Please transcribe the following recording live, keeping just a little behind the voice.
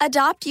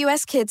Adopt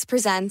US Kids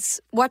presents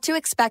What to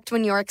Expect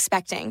When You're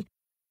Expecting.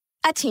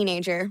 A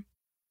teenager.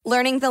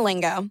 Learning the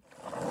lingo.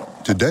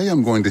 Today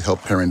I'm going to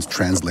help parents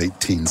translate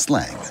teen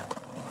slang.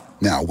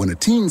 Now, when a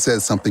teen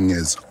says something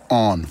is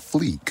on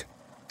fleek,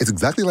 it's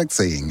exactly like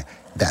saying,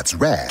 that's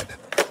rad.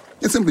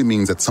 It simply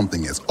means that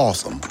something is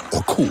awesome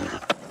or cool.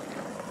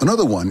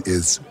 Another one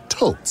is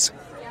totes.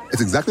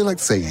 It's exactly like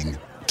saying,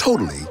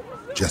 totally,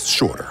 just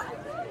shorter.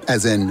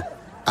 As in,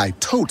 I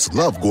totes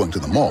love going to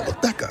the mall with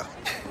Becca.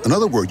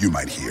 Another word you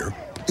might hear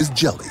is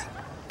jelly.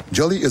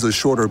 Jelly is a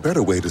shorter,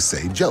 better way to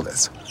say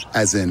jealous.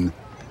 As in,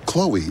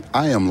 Chloe,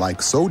 I am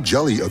like so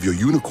jelly of your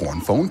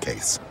unicorn phone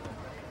case.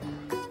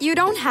 You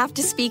don't have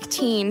to speak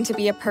teen to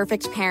be a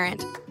perfect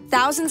parent.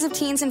 Thousands of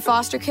teens in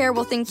foster care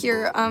will think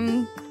you're,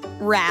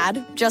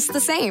 rad, just the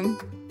same.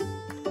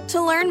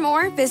 To learn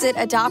more, visit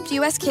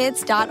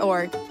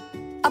adoptuskids.org.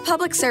 A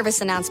public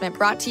service announcement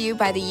brought to you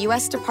by the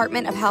U.S.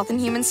 Department of Health and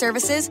Human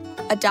Services,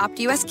 Adopt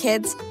U.S.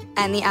 Kids,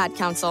 and the Ad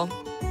Council.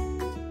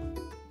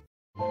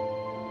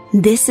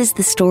 This is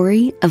the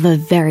story of a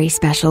very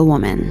special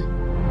woman.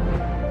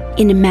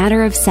 In a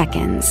matter of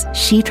seconds,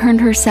 she turned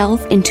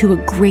herself into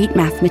a great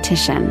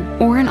mathematician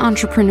or an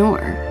entrepreneur.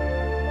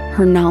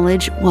 Her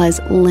knowledge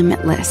was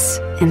limitless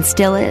and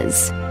still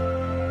is.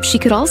 She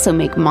could also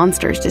make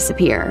monsters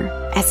disappear,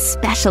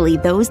 especially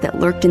those that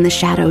lurked in the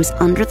shadows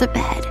under the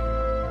bed.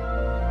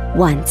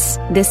 Once,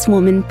 this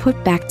woman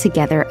put back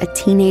together a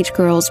teenage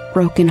girl's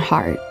broken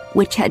heart,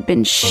 which had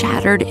been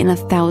shattered in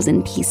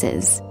 1,000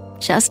 pieces,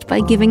 just by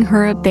giving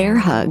her a bear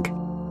hug.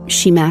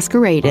 She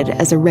masqueraded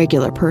as a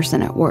regular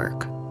person at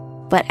work,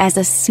 but as a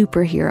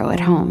superhero at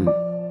home.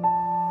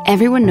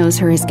 Everyone knows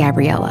her as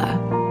Gabriella.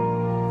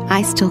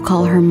 I still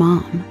call her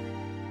Mom.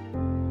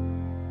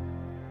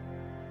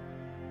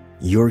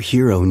 Your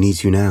hero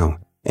needs you now,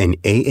 and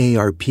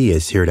AARP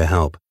is here to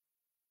help.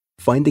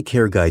 Find the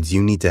care guides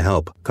you need to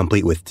help,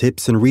 complete with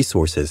tips and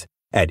resources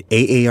at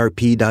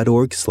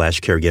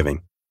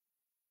aarp.org/caregiving.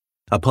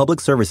 A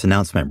public service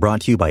announcement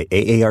brought to you by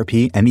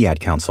AARP and the Ad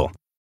Council.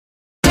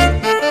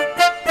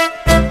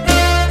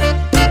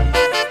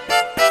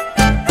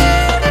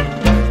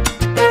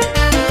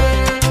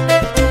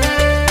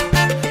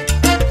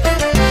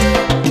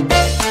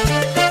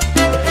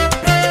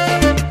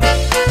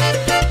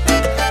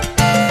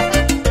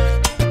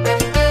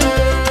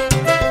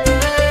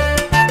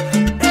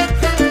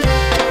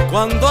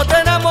 Cuando te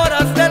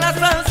enamoras de la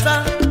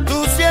salsa,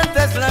 tú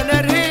sientes la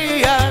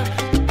energía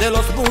de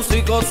los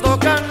músicos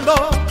tocando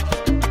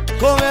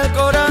con el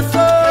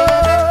corazón.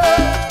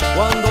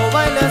 Cuando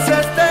bailes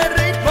este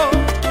ritmo,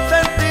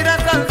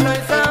 sentirás salsa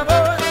y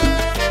sabor,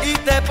 y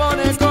te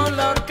pones con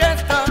la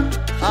orquesta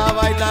a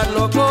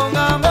bailarlo con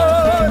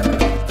amor.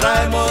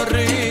 Traemos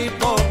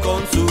ritmo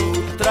con su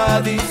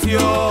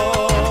tradición,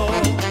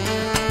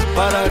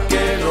 para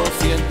que lo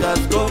sientas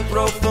con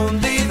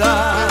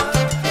profundidad.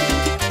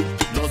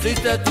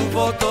 Diste tu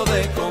voto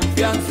de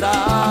confianza.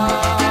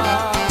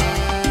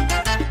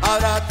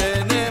 Ahora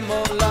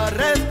tenemos la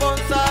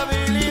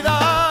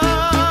responsabilidad.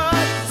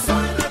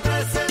 Soy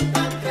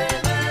representante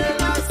de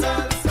la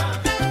salsa.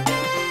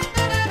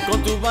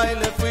 Con tu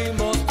baile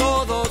fuimos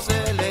todos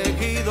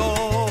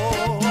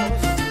elegidos.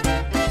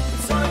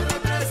 Soy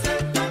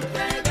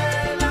representante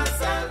de la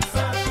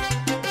salsa.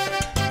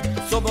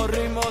 Somos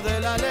ritmo de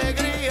la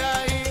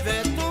alegría y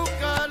de tu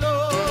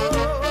calor.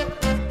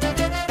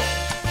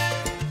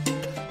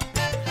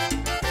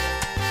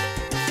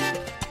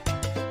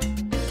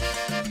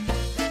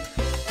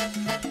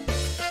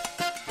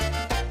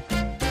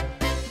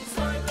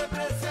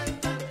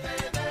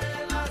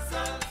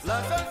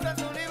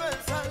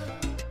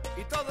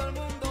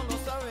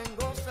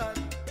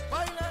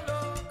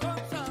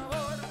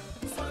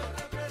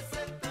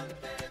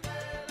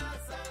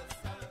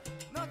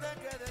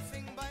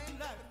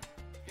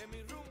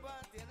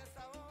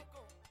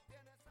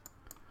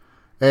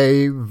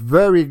 A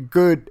very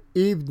good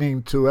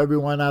evening to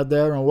everyone out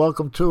there, and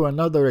welcome to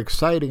another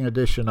exciting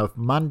edition of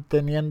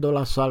Manteniendo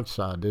la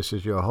Salsa. This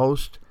is your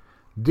host,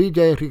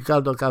 DJ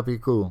Ricardo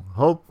Capicu.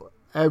 Hope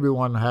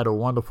everyone had a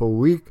wonderful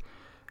week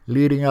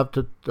leading up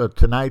to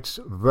tonight's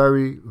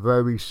very,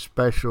 very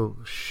special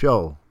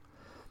show.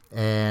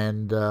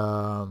 And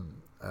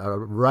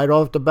right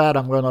off the bat,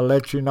 I'm going to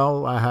let you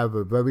know I have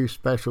a very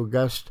special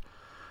guest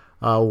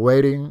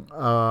waiting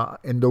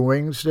in the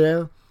wings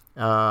there.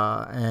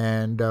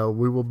 And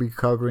we will be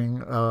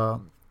covering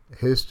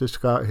his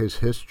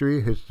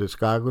history, his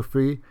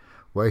discography,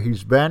 where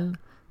he's been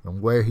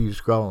and where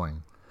he's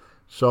going.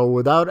 So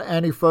without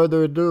any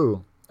further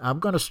ado, I'm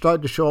going to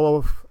start the show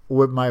off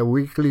with my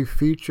weekly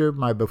feature,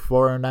 my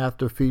before and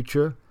after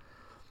feature.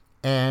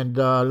 And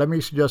let me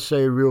just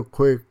say real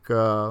quick,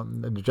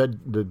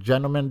 the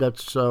gentleman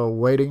that's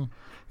waiting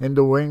in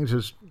the wings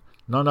is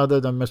none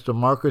other than Mr.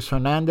 Marcus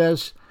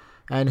Hernandez,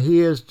 and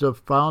he is the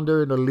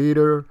founder and the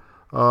leader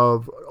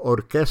of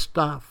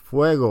Orquesta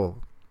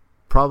Fuego,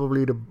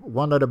 probably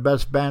one of the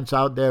best bands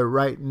out there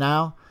right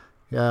now.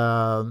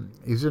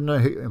 He's in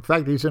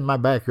my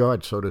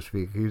backyard, so to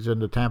speak. He's in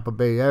the Tampa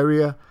Bay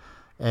area,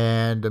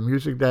 and the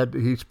music that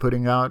he's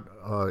putting out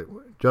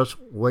Just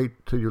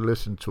wait till you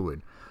listen to it.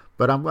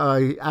 But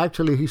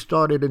he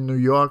started in New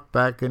York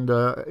back in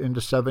the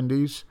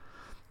 70s,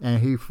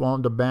 and he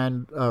formed a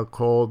band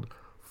called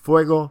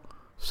Fuego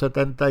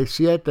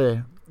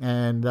 77,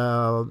 and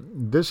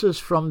this is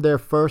from their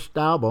first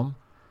album.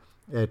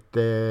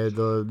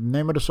 The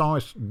name of the song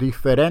is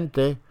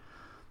Diferente.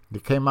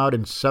 It came out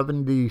in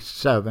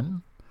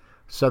 77,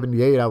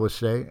 78, I would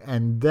say.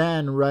 And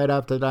then right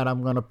after that,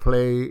 I'm going to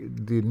play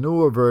the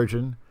newer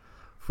version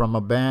from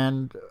a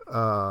band,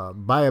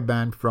 by a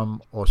band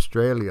from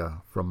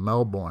Australia, from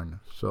Melbourne.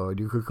 So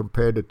you could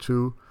compare the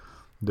two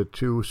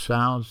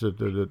sounds,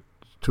 the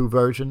two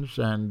versions.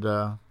 And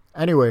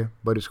anyway,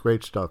 but it's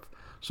great stuff.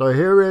 So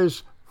here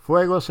is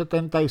Fuego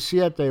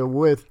 77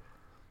 with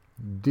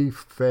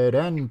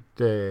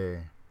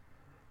Diferente.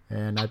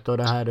 And I thought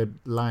I had it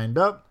lined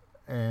up.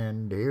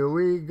 And here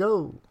we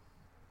go.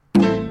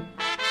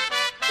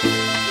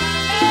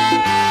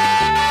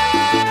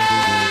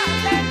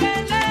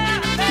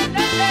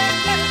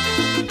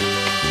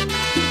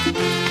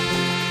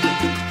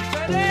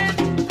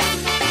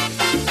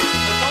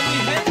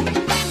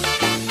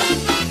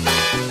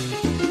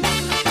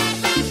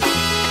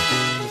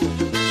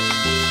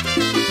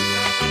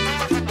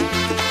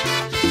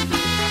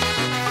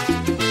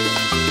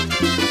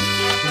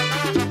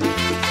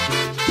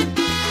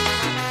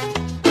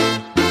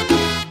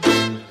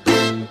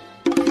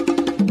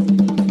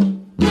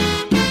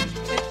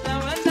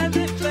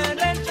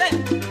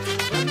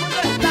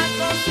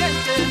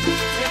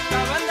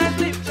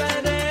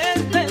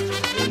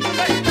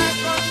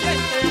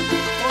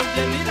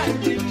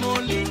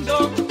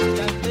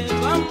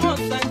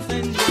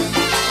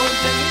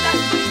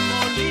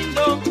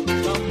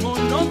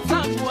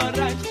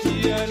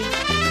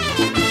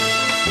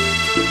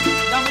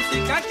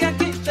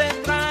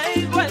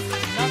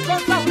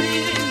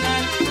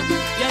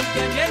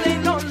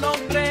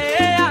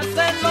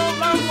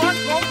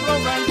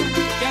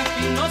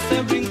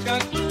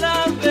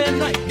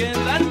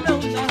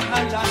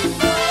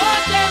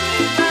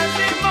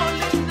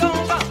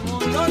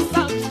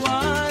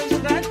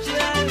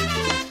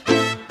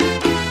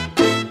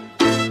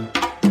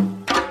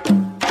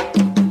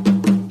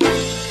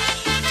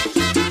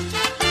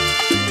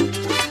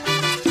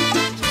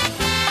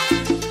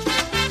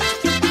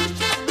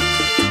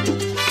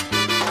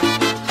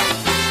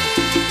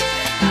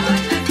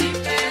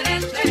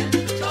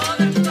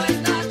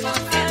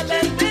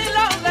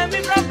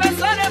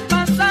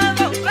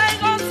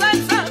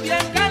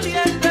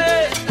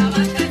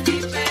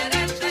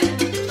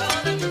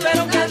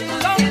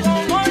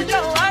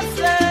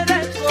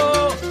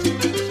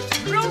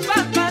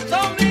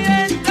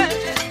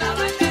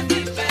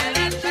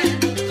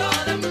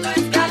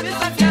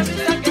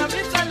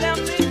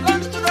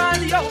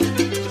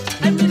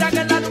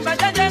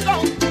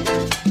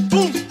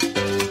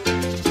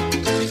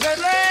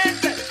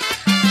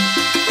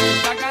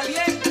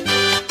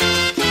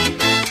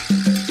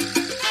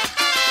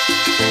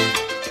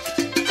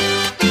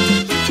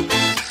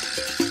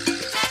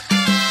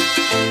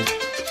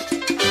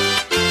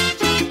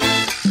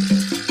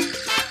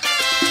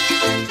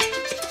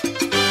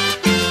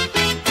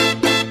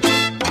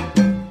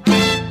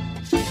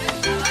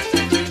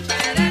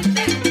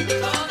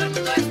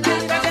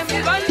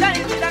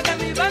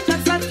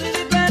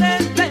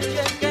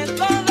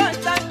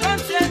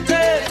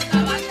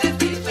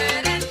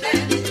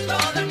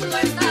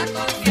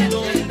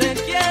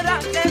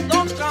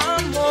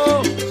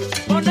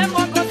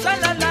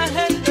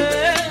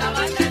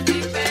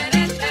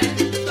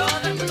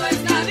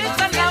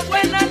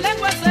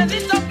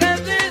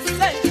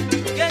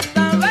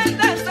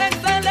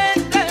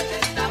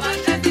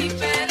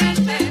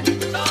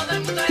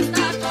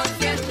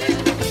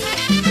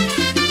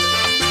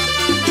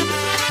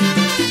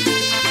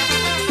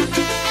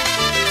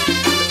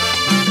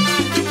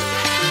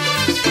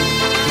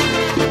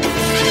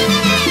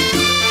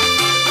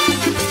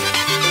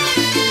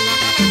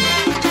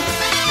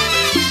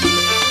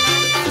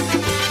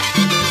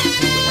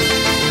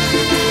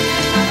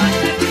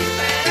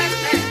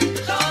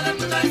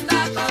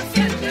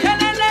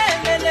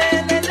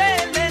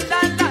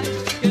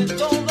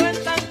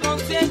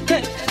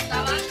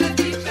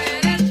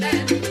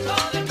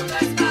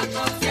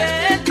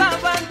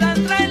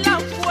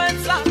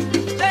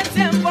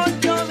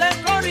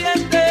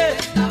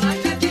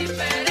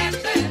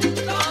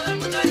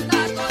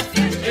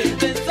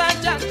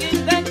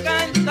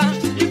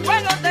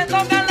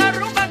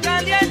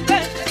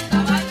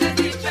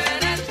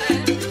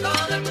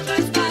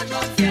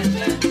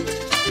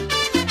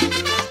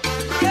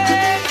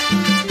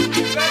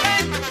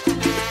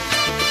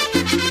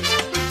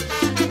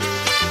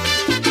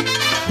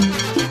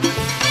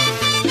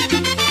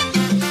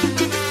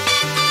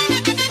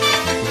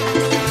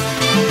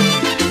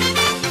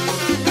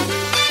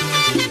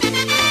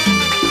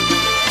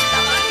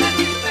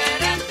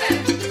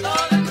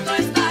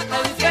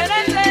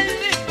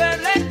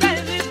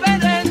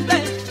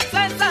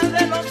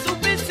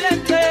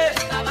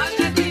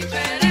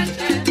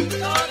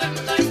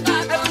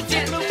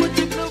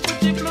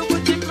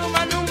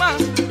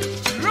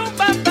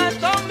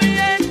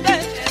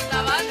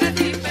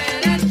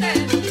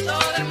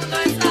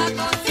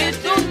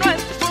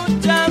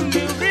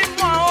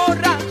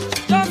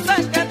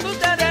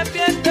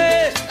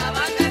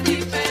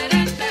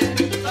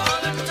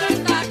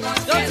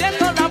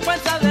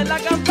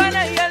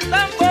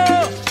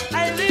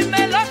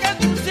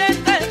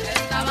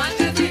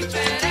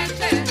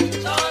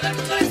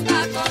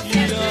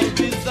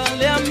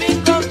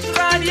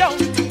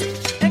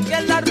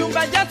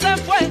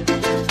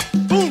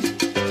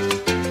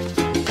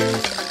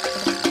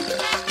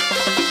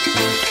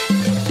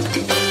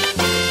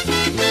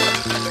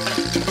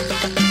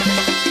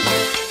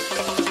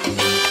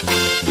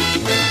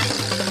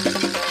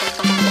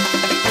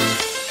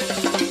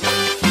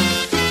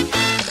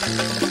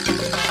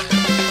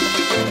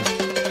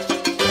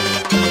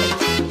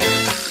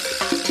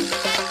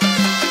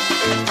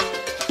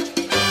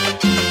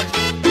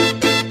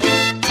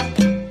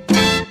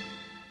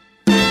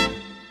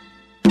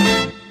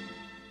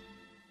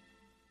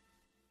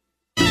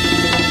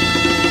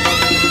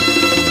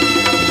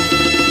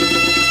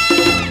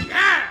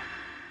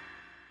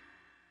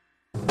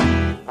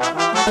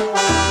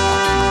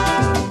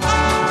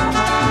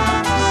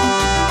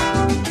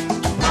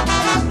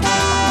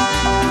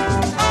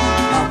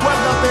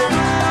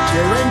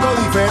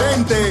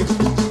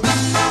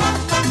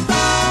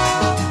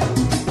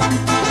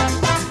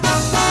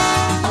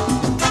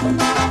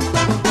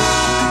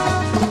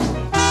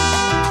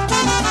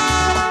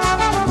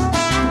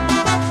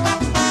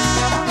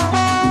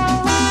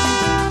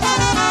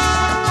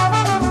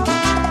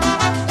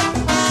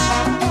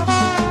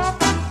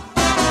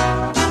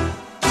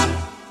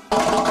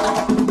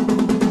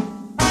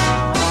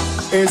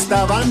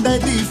 Esta banda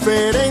es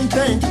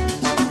diferente,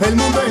 el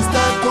mundo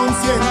está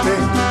consciente.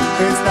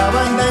 Esta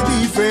banda es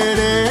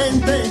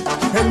diferente,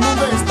 el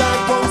mundo está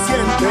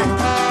consciente.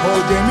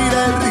 Oye,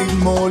 mira el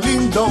ritmo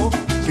lindo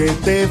que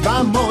te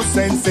vamos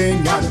a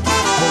enseñar.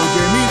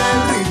 Oye, mira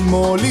el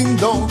ritmo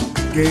lindo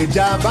que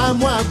ya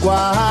vamos a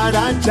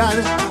guarachar.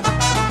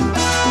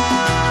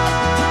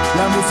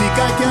 La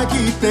música que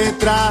aquí te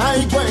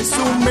traigo es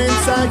un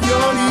mensaje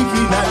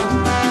original.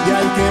 Y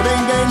al que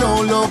venga y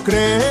no lo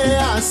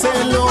crea,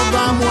 se lo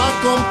vamos a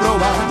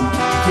comprobar.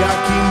 Que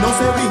aquí no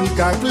se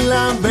brinca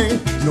clave,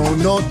 no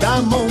nos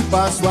damos un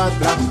paso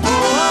atrás.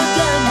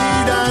 Oye,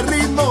 mira,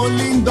 ritmo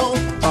lindo,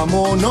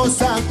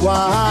 vámonos a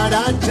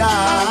guarachar.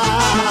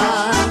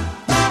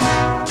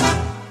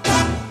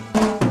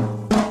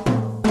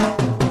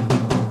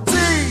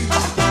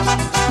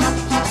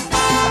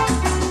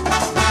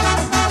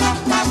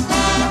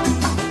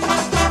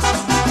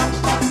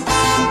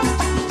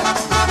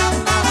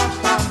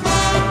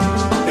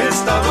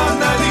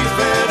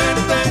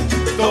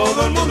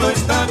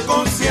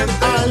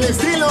 Al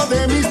estilo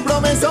de mis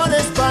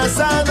profesores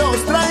pasados,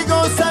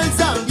 traigo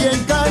salsa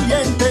bien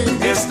caliente.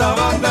 Esta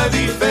banda es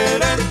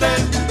diferente,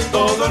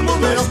 todo el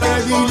mundo pero está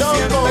que dilo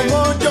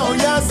como yo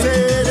y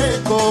hacer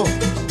eco.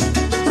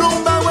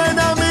 Rumba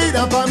buena,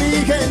 mira pa' mi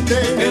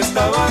gente.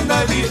 Esta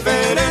banda es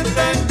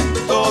diferente,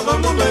 todo el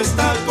mundo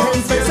está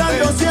consciente.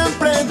 Empezando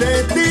siempre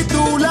de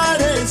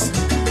titulares,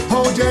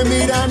 oye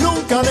mira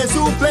nunca de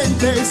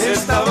suplentes.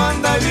 Esta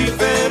banda es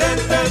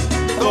diferente,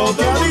 todo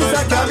que el mundo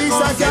avisa, está que avisa,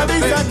 consciente.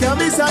 que avisa, que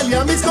avisa y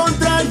a mis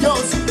contrarios.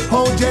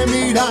 Oye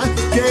mira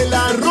que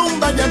la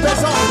rumba ya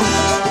empezó.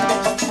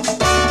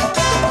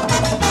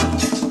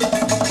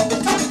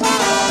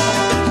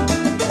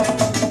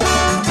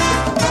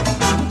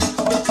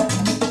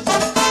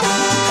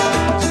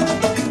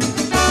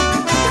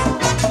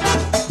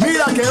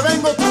 Mira que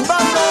vengo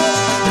tumbando.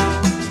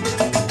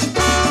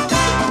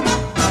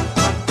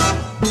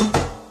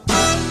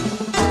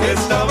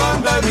 Esta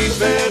banda es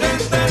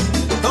diferente,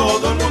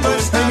 todo el mundo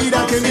está Y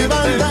mira que mi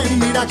banda, y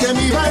mira que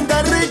mi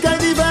banda es rica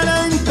y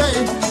diferente,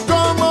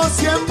 como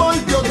 100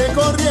 voltios de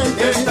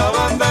corriente. Esta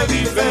banda es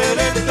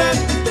diferente,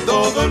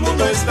 todo el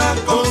mundo está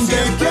Donde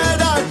consciente.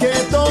 quiera que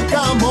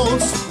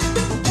tocamos,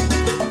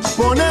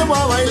 ponemos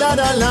a bailar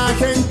a la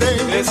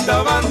gente.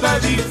 Esta banda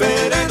es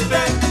diferente,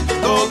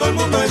 todo el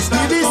mundo está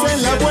Y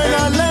dicen las consciente.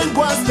 buenas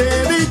lenguas de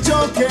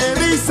dicho que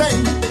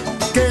dicen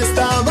que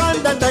esta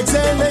banda está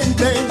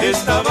excelente.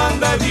 Esta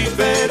banda es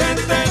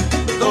diferente,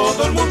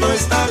 todo el mundo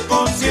está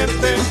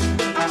consciente.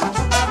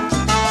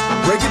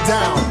 Break it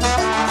down.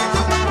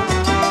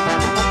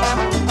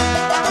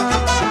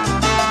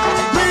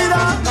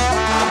 Mira,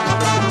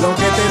 lo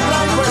que te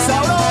traigo es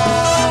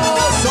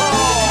sabroso.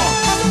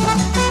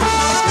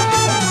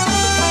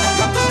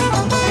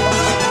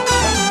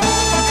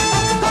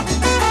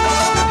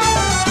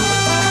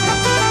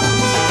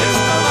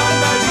 Esta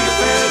banda es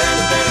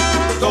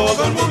diferente,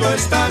 todo el mundo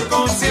está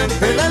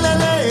consciente. La, la,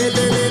 la,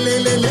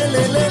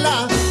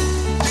 la.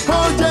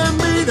 Oye,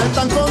 mira,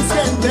 están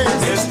conscientes.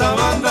 Esta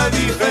banda es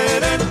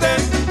diferente,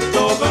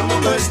 todo el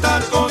mundo está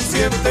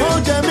consciente.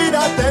 Oye,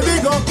 mira, te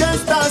digo que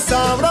está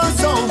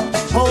sabroso.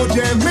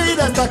 Oye,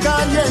 mira, está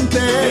caliente.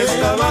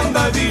 Esta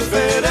banda es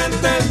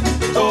diferente,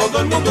 todo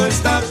el mundo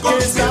está Que esta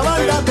consciente.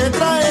 banda te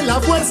trae la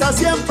fuerza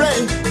siempre.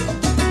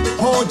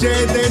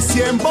 Oye, de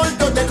 100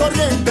 voltios de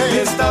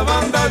corriente. Esta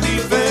banda es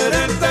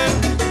diferente,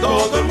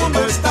 todo el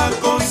mundo está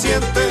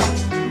consciente.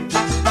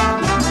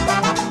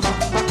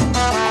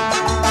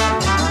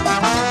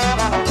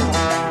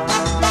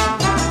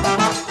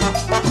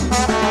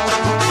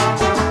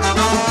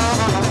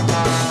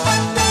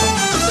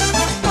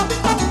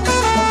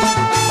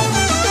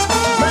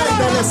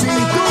 Métele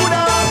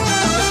cintura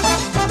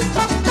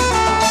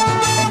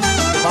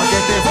pa' que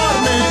te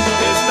forme.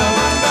 Esta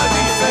banda es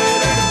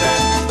diferente,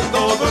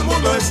 todo el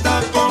mundo está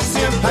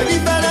consciente. Ay,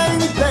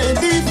 diferente,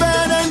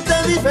 diferente,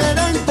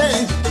 diferente.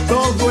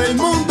 Todo el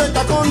mundo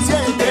está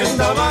consciente.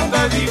 Esta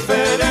banda es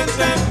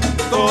diferente,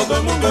 todo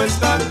el mundo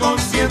está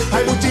consciente.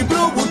 Ay,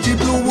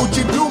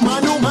 buchi blu,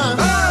 manuma.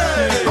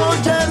 ¡Hey!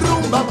 Oye,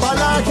 rumba pa'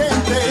 la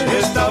gente.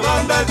 Esta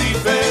banda es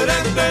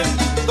diferente,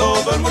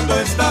 todo el mundo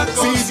está Si tú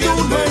no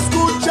consciente.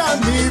 escuchas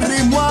mi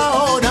ritmo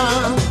ahora,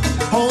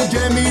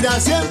 oye, mira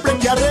siempre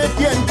que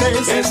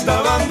arrepientes.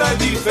 Esta banda es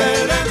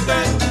diferente,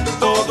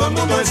 todo el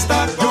mundo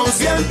está Yo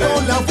siento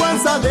consciente. la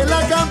fuerza de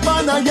la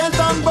campana y el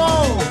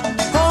tambor.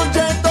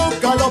 Oye,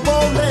 toca los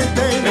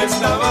pobretes.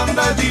 Esta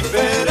banda es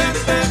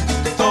diferente,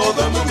 todo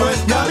el mundo Que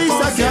está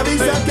avisa, que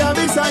avisa, consciente. que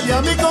avisa y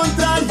a mi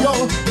contrario.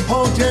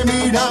 Oye,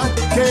 mira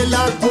que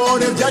la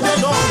Quarter ya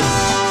llegó.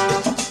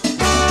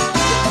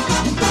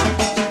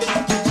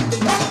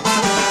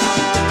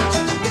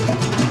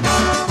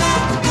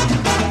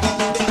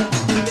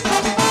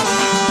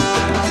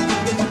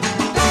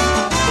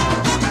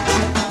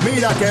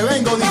 Mira que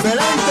vengo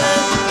diferente.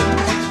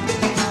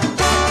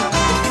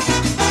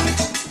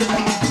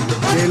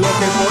 Que lo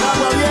que por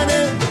agua viene,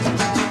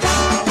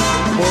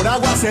 por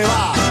agua se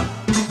va.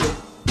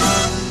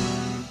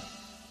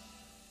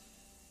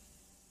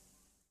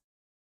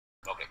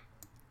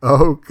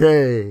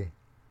 Okay.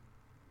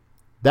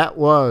 That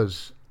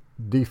was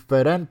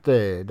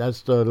Diferente.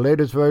 That's the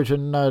latest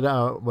version,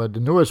 the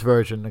newest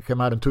version that came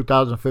out in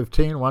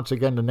 2015. Once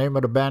again, the name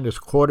of the band is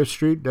Quarter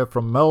Street. They're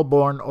from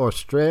Melbourne,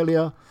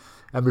 Australia.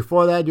 And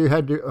before that, you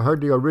heard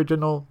the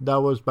original.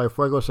 That was by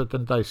Fuego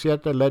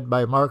 77, led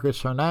by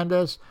Marcus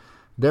Hernandez.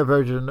 Their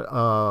version,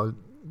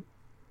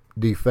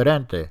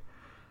 Diferente.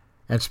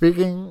 And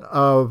speaking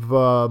of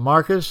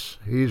Marcus,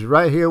 he's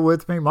right here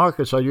with me.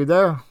 Marcus, are you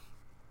there?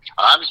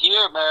 I'm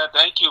here, man.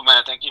 Thank you,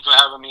 man. Thank you for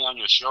having me on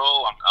your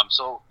show. I'm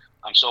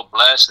so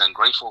blessed and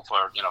grateful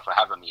for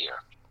having me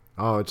here.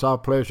 Oh, it's our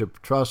pleasure.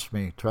 Trust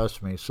me.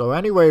 So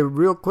anyway,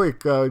 real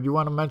quick, you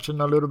want to mention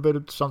a little bit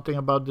of something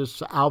about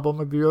this album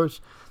of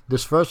yours?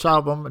 This first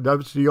album, that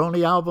was the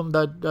only album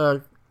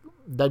that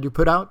you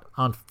put out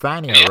on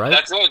Fania, right?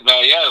 That's it,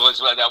 man. Yeah, it was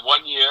that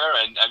 1 year,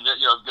 and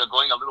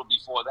going a little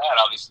before that.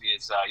 Obviously,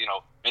 it's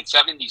in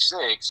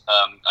 '76,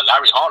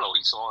 Larry Harlow,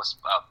 he saw us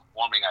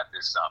performing at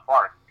this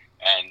park.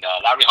 And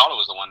Larry Harlow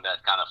was the one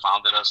that kind of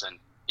founded us, and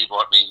he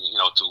brought me,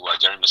 to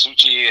Jerry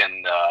Masucci,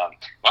 and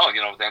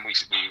then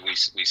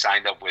we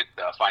signed up with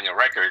Fania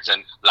Records,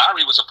 and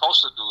Larry was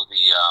supposed to do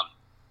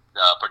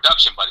the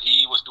production, but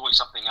he was doing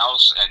something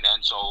else, and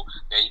then so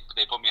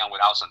they put me on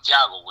with Al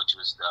Santiago, which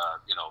was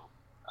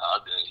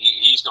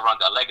he used to run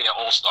the Alegre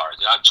All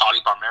Stars. Charlie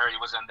Palmieri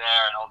was in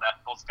there, and all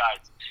those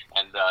guys,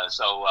 and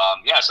so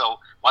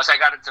once I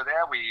got into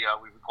there, we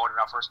recorded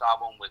our first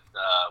album with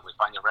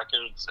Fania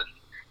Records, and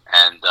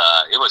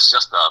it was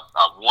just a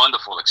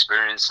wonderful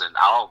experience. And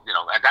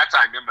at that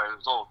time, remember, it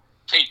was all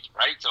tape,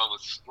 right? So it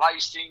was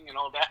splicing and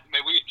all that.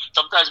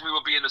 Sometimes we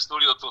would be in the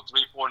studio till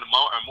 3, 4 in the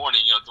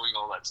morning, doing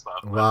all that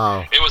stuff.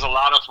 Wow. But it was a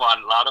lot of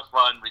fun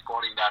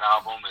recording that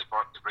album. It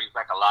brings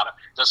back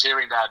just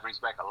hearing that brings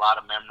back a lot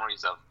of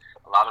memories of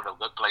a lot of the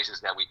good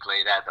places that we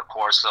played at, the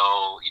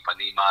Corso,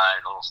 Ipanema,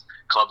 and those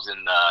clubs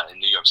in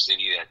New York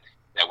City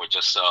that were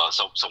just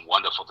so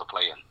wonderful to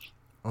play in.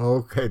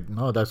 Okay,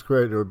 no, that's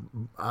great.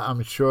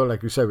 I'm sure,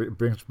 like you said, it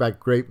brings back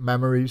great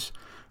memories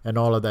and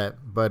all of that.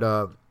 But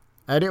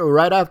anyway,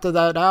 right after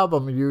that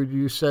album,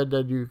 you said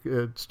that you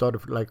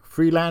started like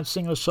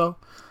freelancing or so.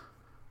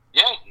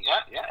 Yeah.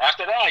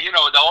 After that,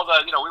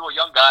 we were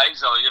young guys,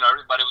 so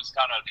everybody was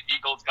kind of, the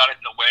egos got in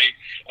the way,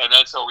 and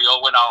then so we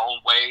all went our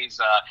own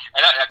ways.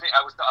 And I think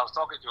I was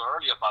talking to you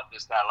earlier about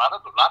this, that a lot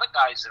of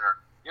guys that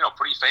are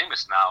pretty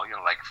famous now,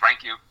 like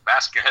Frankie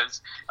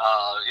Vasquez.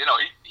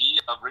 He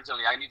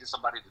originally, I needed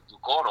somebody to do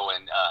coro,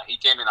 and he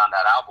came in on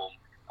that album.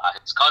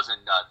 His cousin,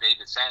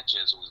 David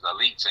Sanchez, who's the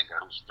lead singer,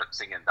 who's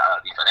singing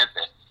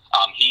Diferente.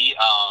 He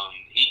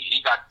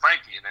got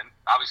Frankie, and then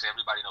obviously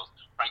everybody knows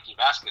Frankie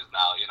Vasquez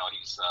now.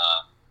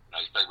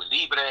 He's played with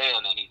Libre,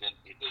 and then he did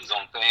his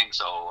own thing.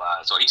 So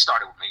he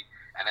started with me,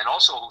 and then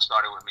also who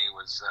started with me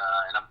was,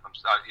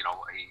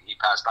 he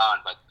passed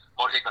on, but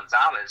Jorge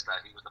Gonzalez,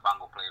 that he was the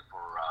bongo player for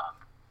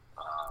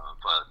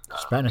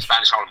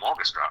Spanish Harlem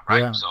Orchestra,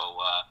 right? Yeah. So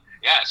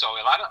so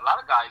a lot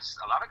of guys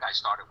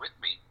started with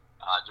me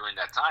during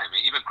that time.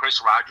 Even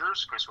Chris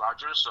Rogers,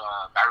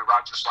 Barry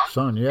Rogers'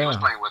 son, he was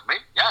playing with me.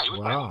 Yeah, he was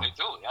playing with me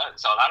too. Yeah,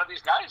 so a lot of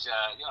these guys,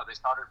 they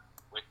started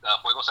with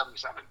Fuego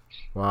 77.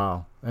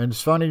 Wow. And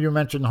it's funny you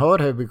mentioned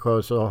Jorge,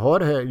 because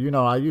Jorge,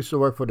 I used to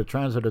work for the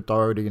Transit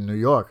Authority in New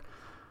York.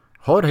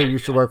 Jorge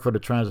used to work for the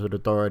Transit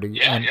Authority.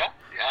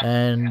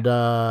 And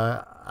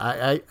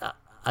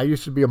I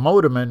used to be a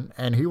motorman,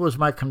 and he was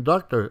my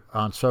conductor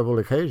on several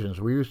occasions.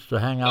 We used to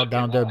hang out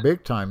down there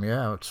big time.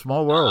 Yeah,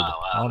 small world.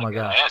 Oh my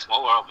God. Yeah,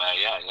 small world, man.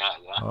 Yeah.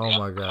 Oh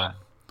my God.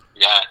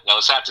 Yeah, it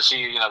was sad to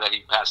see, that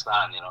he passed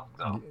on,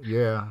 So.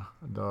 Yeah.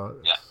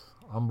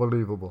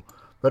 Unbelievable.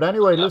 But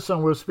anyway,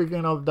 listen, we're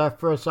speaking of that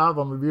first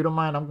album. If you don't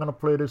mind, I'm going to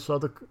play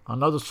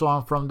another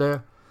song from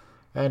there.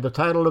 And the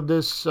title of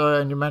this,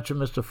 and you mentioned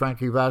Mr.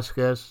 Frankie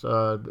Vasquez,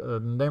 the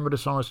name of the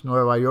song is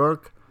Nueva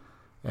York.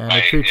 And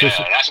it features,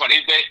 that's what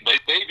his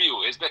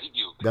debut.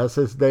 That's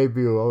his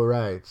debut, all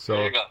right. So,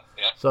 there you go.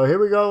 Yeah. So here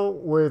we go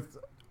with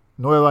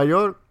Nueva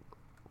York,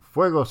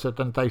 Fuego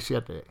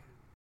 77.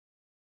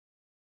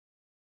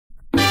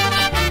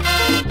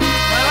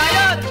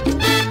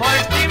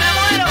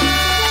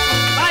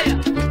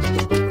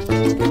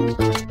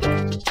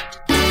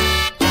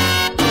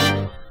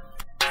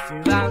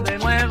 Ciudad de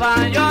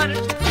Nueva York,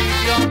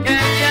 sitio que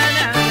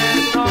tiene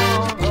de todo.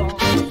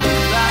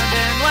 Ciudad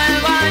de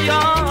Nueva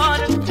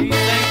York,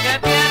 dicen que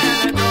tiene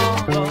de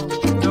todo.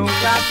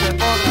 Nunca se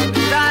podrá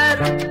olvidar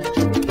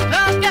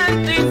lo que en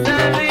ti se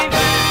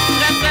vive.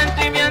 De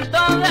sentimiento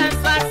de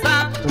salsa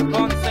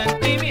con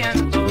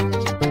sentimiento,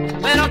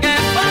 pero que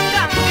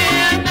pongan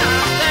bien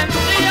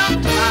atención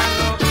a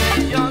lo que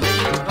yo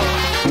digo.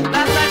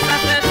 La salsa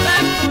se está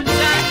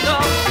escuchando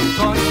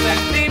con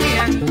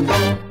sentimiento.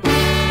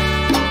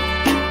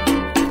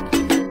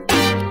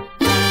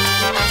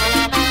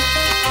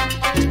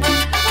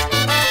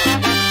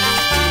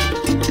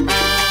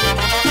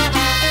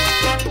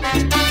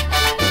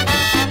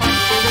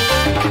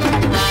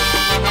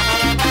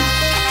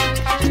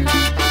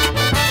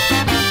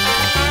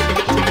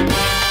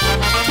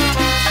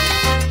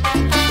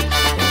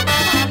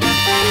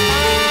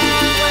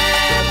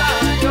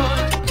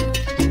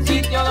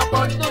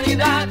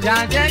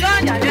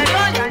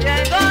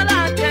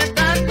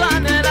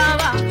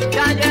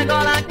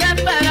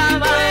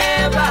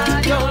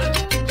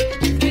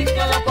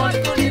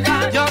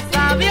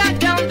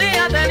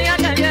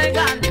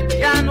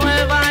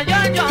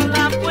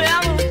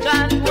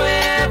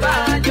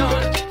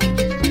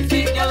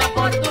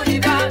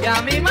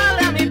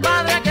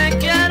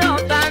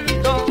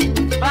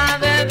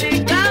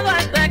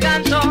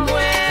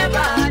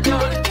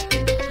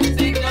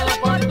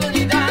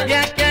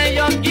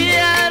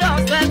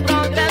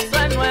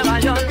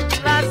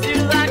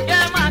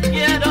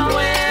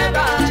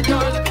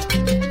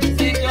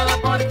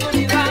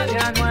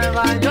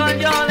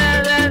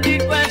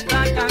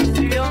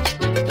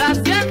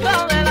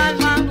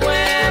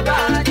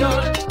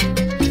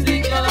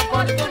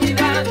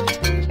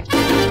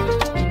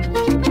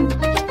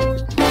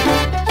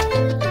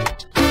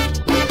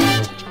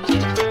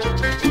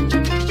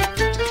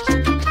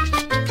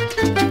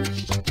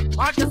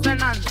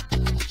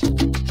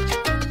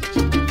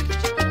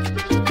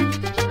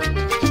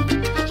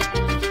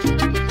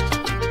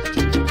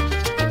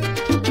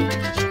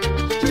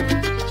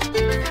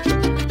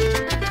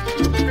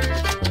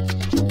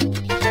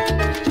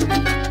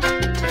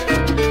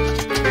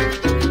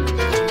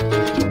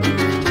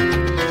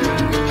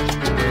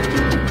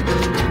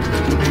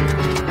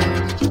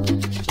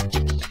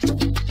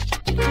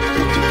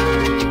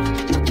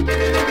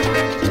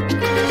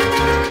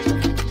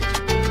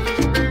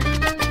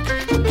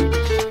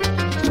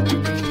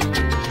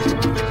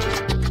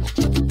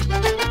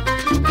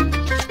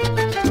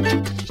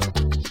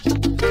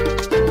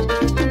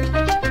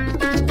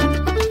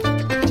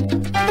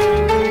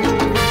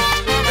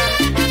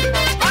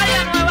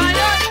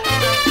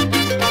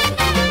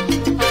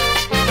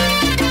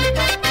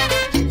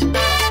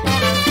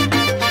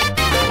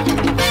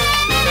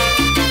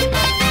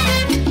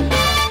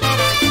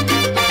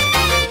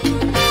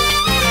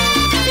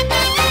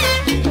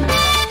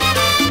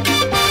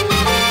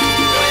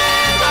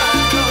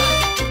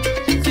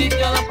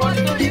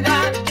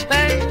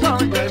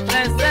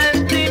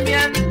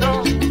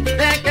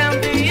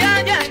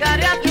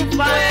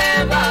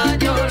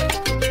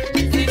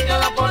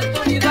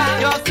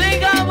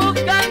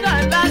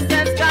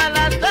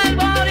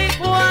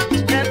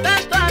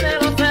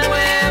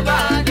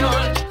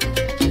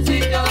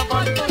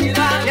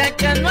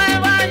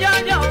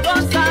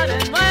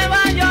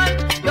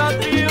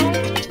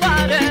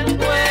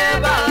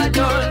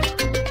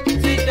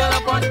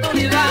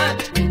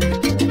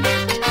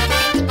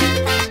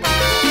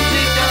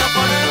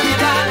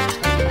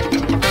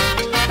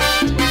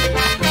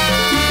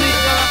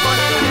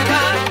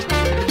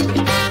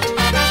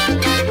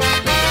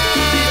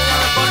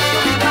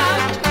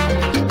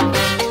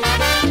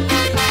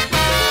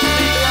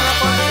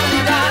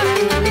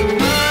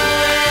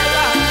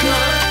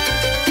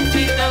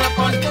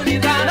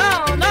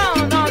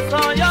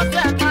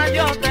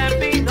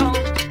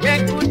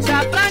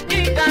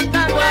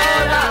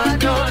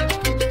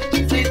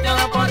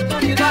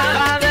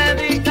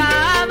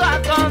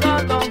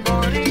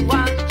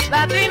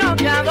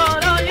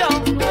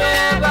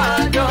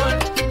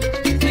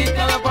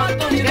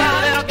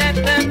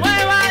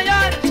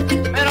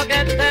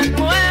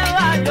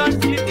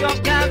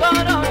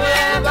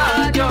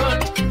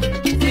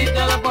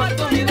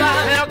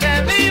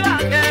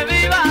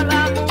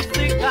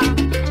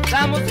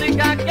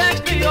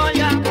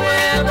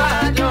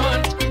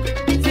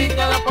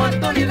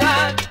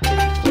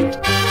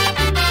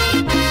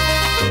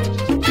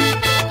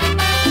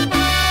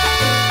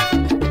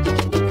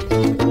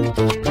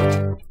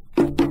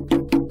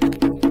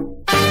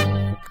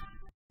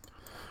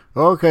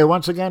 Okay,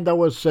 once again, that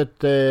was at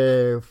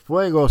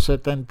Fuego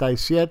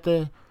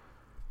 77.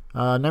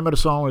 Name of the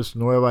song is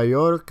Nueva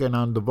York, and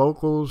on the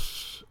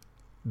vocals,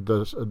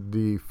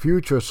 the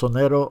future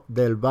sonero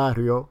del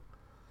barrio,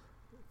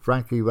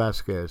 Frankie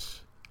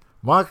Vasquez.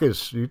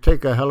 Marcus, you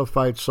take a hell of a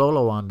fight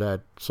solo on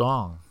that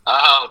song.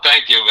 Oh,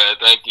 thank you, man.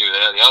 Thank you,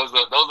 man. Those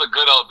are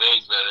good old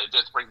days, man. It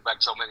just brings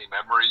back so many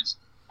memories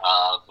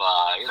of,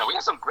 we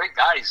had some great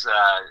guys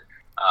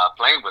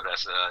playing with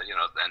us,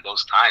 in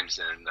those times.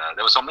 And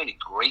there were so many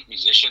great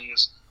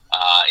musicians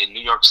in New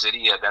York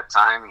City at that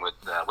time with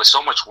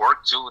so much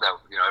work, too, that,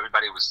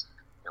 everybody was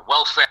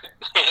well-fed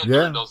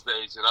during those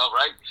days,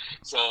 right?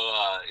 So,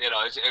 it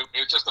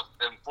was just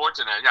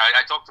unfortunate.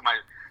 I talked to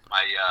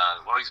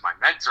he's my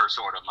mentor,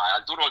 sort of, my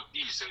Arturo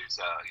Ortiz.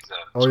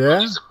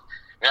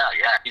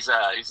 He's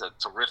a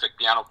terrific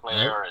piano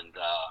player, and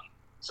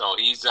so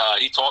he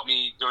taught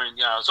me during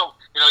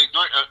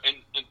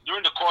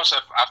during the course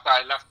after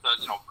I left the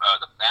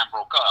band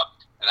broke up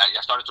and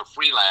I started to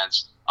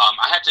freelance.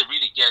 I had to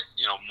really get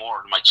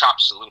more my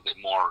chops a little bit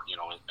more in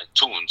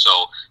tune.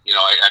 So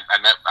I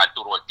met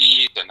Arturo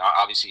Ortiz, and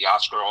obviously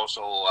Oscar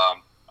also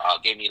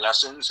gave me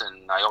lessons,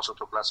 and I also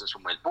took lessons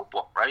from El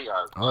Pupo, right?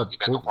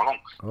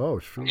 Oh,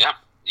 sure. Yeah.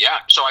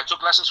 So I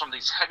took lessons from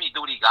these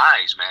heavy-duty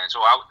guys, man.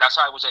 So that's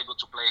how I was able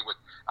to play with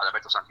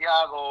Alberto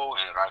Santiago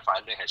and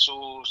Rafael de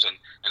Jesus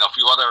and a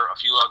few other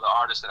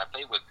artists that I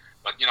played with.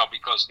 But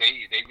because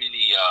they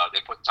really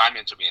they put time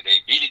into me, and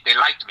they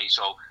liked me.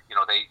 So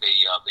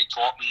they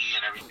taught me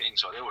and everything.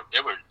 So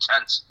they were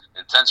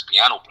intense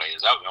piano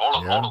players. All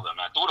of them.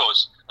 Arturo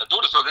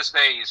to this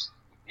day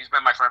he's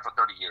been my friend for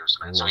 30 years,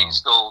 man. Wow. So he's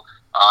still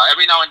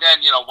every now and then,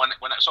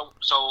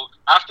 so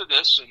after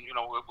this, and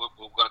we're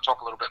going to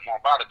talk a little bit more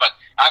about it. But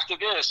after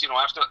this,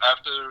 after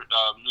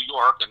New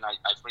York, and I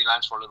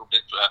freelanced for a little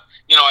bit.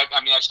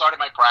 I started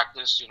my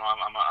practice.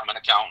 I'm an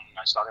accountant.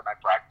 I started my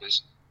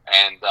practice.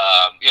 And,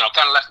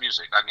 kind of left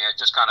music.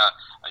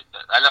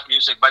 I left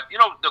music. But,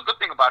 the good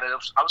thing about it,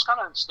 I was kind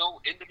of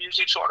still into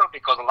music, sort of,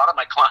 because a lot of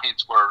my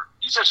clients were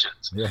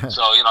musicians. Yeah.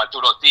 So,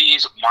 Arturo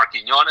Ortiz, Mark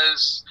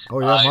Quiñones,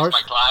 he's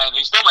my client.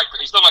 He's still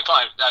my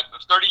client,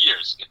 30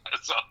 years.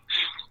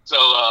 So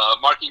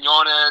Mark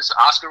Quiñones,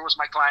 Oscar was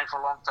my client for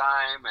a long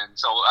time. And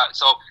so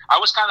I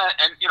was kind of,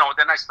 and,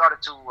 then I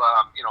started to,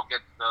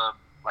 get the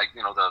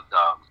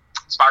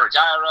Spyro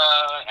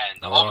Gyra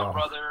and the Allman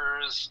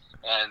Brothers.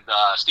 And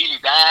Steely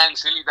Dan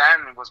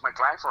was my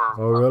client for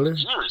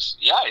years.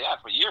 Yeah,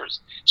 for years.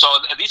 So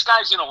these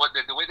guys,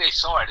 the way they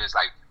saw it is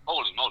like,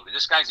 holy moly,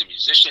 this guy's a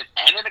musician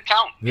and an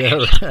accountant. Yeah,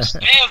 right. He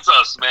understands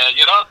us, man.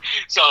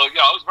 So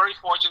I was very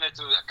fortunate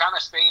to kind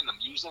of stay in the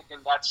music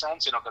in that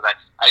sense, because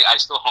I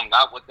still hung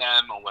out with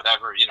them or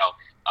whatever.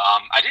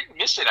 I didn't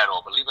miss it at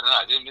all. Believe it or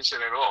not, I didn't miss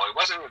it at all. It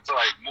wasn't until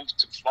I moved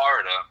to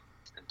Florida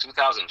in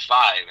 2005,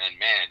 and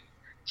man,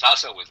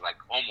 salsa was like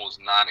almost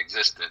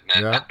non-existent,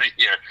 man. Yeah. Every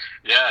year.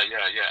 Yeah.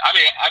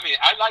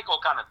 I like all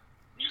kind of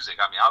music.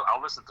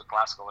 I'll listen to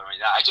classical and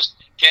that. I just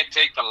can't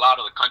take a lot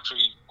of the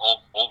country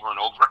over and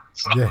over.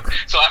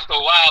 So after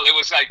a while, it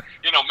was like,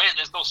 man,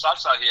 there's no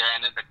salsa here.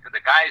 And then the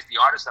guys, the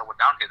artists that were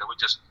down here,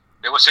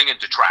 they were singing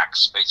to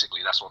tracks.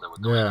 Basically, that's what they were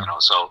doing.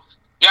 So.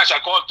 Yes,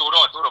 I called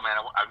Arturo, man.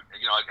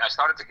 I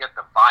started to get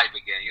the vibe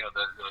again.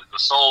 The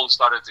soul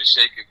started to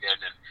shake again,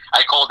 and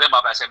I called him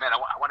up. I said, man, I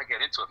want to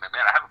get into it, man.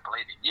 I haven't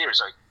played in years.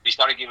 So he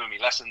started giving me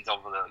lessons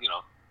over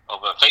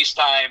over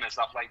FaceTime and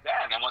stuff like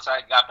that. And then once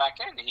I got back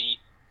in,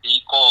 he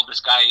called this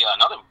guy,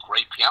 another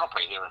great piano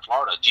player here in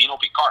Florida, Gino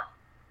Picard.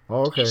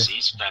 Oh, okay.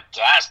 He's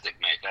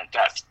fantastic, man,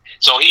 fantastic.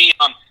 So I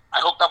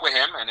hooked up with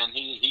him, and then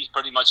he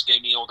pretty much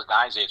gave me all the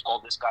guys. He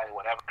called this guy or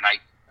whatever, and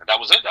that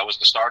was it. That was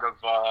the start of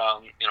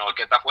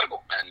Orquesta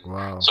Fuego. And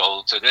wow.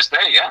 So to this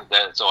day,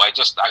 so I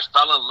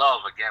fell in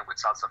love again with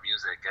salsa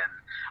music, and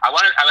I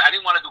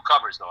didn't want to do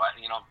covers though.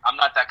 I'm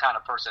not that kind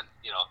of person.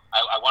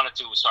 I wanted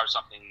to start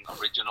something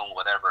original,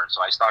 whatever. And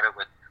so I started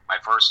with my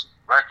first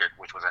record,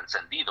 which was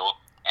Encendido,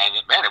 and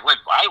it went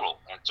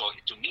viral. And so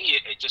to me,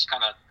 it just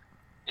kind of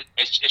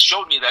it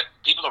showed me that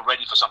people are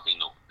ready for something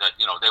new. That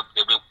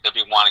they've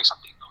been wanting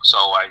something new. So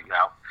I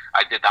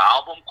did the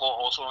album called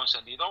also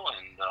Encendido,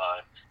 and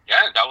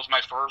that was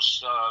my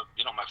first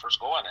my first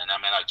go at it. And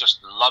I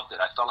just loved it.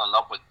 I fell in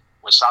love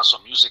with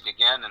salsa music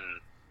again,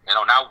 and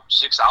now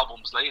 6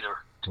 albums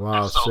later.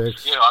 Wow, so,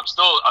 6. I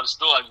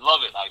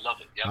love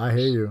it. Yeah. I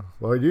hear you.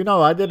 Well,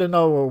 I didn't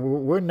know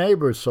we're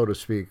neighbors, so to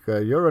speak.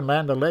 You're in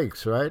Land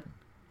O'Lakes, right?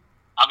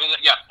 I'm in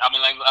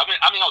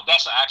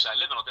Odessa, actually. I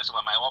live in Odessa,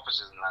 but my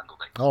office is in Land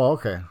O'Lakes. Oh,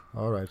 okay.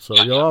 All right. So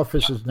your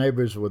office is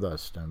neighbors with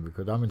us then,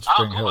 because I'm in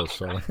Spring Hill. Okay,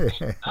 so.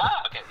 Okay.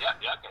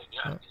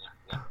 Yeah.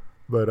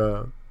 But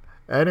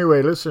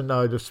anyway, listen.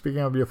 Just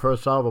speaking of your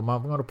first album,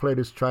 I'm going to play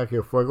this track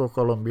here, Fuego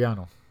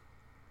Colombiano.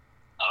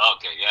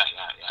 Okay, yeah.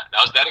 That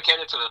was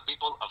dedicated to the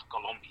people of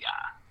Colombia.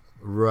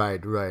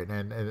 Right.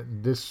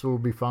 And this will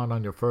be found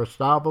on your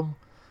first album.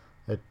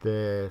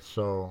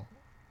 So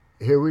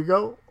here we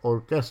go.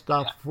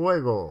 Orquesta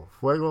Fuego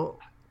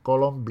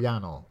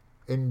Colombiano.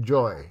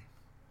 Enjoy.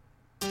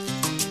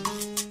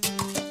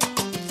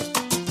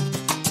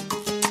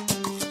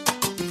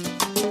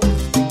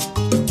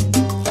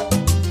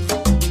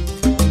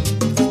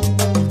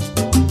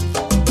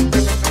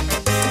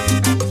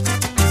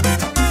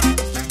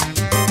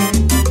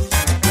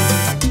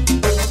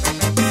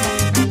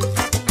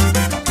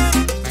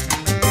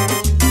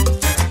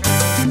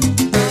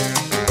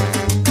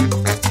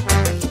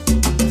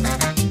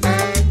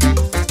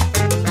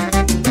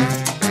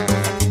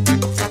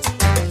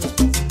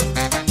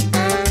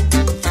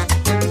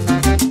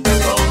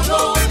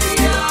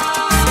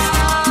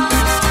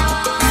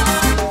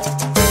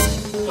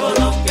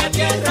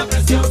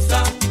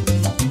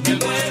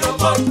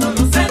 por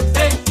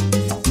conocerte,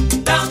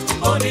 tan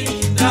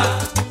bonita,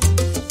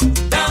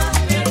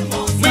 tan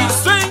hermosa. Mi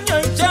sueño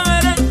es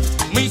chévere,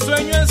 mi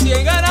sueño es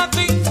llegar a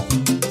ti,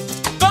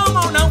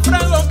 como un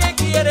náufrago que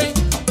quiere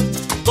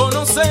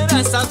conocer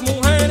a esas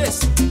mujeres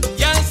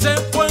y a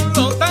ese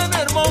pueblo tan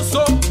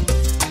hermoso.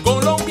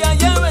 Colombia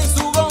lleva en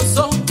su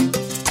gozo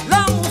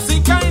la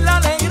música y la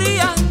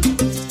alegría.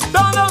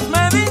 Todos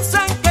me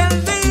dicen que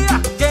el día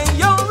que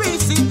yo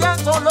visite a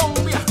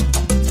Colombia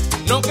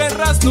no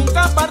querrás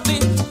nunca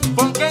partir,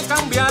 porque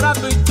cambiará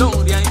tu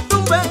historia. Y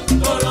tú ven,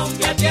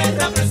 Colombia,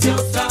 tierra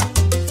preciosa,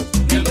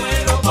 me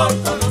muero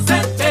por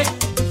conocerte,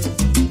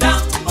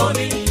 tan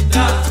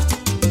bonita,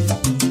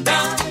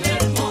 tan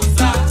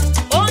hermosa.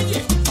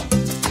 oye,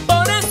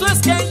 por eso es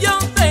que yo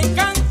te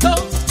canto,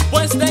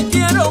 pues te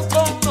quiero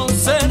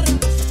conocer.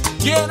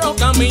 Quiero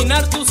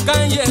caminar tus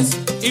calles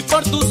y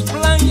por tus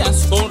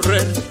playas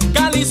correr.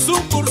 Cali,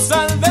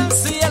 sucursal del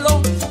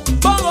cielo,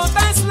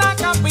 Bogotá es la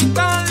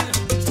capital.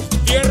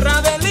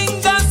 Tierra de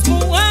lindas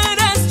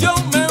mujeres, yo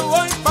me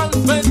voy pa'l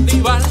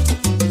festival.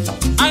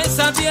 A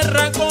esa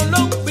tierra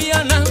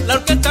colombiana, la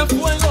orquesta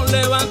Fuego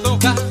le va a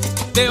tocar.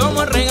 Te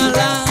vamos a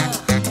regalar.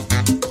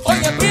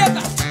 Oye,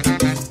 Prieta,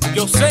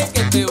 yo sé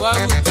que te va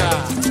a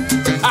gustar.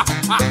 ¡Ja,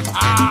 ja,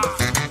 ja!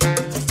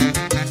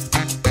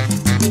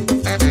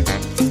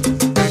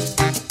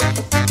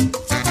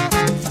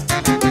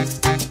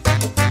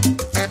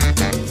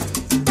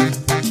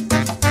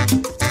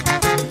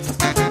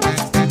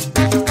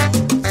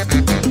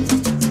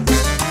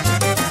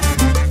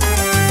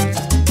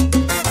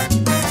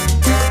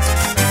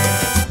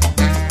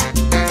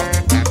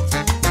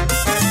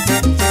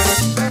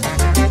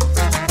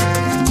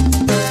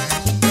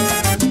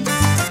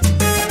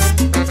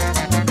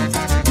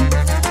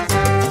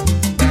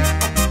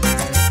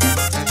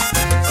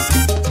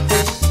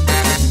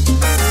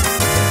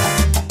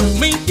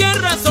 Mi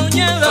tierra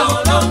soñada,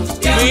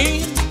 Colombia,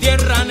 mi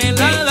tierra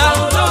anhelada,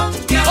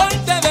 Colombia, hoy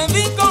te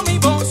dedico mi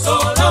voz.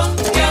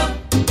 Colombia.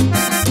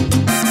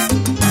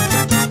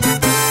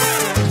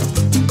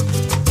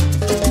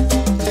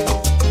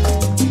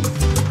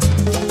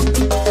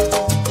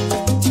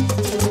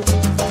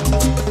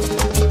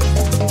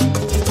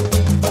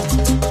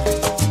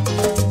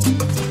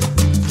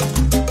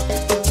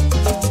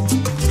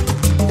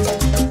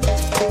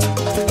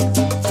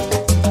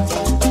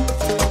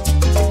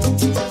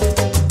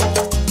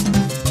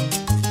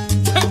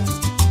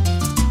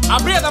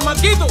 Aprieta,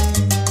 Marquito.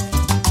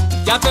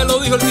 Ya te lo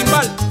dijo el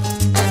timbal.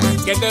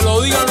 Que te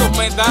lo digan los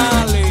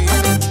metales.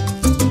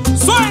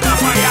 ¡Suena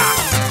para allá!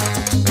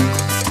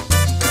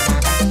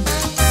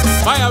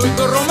 Vaya,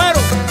 Víctor Romero.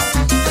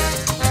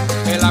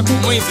 Que la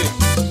comiste.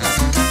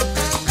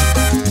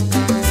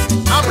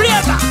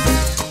 ¡Aprieta!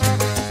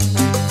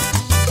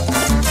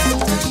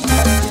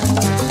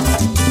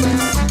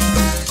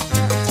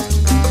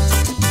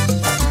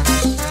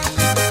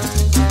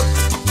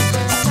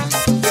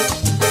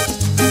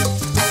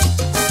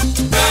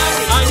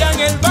 Allá en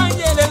el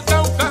Valle del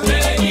Cauca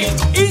Medellín,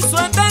 y su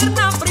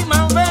eterna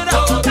primavera,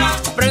 Bogotá,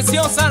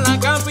 preciosa la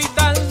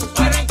capital,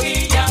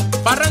 Barranquilla,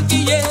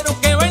 barranquillero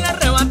que baila a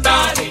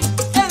arrebatar, Cali,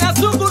 en la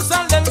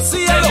sucursal del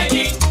cielo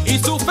Medellín, y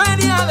su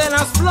feria de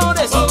las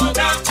flores,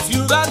 Bogotá,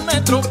 ciudad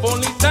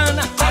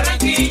metropolitana,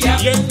 Barranquilla.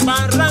 y en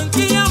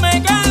Barranquilla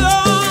me quedo.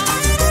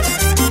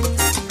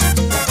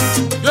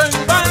 Yo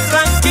en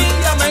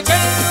Barranquilla me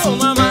quedo,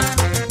 mamá.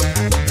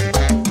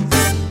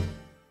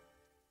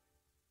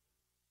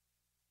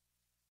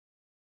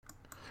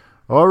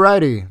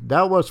 Alrighty,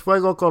 that was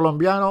Fuego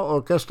Colombiano,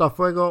 Orquesta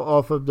Fuego,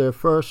 off of their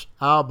first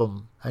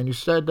album. And you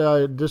said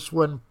this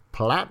went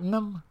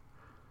platinum?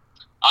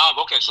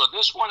 Okay, so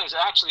this one is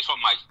actually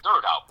from my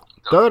third album.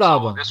 Third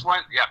album? This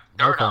one, yeah,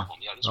 third Okay. album.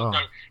 Yeah, this one Oh.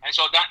 third. And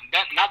so that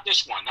not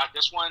this one.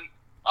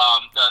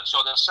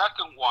 So the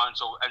second one,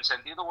 so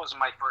Encendido was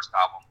my first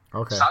album.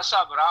 Okay.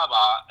 Salsa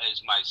Brava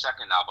is my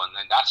second album,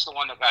 and that's the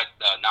one that got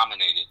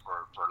nominated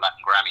for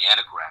Latin Grammy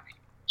and a Grammy.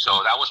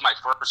 So that was my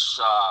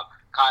first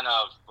kind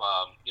of,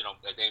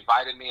 they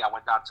invited me. I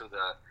went down to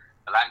the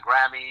Latin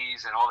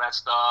Grammys and all that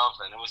stuff,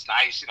 and it was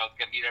nice, to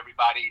meet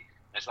everybody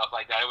and stuff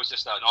like that. It was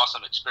just an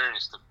awesome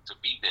experience to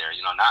be there,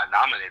 not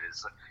nominated.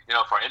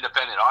 For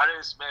independent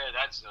artists, man,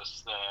 that's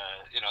just,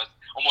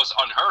 almost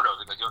unheard of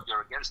because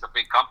you're against the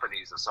big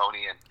companies, the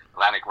Sony and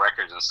Atlantic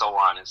Records and so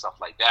on and stuff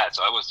like that.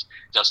 So it was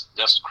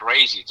just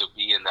crazy to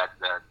be in that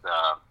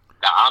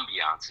the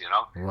ambiance,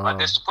 Wow. But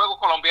this Fuego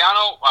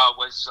Colombiano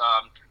was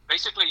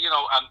basically,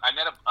 I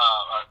met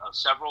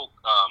several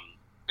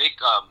big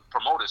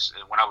promoters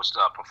when I was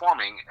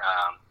performing,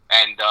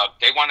 and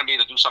they wanted me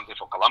to do something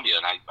for Colombia,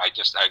 and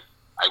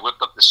I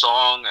whipped up the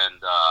song,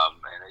 and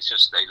it's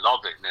just they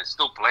loved it, and it's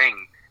still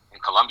playing in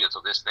Colombia to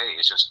this day.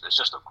 It's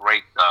just a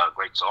great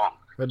song.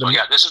 So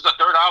yeah, this is the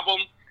third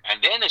album,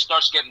 and then it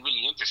starts getting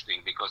really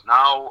interesting because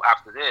now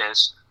after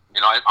this,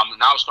 I'm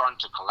now starting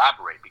to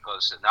collaborate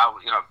because now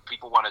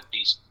people want to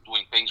be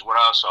doing things with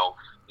us. So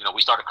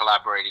we started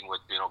collaborating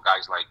with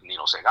guys like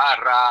Nino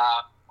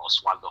Segarra,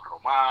 Oswaldo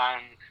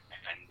Roman,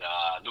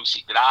 and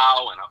Lucy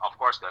Grau, and of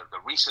course the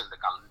recent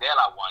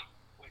Candela one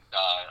with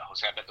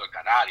Jose Alberto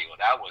radio.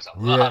 That was a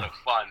lot of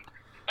fun.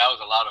 That was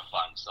a lot of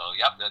fun. So,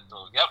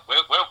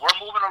 we're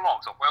moving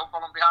along. So, Fuego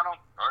Colombiano,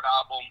 third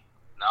album.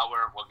 Now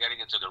we're getting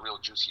into the real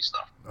juicy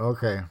stuff.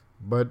 Okay,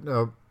 but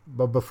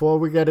before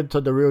we get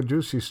into the real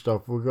juicy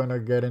stuff, we're gonna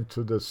get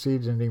into the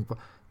seasoning.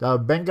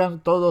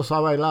 Vengan Todos a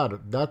Bailar.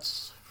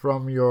 That's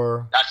from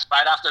your. That's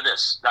right after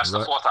this. That's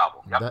the fourth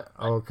album. Yep.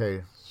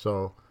 Okay,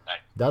 so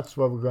that's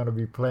what we're gonna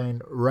be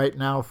playing right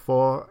now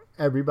for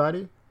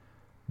everybody.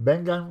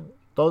 Vengan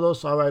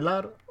Todos a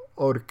Bailar,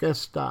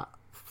 Orquesta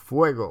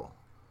Fuego.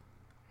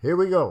 Here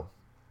we go.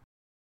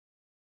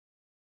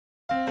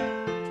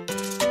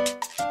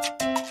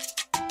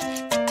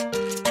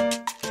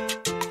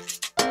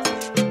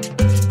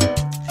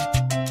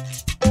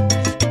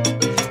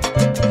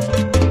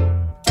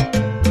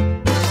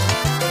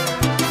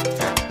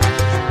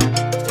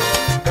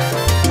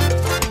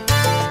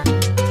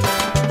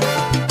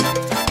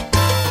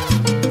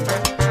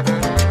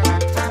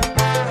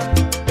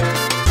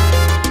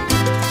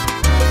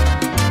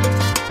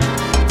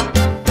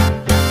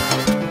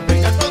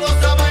 Vengan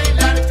todos a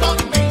bailar con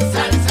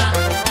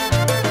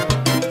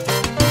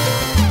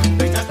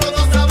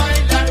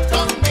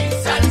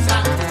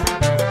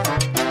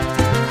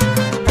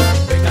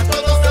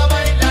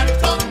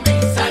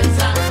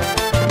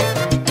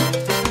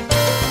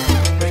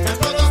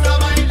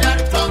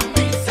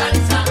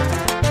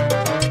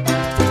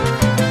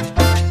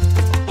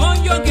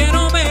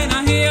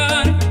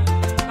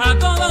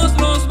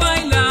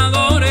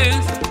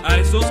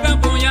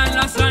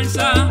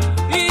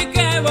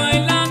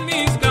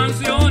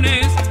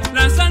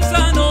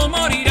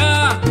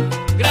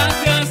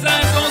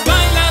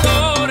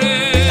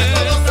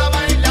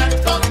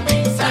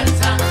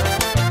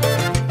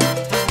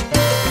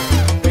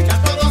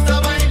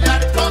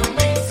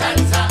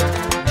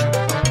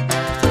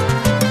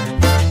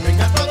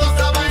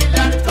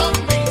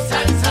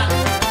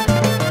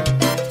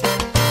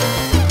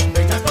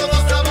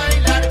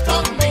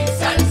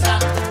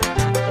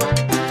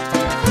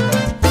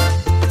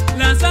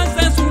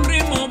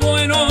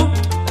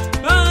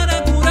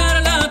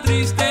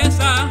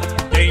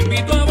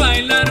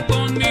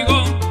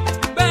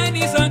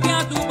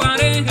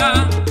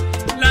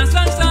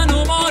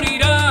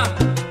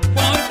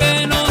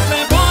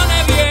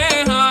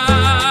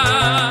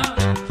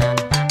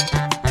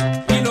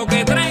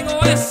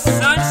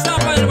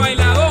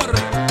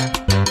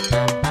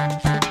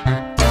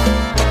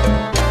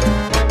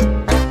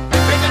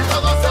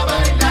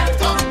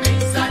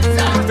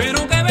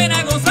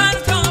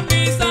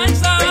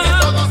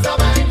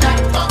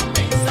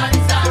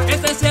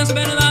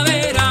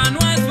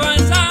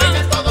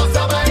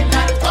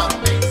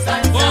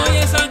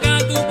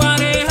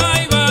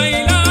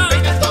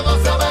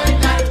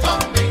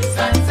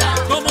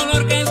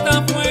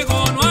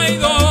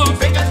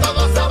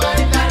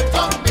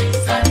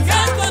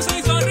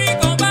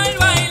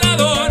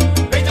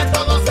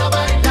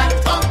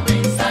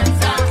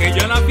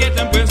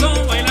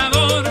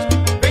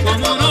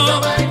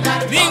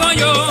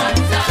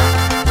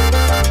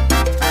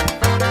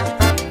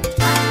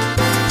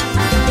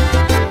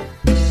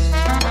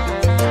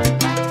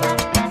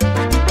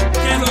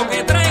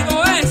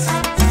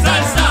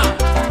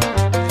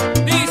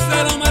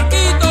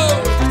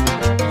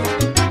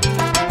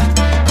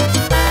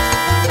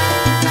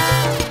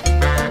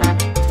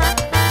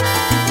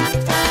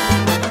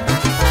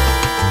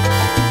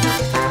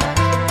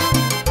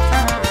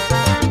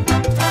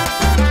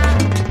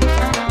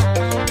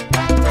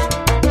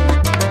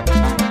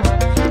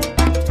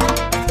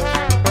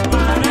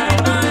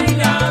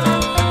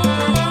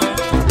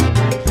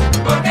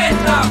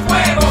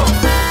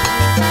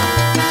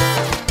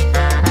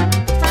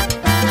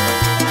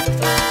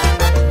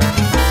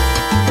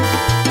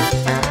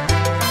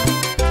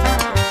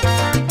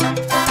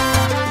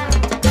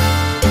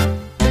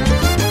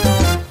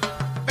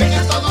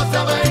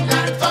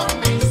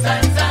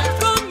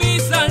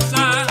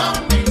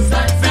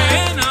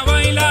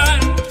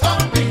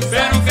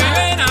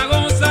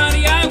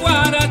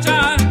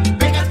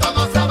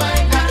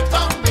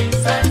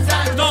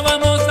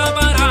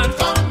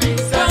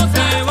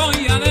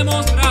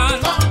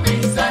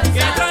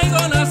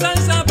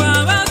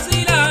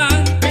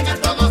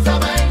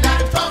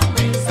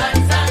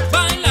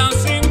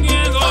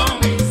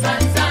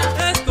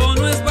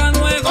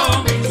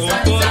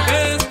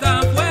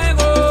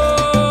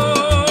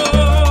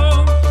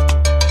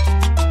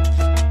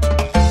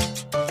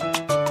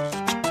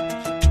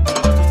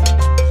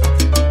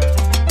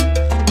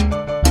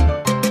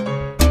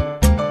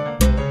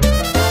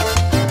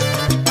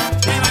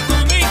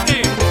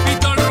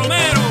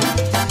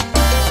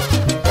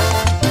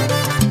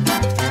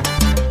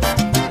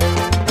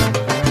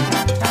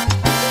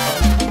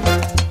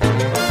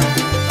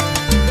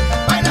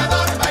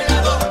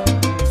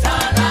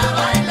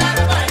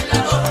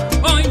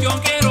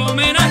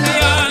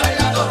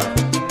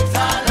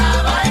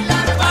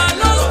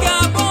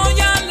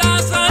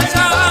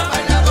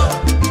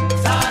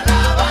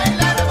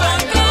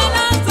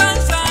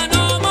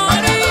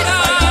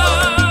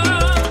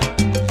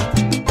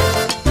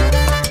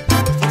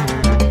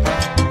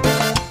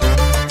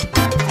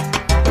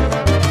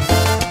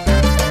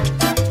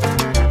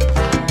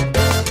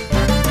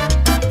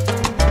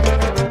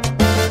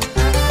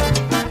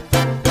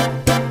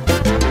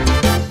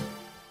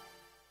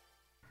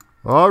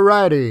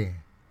Alrighty.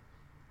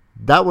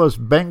 That was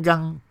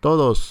Vengan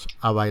Todos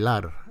a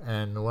Bailar.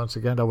 And once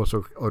again, that was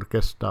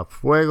Orquesta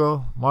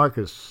Fuego.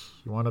 Marcus,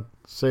 you want to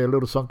say a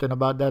little something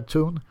about that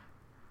tune?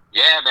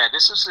 Yeah, man.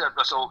 This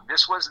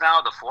was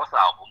now the fourth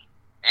album.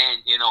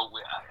 And, you know,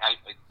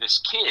 this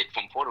kid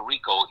from Puerto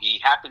Rico, he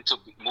happened to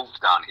move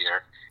down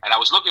here. And I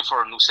was looking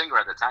for a new singer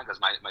at the time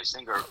because my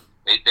singer,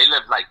 they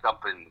lived like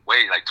up in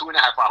way, like 2.5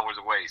 hours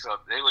away. So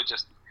they were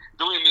just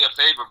doing me a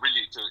favor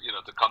really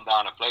to come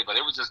down and play. But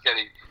it was just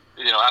getting,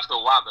 after a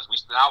while, because we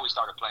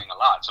started playing a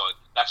lot. So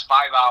that's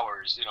 5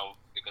 hours,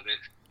 because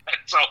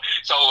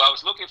so I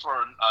was looking for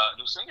a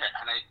new singer,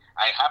 and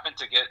I happened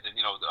to get,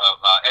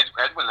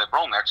 Edwin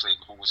Lebron, actually,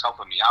 who was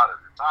helping me out at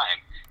the time.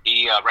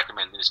 He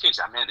recommended this kid. He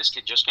said, man, this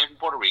kid just came from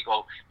Puerto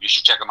Rico. You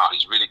should check him out.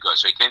 He's really good.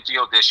 So he came to the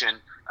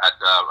audition at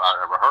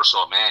a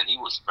rehearsal. Man, he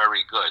was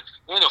very good.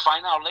 Then you'll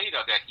find out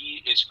later that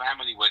he is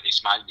family with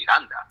Ismael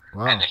Miranda.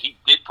 Wow. And that he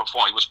did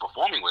perform. He was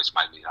performing with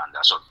Ismael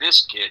Miranda. So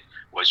this kid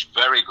was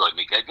very good.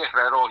 Miguel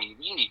Guerrero,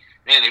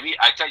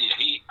 I tell you,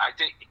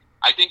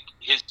 I think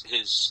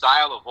his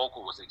style of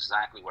vocal was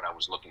exactly what I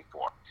was looking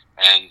for.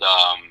 And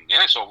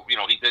so he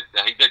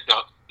did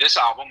this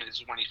album.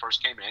 This is when he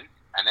first came in.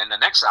 And then the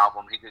next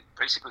album, he did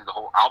basically the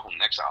whole album,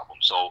 next album.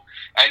 So,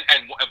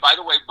 and by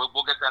the way,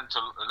 we'll get that into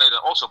later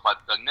also,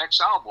 but the next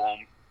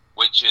album,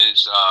 which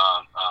is,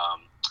 not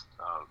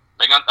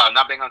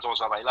Vengan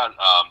Todos a Bailar,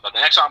 but the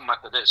next album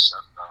after this,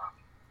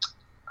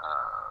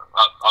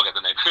 I'll get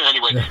the name.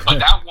 Anyway, but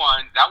that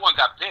one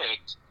got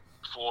picked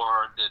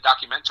for the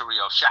documentary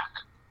of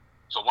Shaq.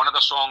 So one of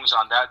the songs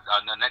on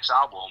the next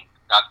album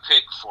got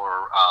picked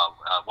for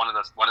one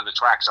of the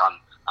tracks on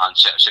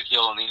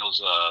Shaquille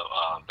O'Neal's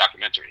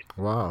documentary.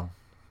 Wow.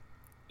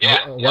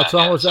 Yeah. What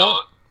song was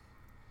that?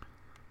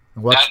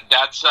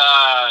 That's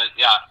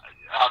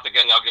I'll get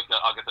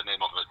the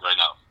name of it right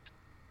now.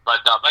 But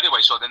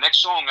anyway, so the next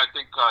song I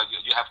think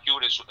you have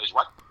queued is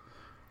what?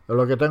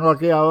 Lo que tengo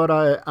aquí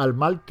ahora es Al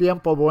Mal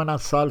Tiempo Buena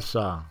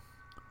Salsa.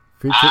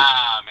 Man,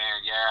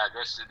 yeah.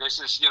 This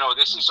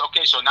is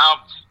okay. So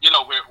now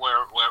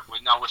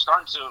we're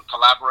starting to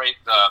collaborate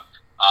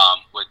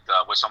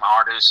with some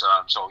artists.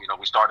 So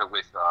we started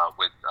with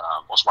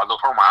Osvaldo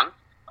Roman,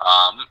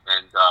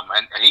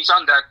 and he's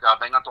on that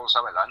Vengan Todos a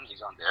Bailar.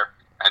 He's on there,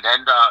 and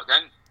then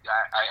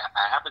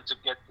I happened to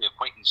get the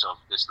acquaintance of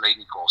this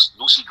lady called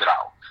Lucy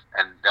Grau,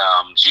 and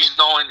she's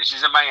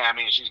in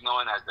Miami, and she's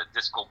known as the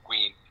disco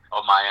queen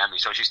of Miami.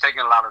 So she's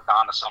taken a lot of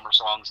Donna Summer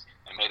songs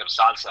and made them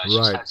salsa. And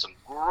she's had some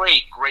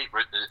great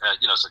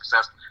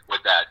success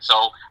with that.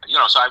 So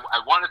so I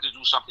wanted to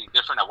do something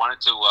different. I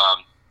wanted to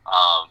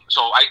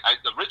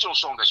the original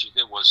song that she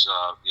did was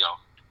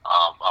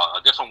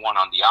a different one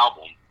on the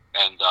album,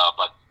 and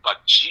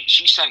but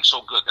she sang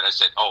so good that I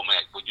said, oh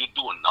man, would you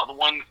do another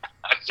one?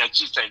 And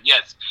she said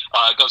yes.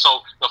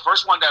 So the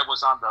first one that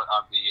was on the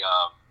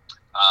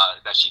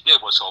that she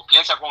did was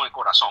Piensa con el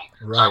Corazón.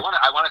 Right. So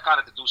I wanted kind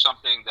of to do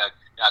something that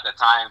at the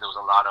time there was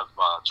a lot of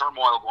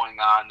turmoil going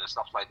on and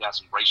stuff like that,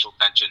 some racial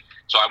tension.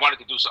 So I wanted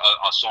to do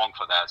a song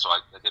for that. So I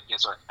did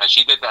Piensa, and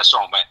she did that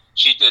song, man.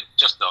 She did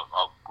just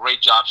a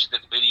great job. She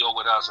did the video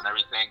with us and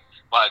everything.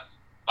 But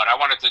I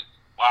wanted to,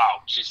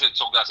 wow, she said,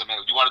 so guys, man,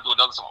 do you want to do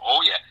another song?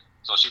 Oh yeah.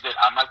 So she did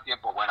Al Mal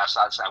Tiempo Buena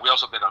Salsa. And we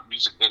also did a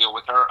music video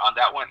with her on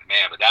that one.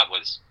 Man, but that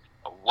was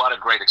what a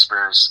great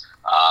experience,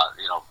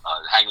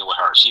 hanging with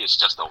her. She is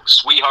just a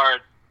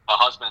sweetheart. Her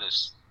husband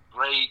is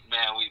great,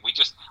 man.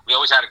 We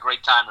always had a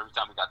great time every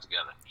time we got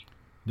together.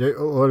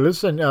 Well,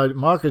 listen,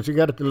 Marcus, you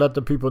got to let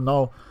the people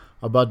know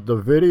about the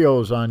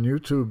videos on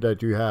YouTube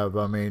that you have.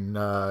 I mean,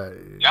 Well,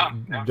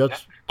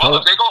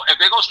 if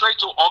they go straight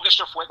to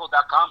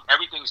orquestafuego.com,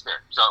 everything's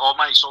there. So all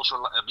my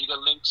social media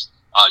links,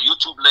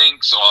 YouTube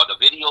links, the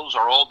videos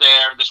are all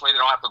there. This way, they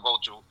don't have to go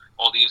to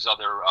all these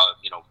other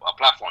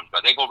platforms.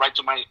 But they go right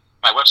to my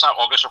website,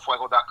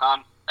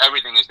 orquestafuego.com.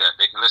 Everything is there.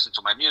 They can listen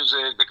to my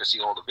music. They can see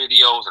all the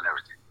videos and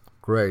everything.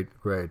 Great.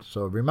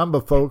 So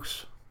remember,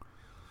 folks,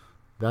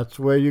 that's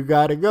where you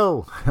got to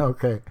go.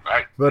 Okay.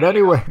 Right. But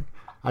anyway,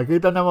 aquí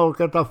tenemos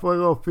Orquesta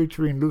Fuego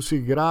featuring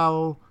Lucy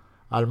Grau,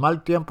 Al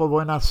Mal Tiempo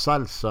Buena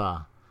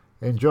Salsa.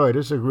 Enjoy.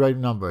 This is a great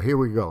number. Here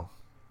we go.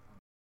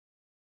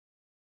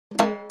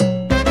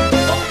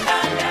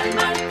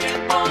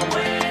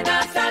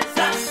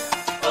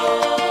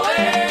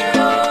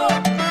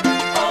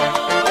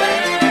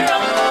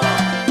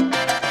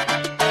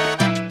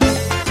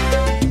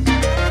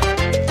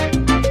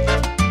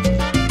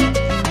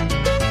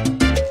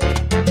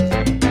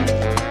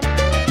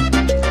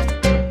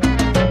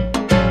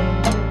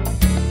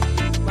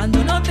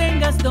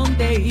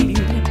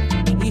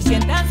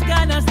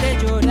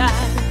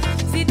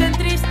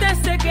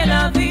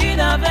 La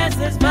vida a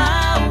veces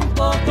va un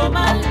poco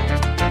mal.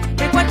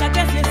 Recuerda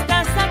que si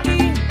estás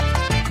aquí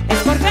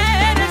es porque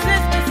eres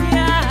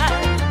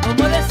especial.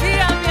 Como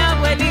decía mi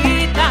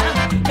abuelita,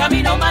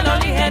 camino malo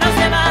ligero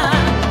se va.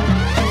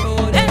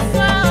 Por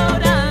eso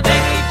ahora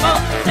ven y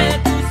ponte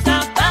tus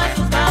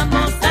zapatos.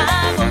 Vamos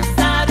a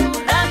gozar un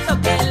rato,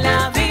 que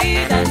la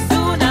vida es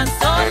una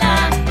sola.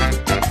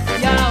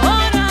 Y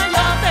ahora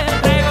yo te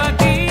traigo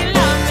aquí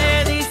la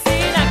medicina.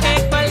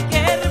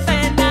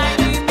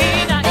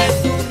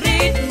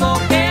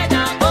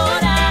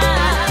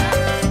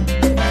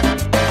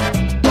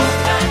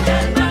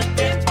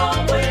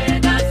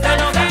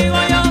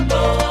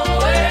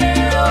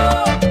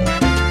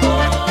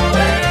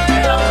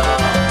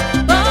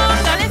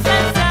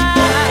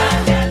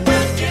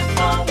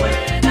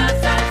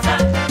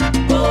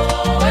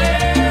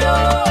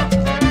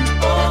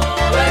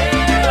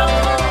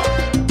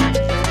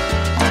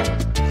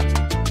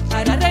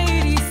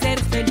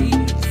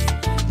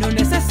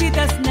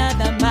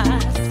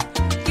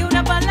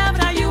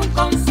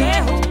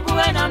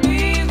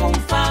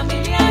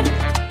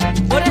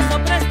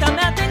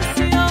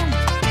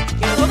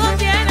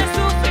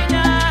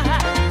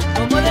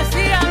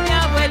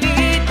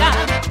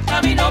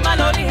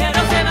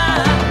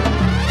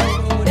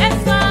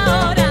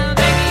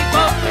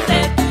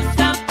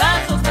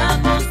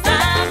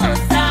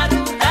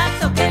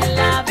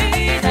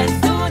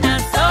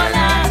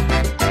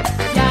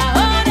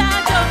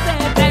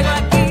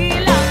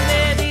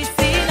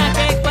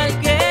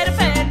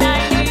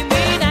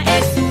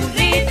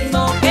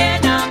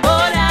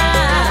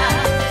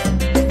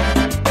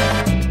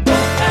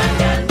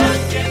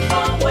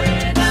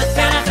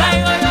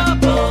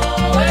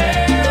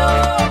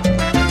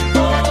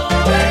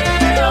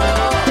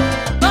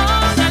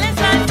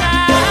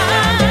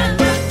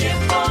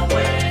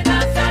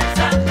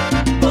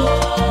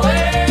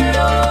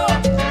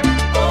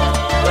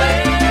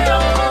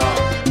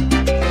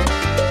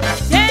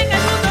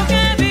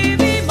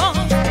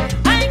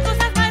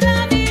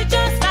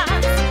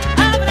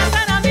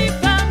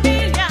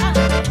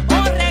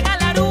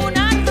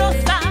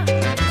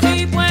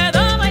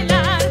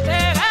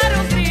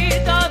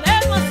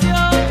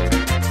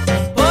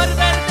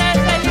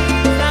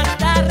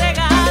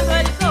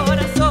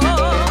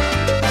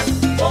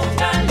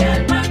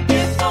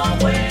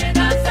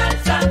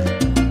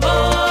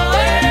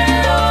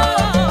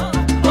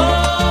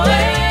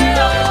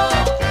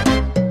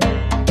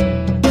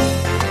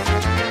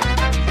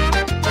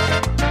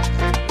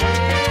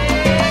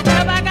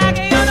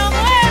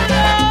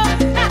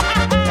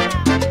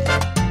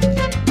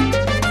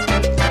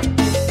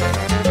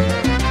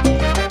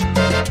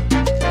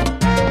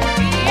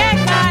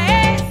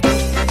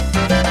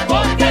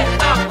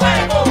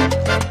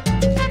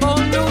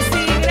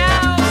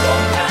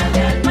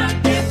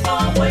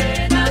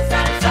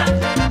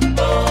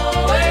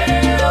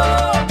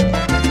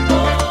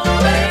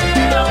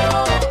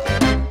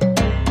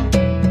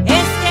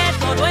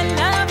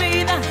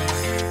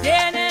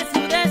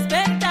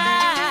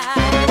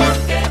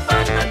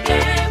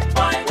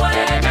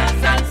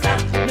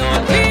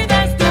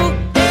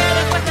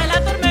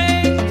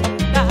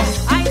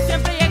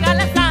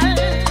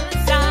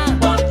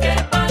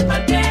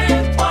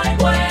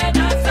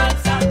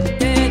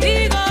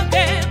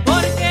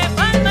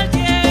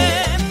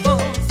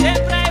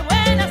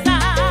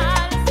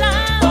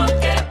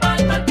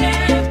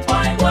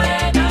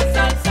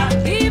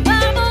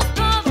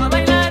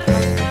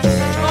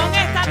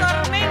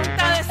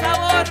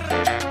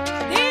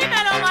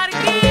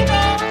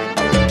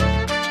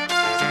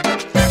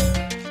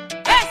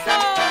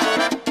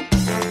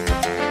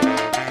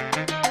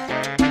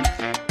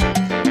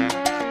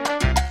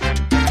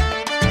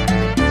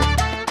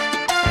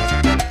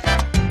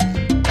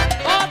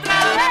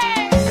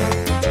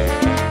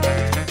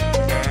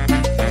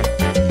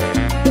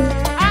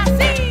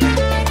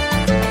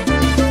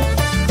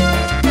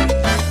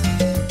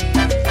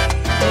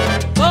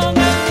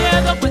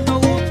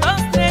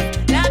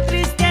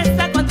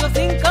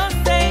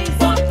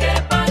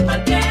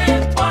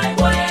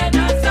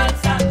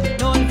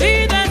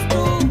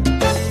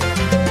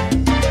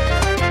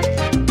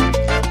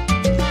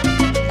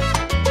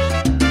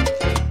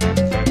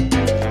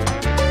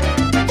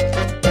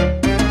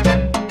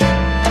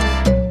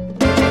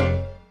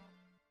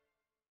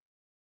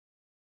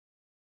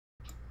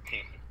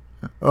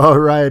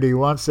 Alrighty,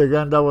 once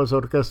again, that was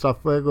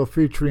Orquesta Fuego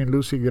featuring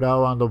Lucy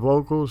Grau on the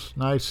vocals.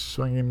 Nice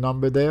swinging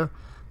number there.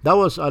 That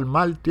was Al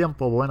Mal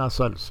Tiempo, Buena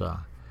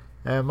Salsa.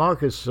 And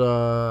Marcus,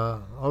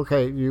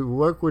 okay, you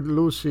work with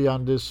Lucy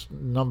on this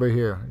number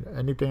here.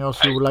 Anything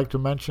else you would like to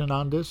mention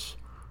on this?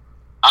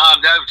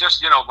 That was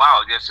just,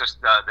 wow, it's just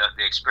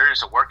the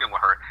experience of working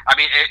with her. I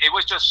mean, it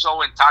was just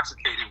so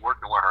intoxicating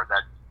working with her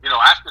that,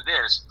 after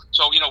this,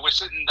 so, we're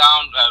sitting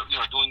down,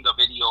 doing the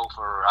video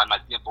for Al Mal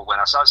Tiempo,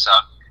 Buena Salsa.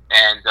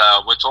 And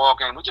we're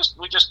talking,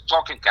 we're just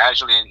talking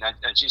casually,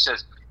 and she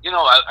says,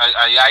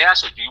 I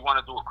asked her, do you want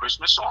to do a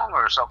Christmas song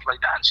or something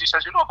like that? And she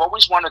says, I've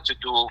always wanted to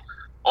do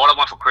All I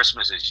Want for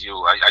Christmas Is You.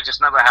 I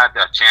just never had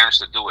the chance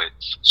to do it.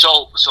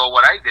 So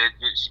what I did,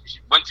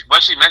 when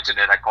she mentioned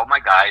it, I called my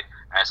guy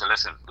and I said,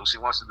 listen, Lucy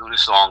wants to do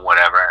this song,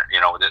 whatever.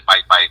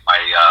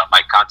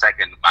 My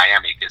contact in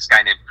Miami, this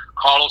guy named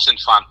Carlos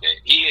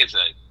Infante. He is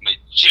a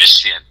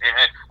magician.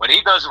 When he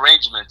does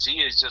arrangements,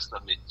 he is just a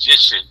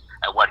magician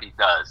at what he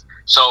does.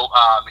 So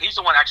he's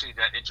the one actually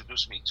that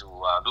introduced me to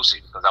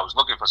Lucy, because I was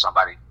looking for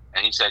somebody,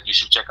 and he said you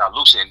should check out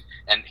Lucy,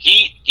 and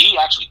he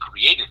actually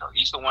created her.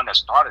 He's the one that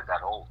started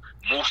that whole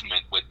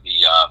movement with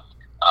the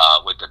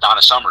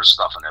Donna Summers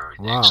stuff and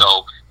everything. Wow.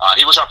 So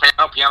he was our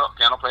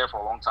piano player for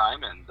a long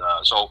time, and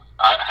so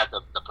I had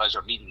the pleasure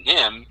of meeting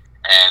him.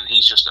 And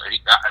he's the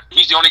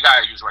only guy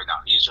I use right now.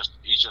 He's just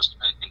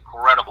an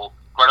incredible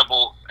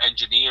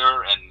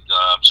engineer, and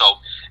so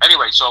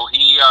anyway, so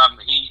he's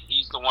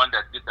the one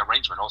that did the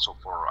arrangement also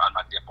for Al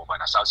Mal Tiempo,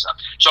 Buena Salsa.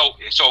 So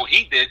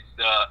he did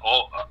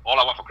All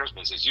I Want for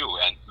Christmas Is You,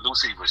 and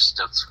Lucy was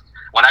just,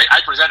 when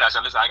I presented, I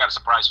said, listen, I got a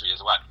surprise for you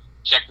as well.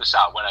 Check this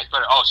out. When I put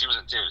it, she was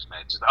in tears,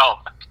 man. She said,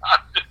 oh my God.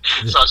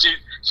 So she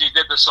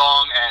did the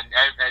song, and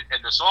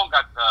the song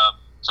got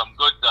some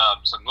good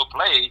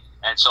play,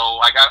 and so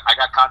I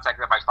got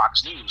contacted by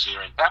Fox News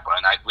here in Tampa,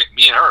 and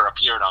me and her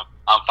appeared on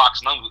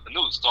Fox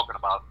News talking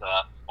about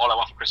All I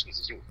Want for Christmas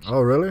Is You.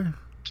 Oh, really?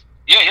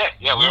 Yeah.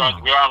 We were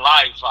on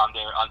live on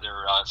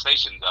their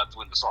station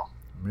doing the song.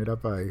 Mira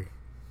pa ahí.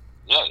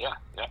 Yeah.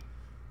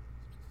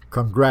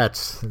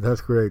 Congrats. That's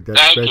great.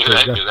 Thank you.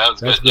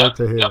 That's great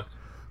to hear. Yep.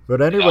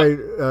 But anyway,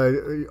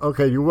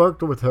 okay, you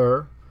worked with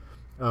her.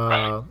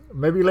 Right.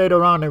 Maybe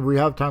later on, if we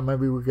have time,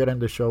 maybe we get in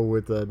the show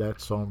with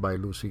that song by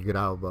Lucy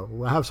Grau. But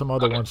we'll have some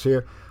other ones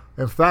here.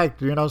 In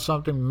fact,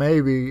 something,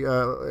 maybe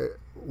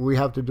we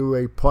have to do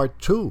a part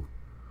 2.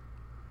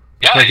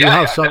 Yeah. We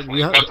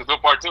have to do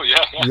part 2.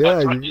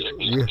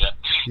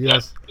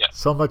 Yes.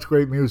 So much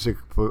great music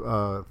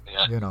for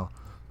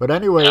But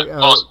anyway,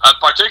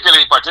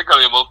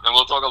 particularly,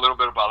 we'll talk a little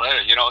bit about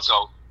later.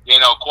 So.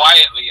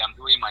 Quietly, I'm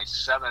doing my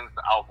 7th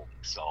album,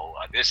 so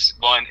this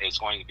one is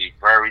going to be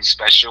very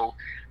special.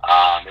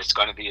 It's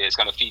going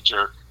to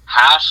feature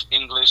half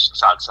English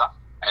salsa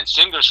and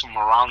singers from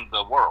around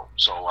the world.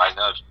 So I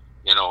have,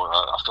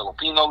 a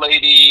Filipino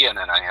lady, and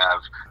then I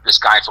have this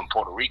guy from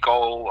Puerto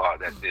Rico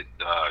that did,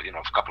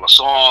 a couple of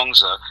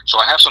songs. So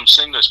I have some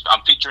singers.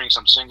 I'm featuring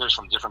some singers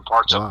from different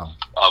parts of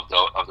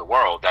the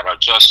world that are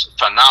just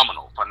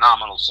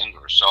phenomenal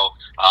singers. So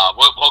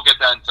we'll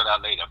get into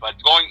that later.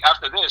 But going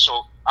after this,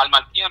 so Al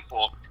Mal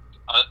Tiempo,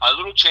 a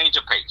little change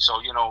of pace.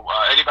 So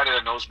anybody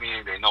that knows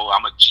me, they know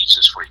I'm a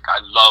Jesus freak. I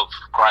love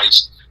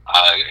Christ.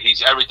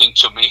 He's everything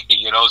to me,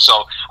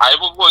 so I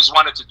always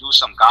wanted to do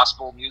some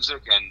gospel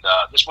music, and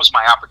this was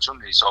my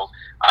opportunity. So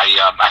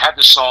I had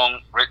this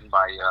song written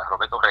by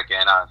Roberto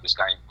Requena, this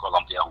guy in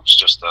Colombia, who's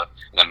just an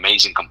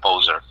amazing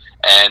composer.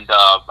 And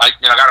I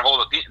got a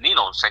hold of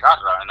Nino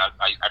Segarra, and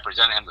I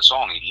presented him the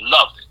song. He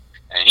loved it,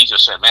 and he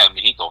just said, man,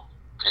 mijito,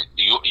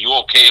 you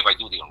okay if I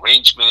do the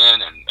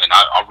arrangement and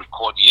I'll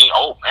record you?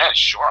 Oh man,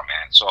 sure,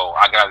 man. So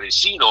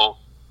Agradecido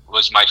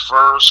was my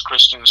first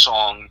Christian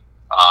song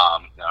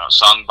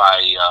sung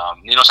by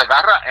Nino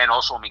Segarra and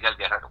also Miguel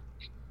Guerrero.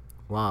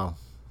 Wow.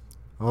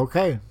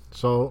 Okay,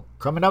 so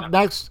coming up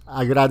next,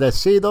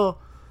 Agradecido,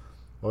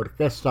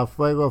 Orquesta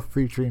Fuego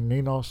featuring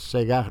Nino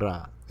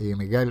Segarra y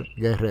Miguel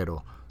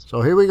Guerrero.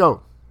 So here we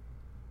go.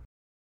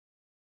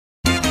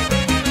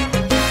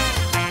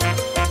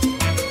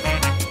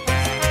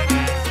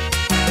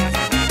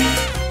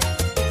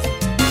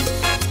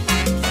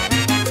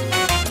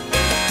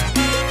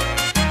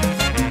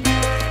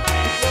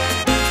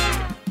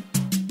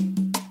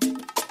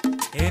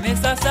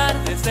 Estas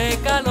tardes de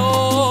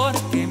calor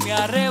que me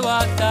arrebatan,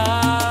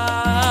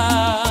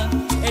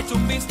 echo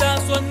un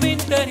vistazo en mi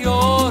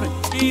interior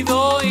y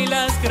doy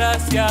las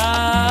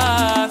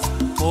gracias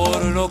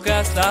por lo que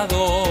has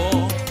dado,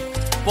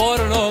 por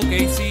lo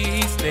que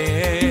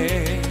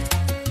hiciste,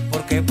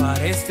 porque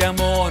para este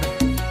amor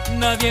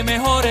nadie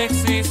mejor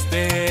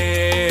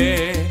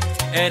existe.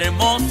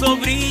 Hermoso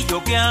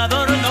brillo que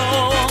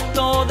adornó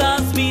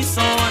todas mis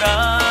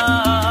horas.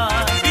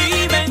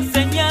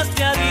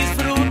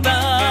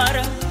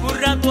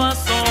 A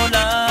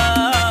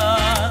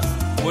solas,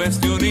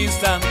 pues de un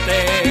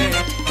instante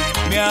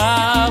me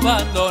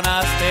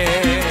abandonaste.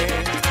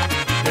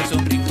 Desde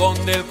un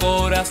rincón del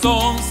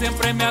corazón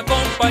siempre me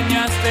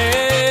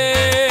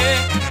acompañaste.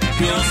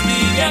 Dios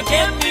vive aquí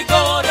en mi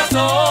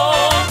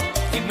corazón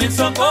y me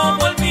pienso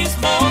como el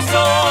mismo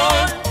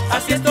sol,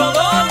 así es todo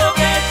lo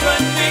que he hecho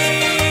en mí.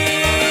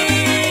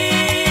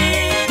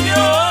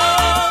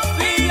 Dios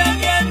vive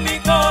aquí en mi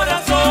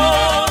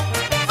corazón,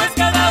 pues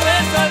cada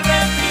vez al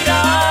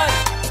respirar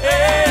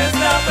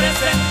está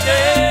presente.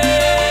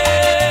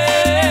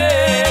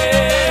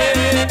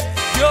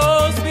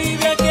 Dios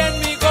vive aquí en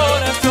mi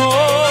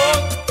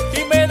corazón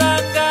y me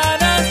dan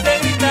ganas de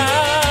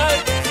gritar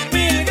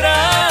mil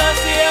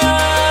gracias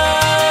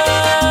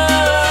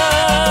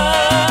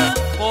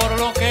por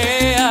lo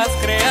que has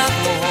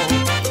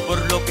creado,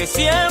 por lo que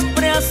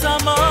siempre has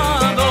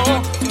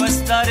amado. Yo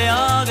estaré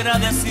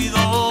agradecido.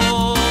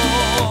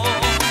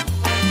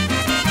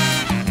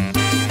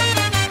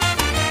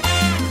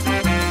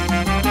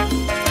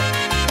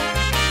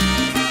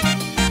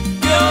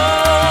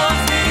 Dios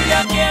vive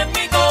aquí en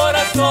mi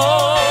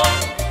corazón,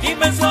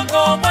 inmenso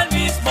como el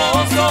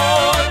mismo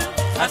sol,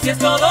 así es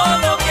todo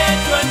lo que he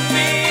hecho en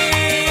mí.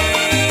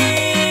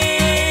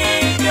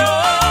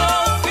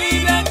 Dios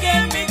vive aquí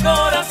en mi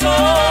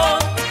corazón,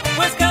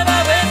 pues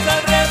cada vez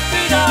al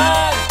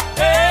respirar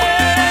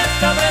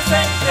está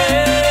presente.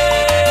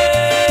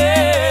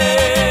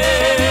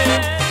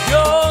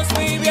 Dios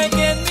vive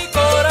aquí en mi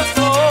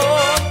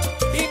corazón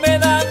y me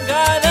dan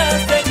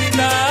ganas de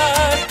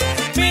gritar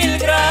mil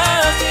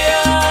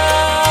gracias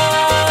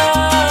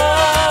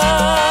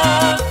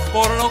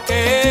por lo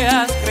que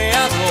has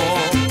creado,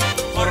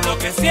 por lo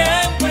que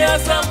siempre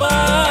has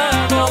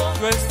amado.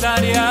 Yo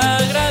estaré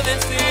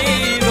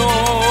agradecido.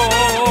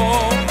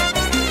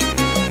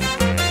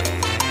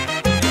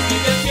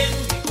 Vive aquí en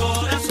mi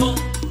corazón,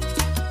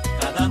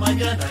 cada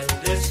mañana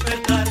al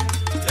despertar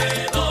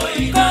te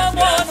doy las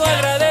 ¿Cómo gracias? No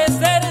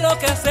agradecer lo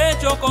que has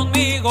hecho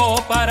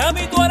conmigo? Para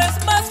mí tú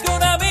eres más que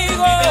un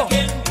amigo. Vive aquí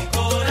en mi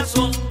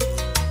corazón,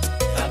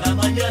 cada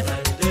mañana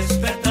al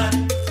despertar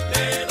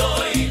te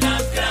doy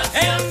las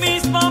gracias. En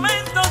mis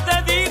momentos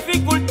de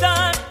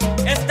dificultad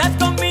estás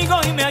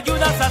conmigo y me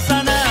ayudas a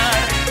sanar.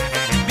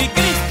 Mi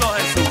Cristo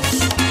Jesús.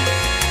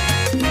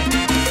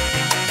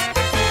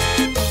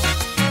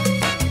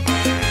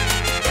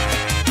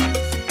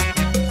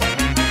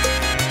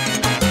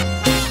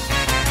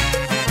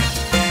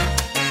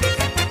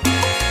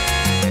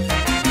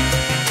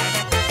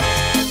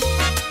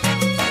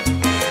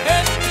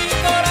 En mi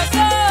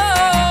corazón,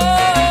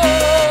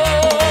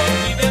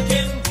 vive aquí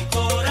en mi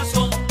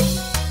corazón,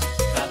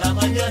 cada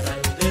mañana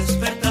al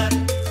despertar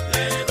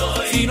te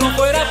doy. Si no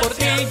fuera por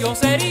ti, yo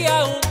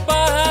sería un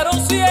pájaro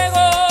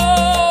ciego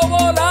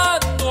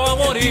volando a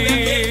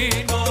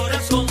morir.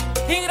 Corazón,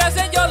 y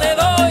gracias yo le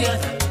doy. Al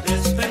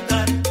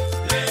despertar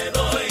le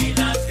doy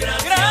las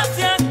gracias.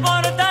 Gracias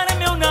por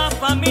darme una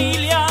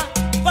familia,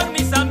 por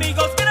mis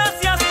amigos,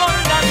 gracias por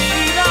la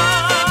vida.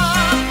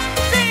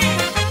 Sí,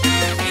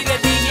 y de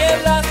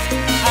tinieblas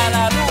a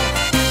la luz.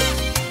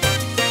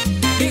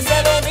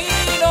 Dice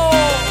Domino,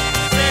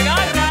 se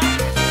agarra.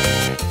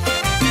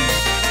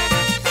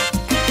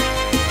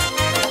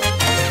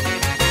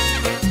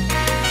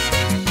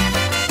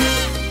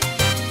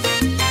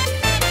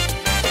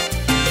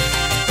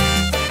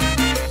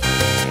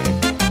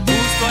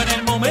 Justo en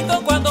el momento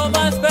cuando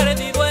más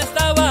perdido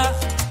estaba,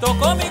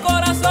 tocó mi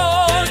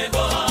corazón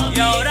y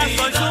ahora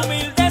soy su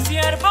humilde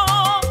siervo,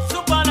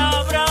 su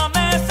palabra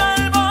me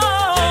salvó.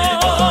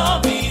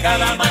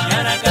 Cada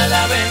mañana,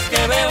 cada vez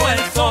que veo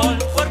el sol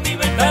por mi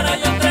ventana,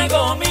 yo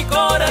entrego mi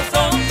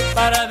corazón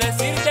para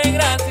decirte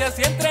gracias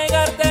y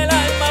entregarte el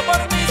alma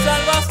por mi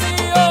salvación.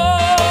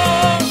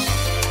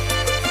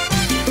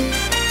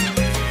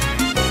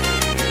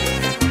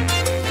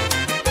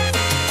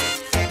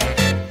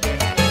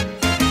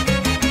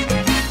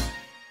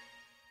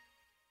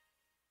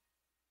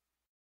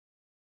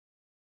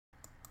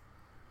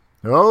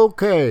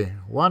 Okay,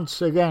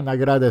 once again,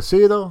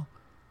 agradecido.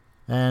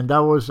 And that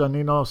was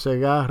Nino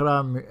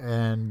Segarra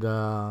and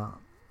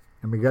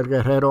Miguel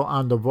Guerrero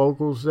on the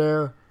vocals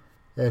there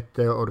at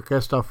the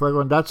Orquesta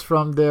Fuego. And that's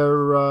from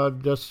their,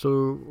 just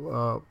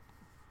to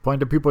point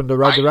the people in the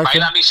right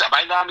direction.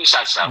 Baila mi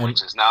salsa,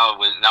 which is now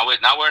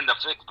we're in the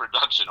fifth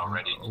production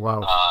already.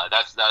 Wow.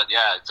 That's that.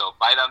 Yeah. So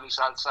Baila mi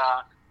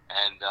salsa,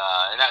 and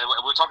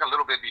we're talking a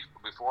little bit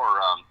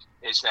before.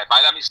 Is that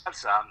Baila mi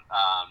salsa?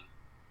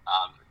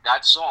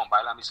 That song,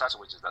 Baila mi salsa,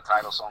 which is the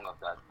title song of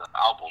the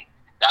album,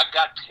 that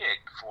got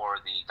picked for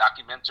the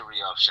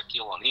documentary of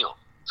Shaquille O'Neal.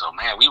 So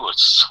man, we were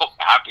so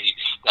happy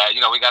that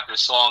we got this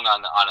song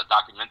on a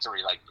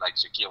documentary like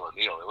Shaquille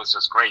O'Neal. It was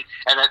just great.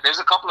 And there's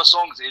a couple of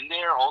songs in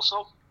there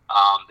also.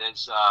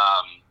 There's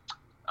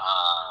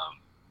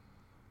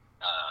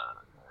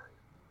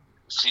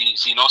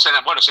Si no se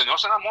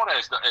enamora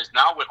is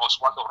now with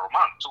Oswaldo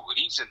Román too.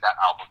 He's in that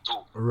album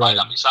too. Right.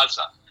 Baila mi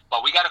salsa.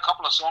 But we got a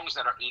couple of songs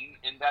that are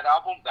in that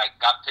album that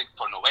got picked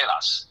for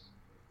novelas.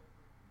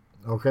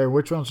 Okay,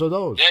 which ones are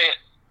those? Yeah.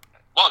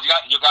 Well,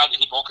 you got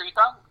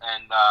Hipócrita,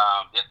 and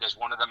there's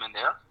one of them in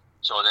there.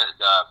 So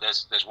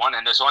there's one,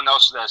 and there's one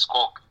else that's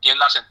called Quien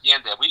las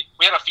entiende. We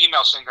had a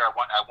female singer at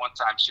one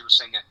time. She was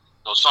singing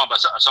those songs, but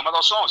some of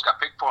those songs got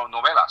picked for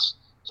novelas.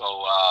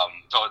 So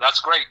that's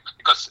great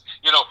because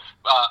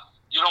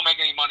you don't make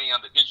any money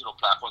on the digital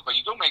platform, but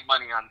you do make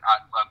money on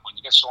when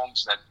you get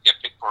songs that get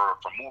picked for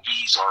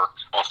movies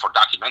or for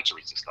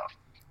documentaries and stuff.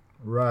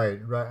 Right.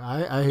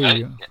 I hear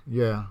you.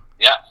 Yeah.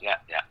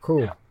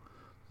 Cool. Yeah.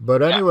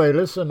 But anyway,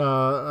 listen,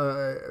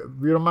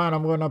 if you don't mind,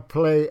 I'm going to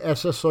play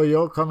Ese Soy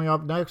Yo coming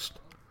up next.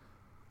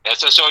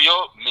 Ese Soy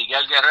Yo,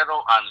 Miguel Guerrero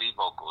on lead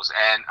vocals.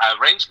 And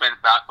arrangement,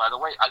 by the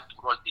way,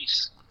 Arturo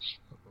Ortiz.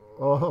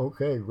 Oh,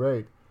 okay,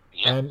 great.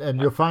 Yeah. And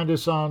you'll find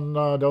this on,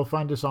 they'll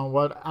find this on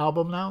what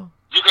album now?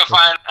 You can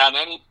find on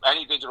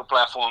any digital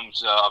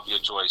platforms of your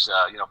choice,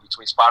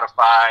 between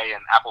Spotify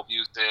and Apple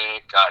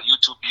Music,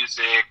 YouTube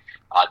Music,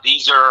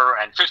 Deezer,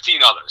 and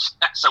 15 others.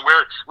 So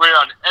we're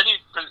on any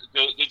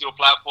digital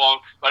platform.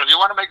 But if you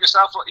want to make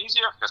yourself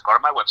easier, just go to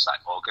my website,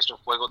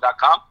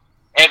 orquestafuego.com.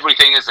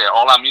 Everything is there,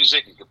 all our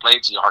music. You can play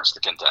it to your heart's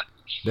content.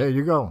 There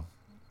you go.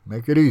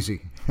 Make it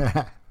easy.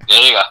 There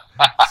you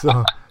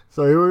go.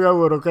 So here we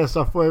go with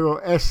Orquesta Fuego,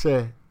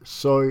 Ese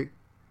Soy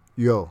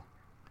Yo.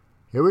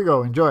 Here we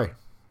go. Enjoy.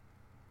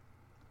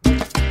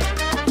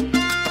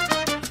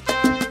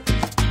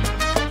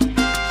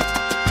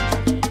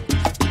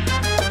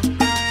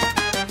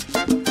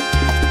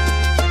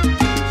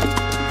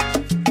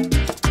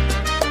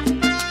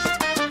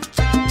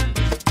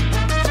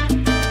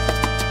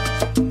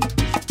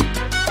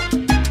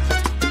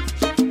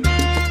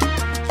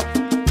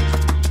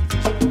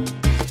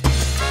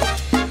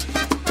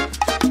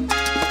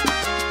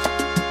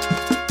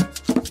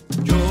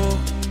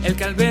 El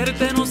que al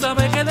verte no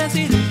sabe qué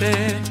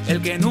decirte,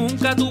 el que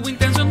nunca tuvo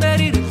intención de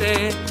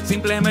herirte,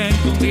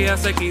 simplemente un día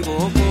se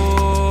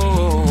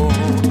equivocó.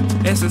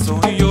 Ese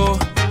soy yo,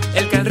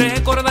 el que al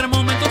recordar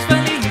momentos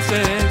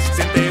felices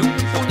siente un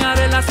puñal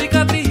en las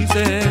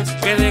cicatrices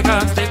que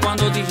dejaste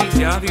cuando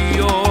dijiste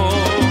adiós.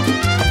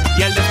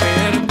 Y al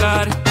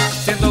despertar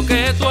siento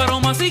que tu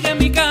aroma sigue en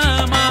mi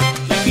cama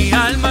y mi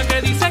alma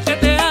que dice que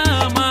te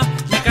ama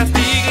me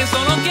castiga y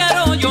solo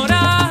quiero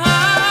llorar.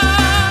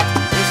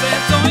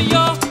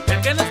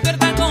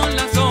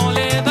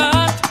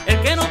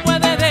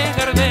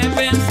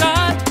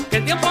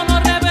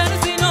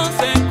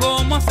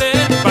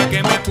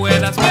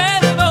 Puedas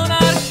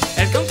perdonar,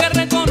 el que aunque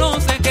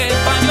reconoce que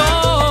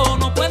falló,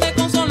 no puede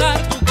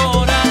consolar tu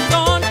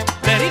corazón.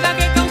 La herida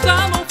que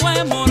causamos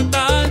fue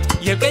mortal,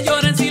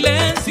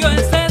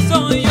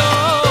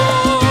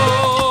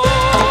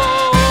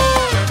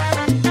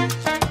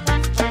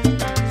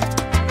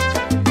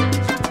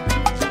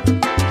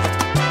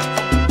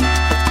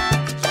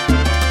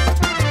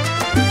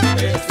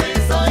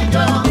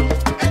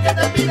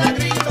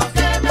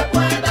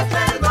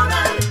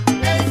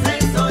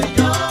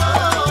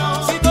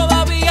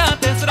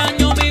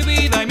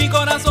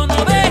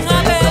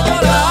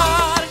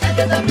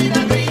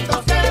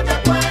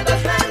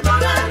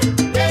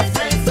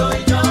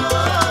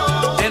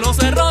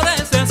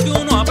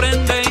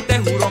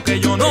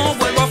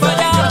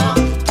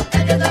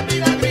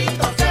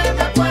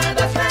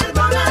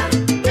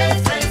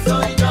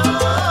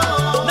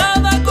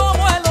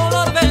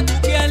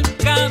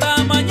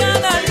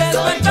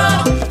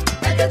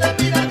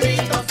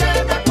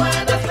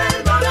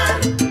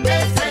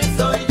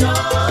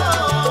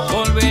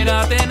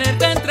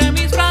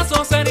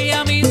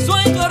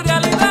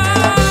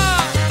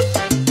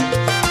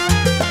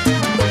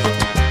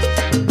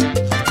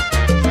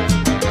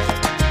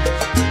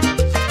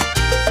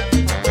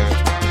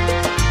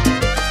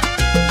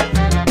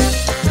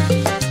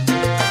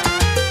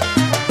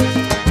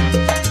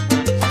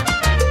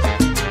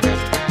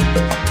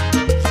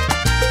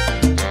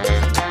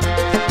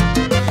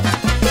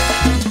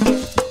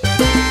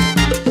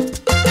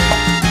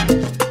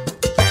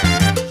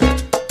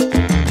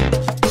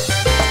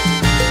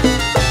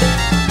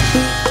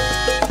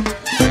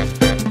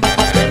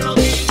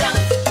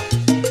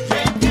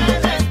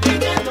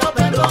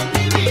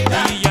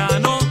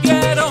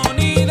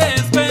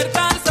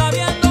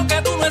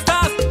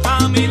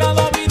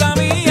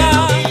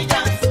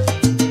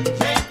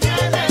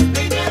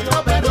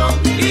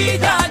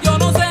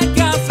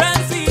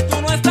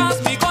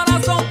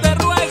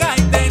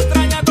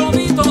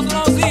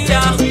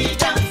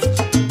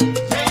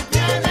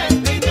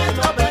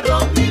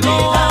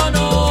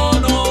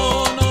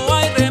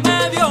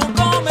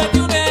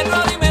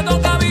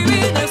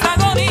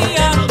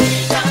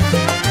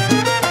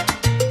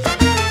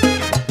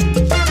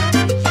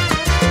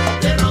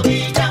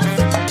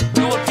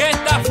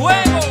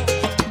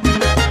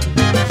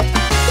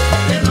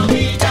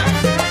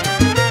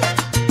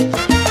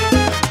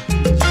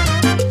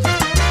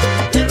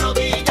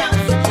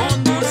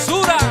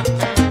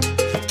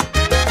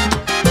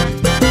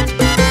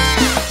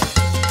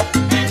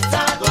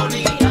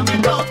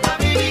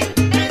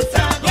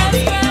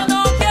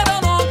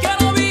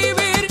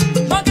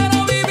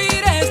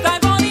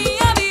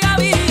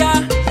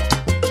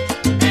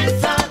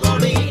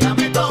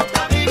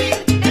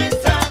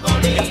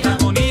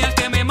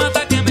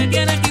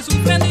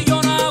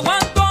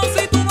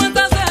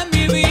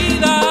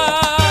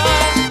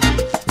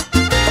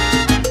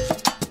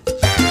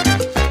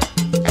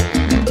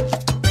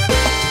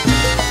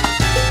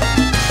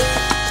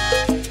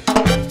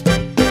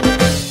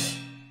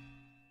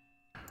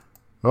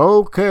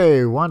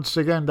 Okay, once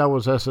again, that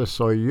was Ese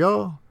Soy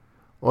Yo,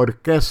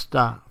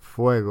 Orquesta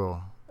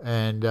Fuego.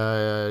 And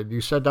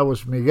you said that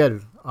was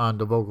Miguel on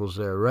the vocals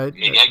there, right?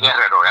 Miguel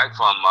Guerrero, right?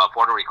 From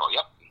Puerto Rico,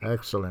 yep.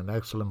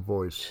 Excellent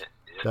voice.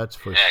 That's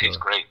for sure. Yeah, he's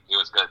great. He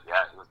was good.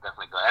 Yeah, he was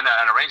definitely good. And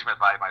an arrangement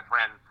by my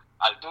friend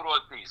Arturo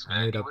Ortiz.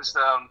 He was,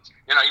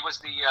 he was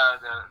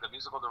the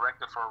musical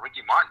director for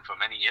Ricky Martin for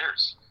many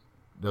years.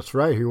 That's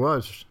right, he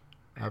was.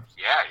 Yeah.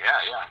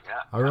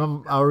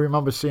 I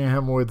remember seeing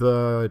him with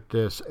El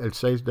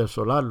Seis de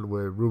Solar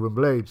with Ruben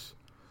Blades.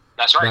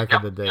 That's right. Back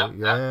in the day.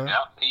 Yeah.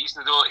 He used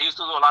to do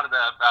a lot of the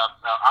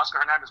Oscar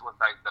Hernandez was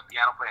like the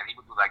piano player, and he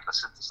would do like the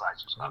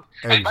synthesizer stuff.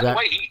 Exactly. And by the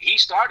way, he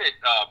started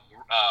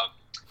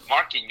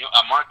Mark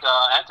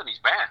Anthony's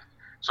band.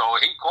 So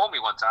he called me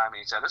one time and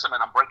he said, "Listen, man,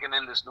 I'm breaking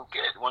in this new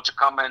kid. Why don't you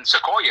come in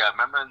Sequoia?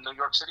 Remember in New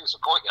York City,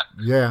 Sequoia?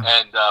 Yeah.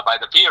 And by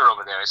the pier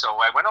over there. So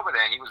I went over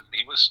there. And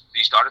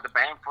he started the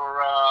band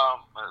for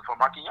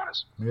Mark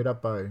Quiñones. Mira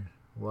pa ahí.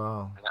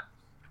 Wow. Yeah.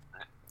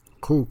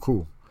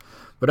 Cool.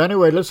 But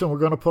anyway, listen, we're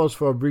going to pause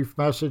for a brief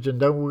message,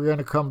 and then we're going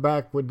to come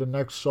back with the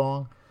next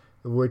song,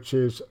 which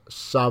is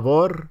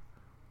Sabor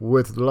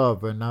with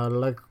Love. And I'd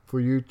like for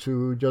you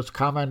to just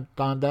comment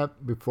on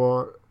that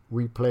before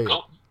we play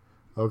it.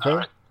 Okay?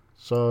 Right.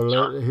 So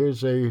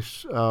here's a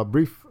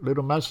brief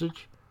little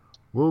message.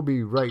 We'll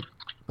be right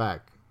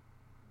back.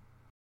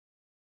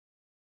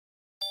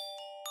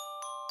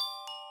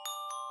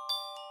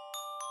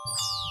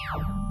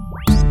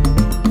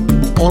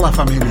 Hola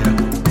familia,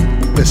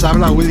 les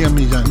habla William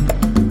Millán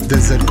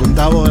desde el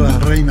Condado de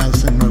las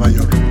Reinas en Nueva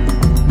York,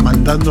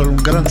 mandándole un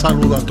gran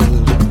saludo a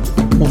todos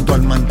junto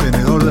al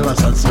mantenedor de la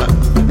salsa,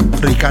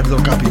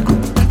 Ricardo Capicu,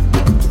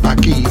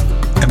 aquí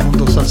en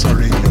Mundo Salsa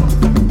Radio.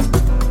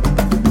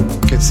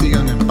 Que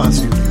sigan en paz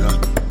y unidad.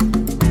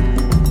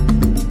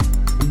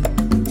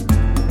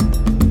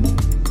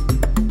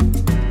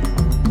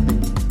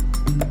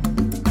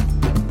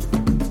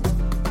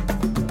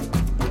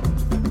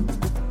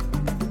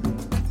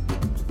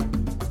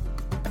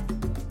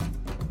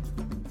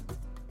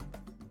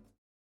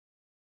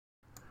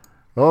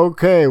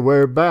 Okay,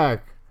 we're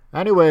back.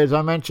 Anyways,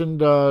 I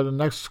mentioned the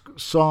next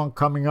song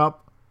coming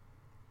up,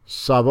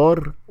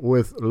 Sabor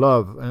with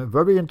Love. And a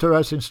very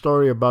interesting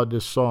story about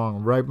this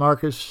song, right,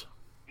 Marcus?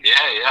 Yeah.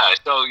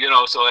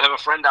 So I have a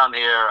friend down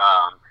here,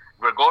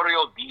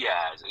 Gregorio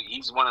Diaz.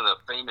 He's one of the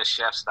famous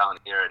chefs down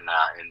here in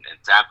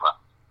Tampa.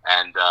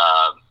 And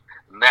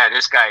man,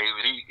 this guy,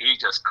 he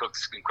just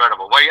cooks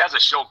incredible. Well, he has a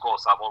show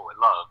called Sabor with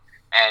Love,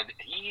 and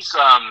he's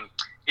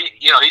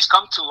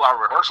come to our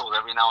rehearsals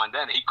every now and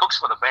then. He cooks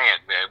for the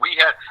band, man.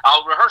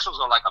 Our rehearsals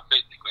are like a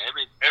picnic, man.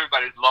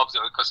 Everybody loves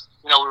it because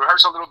we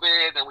rehearse a little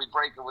bit and we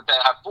break it with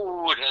that, have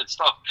food and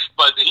stuff.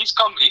 But he's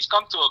come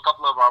to a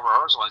couple of our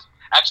rehearsals,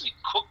 actually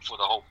cooked for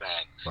the whole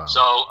band. Wow.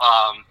 So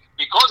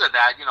because of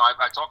that,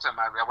 I talked to him.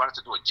 I wanted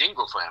to do a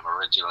jingle for him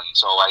originally,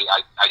 so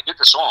I did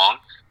the song,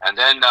 and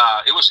then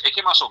it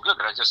came out so good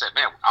that I just said,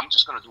 man, I'm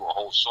just going to do a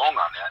whole song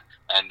on that,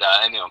 and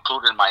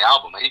include it in my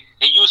album.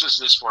 He uses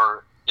this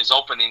for his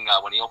opening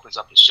when he opens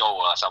up his show,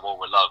 Sabor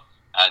with Love,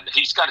 and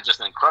he's got just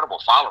an incredible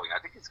following. I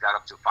think he's got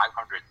up to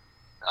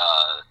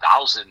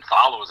 500,000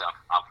 followers on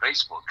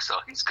Facebook, so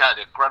he's got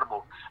an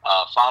incredible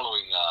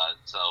following.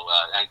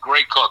 And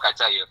great cook, I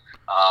tell you.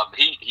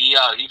 He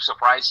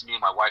surprised me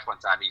and my wife one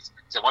time. He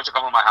said, "Why don't you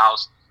come to my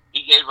house?"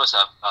 He gave us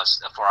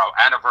for our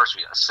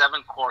anniversary a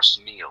 7-course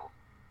meal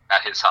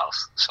at his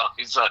house. So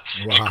he's an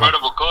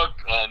incredible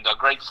cook and a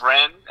great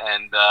friend,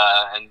 and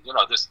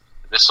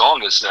this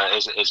song is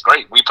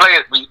great. We play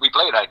it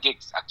at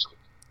gigs actually.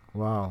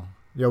 Wow.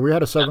 Yeah, we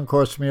had a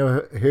 7-course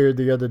meal here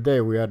the other day.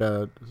 We had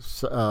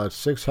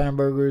 6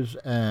 hamburgers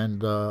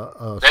and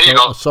a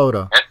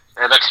soda.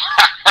 And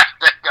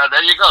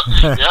there you go.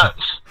 Yeah.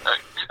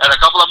 And a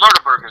couple of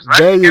murder burgers, right?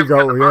 There you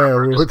go. Yeah,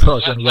 we were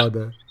talking about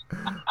that.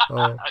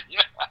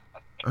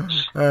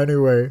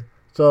 Anyway,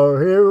 so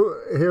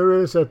here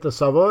is at the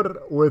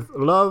Sabor with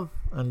Love,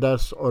 and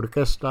that's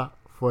Orquesta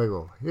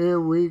Fuego.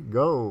 Here we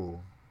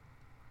go.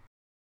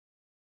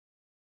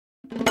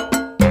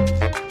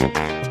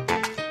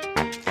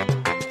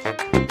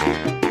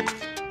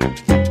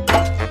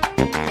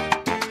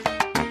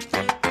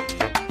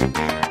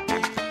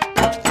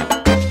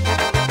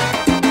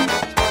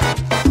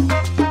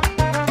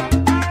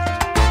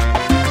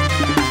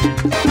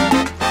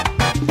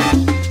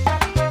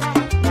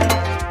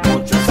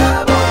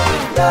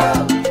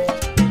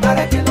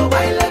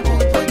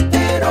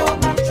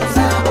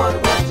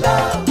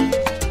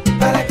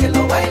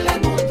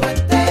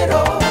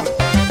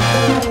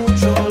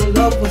 Mucho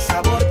love with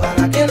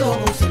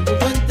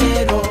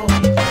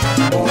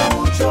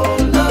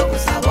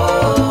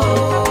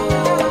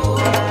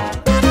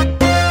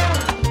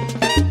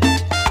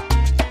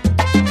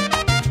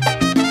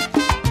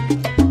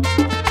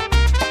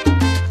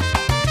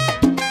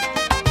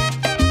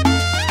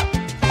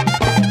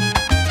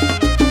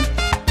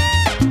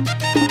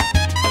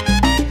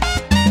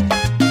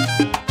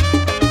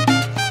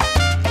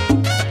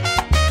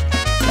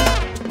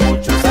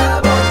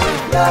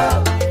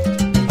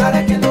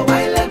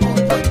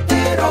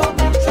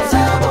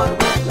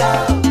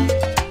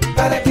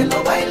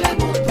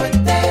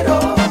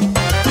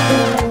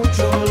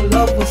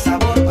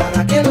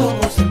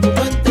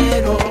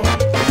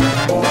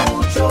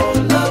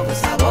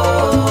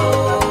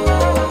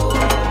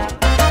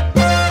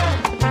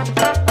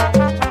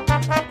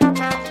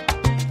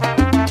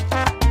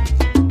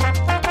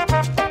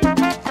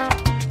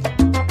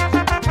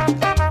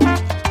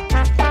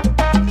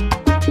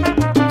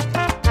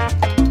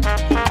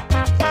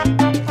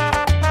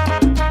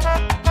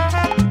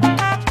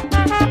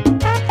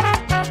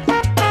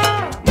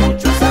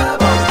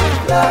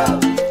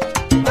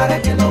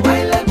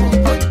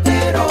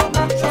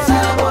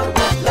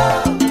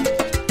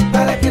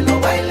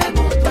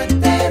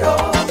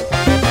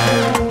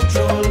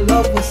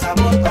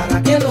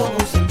para que lo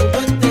goce el mundo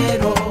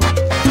entero.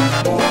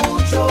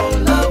 Mucho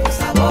love y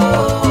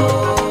sabor.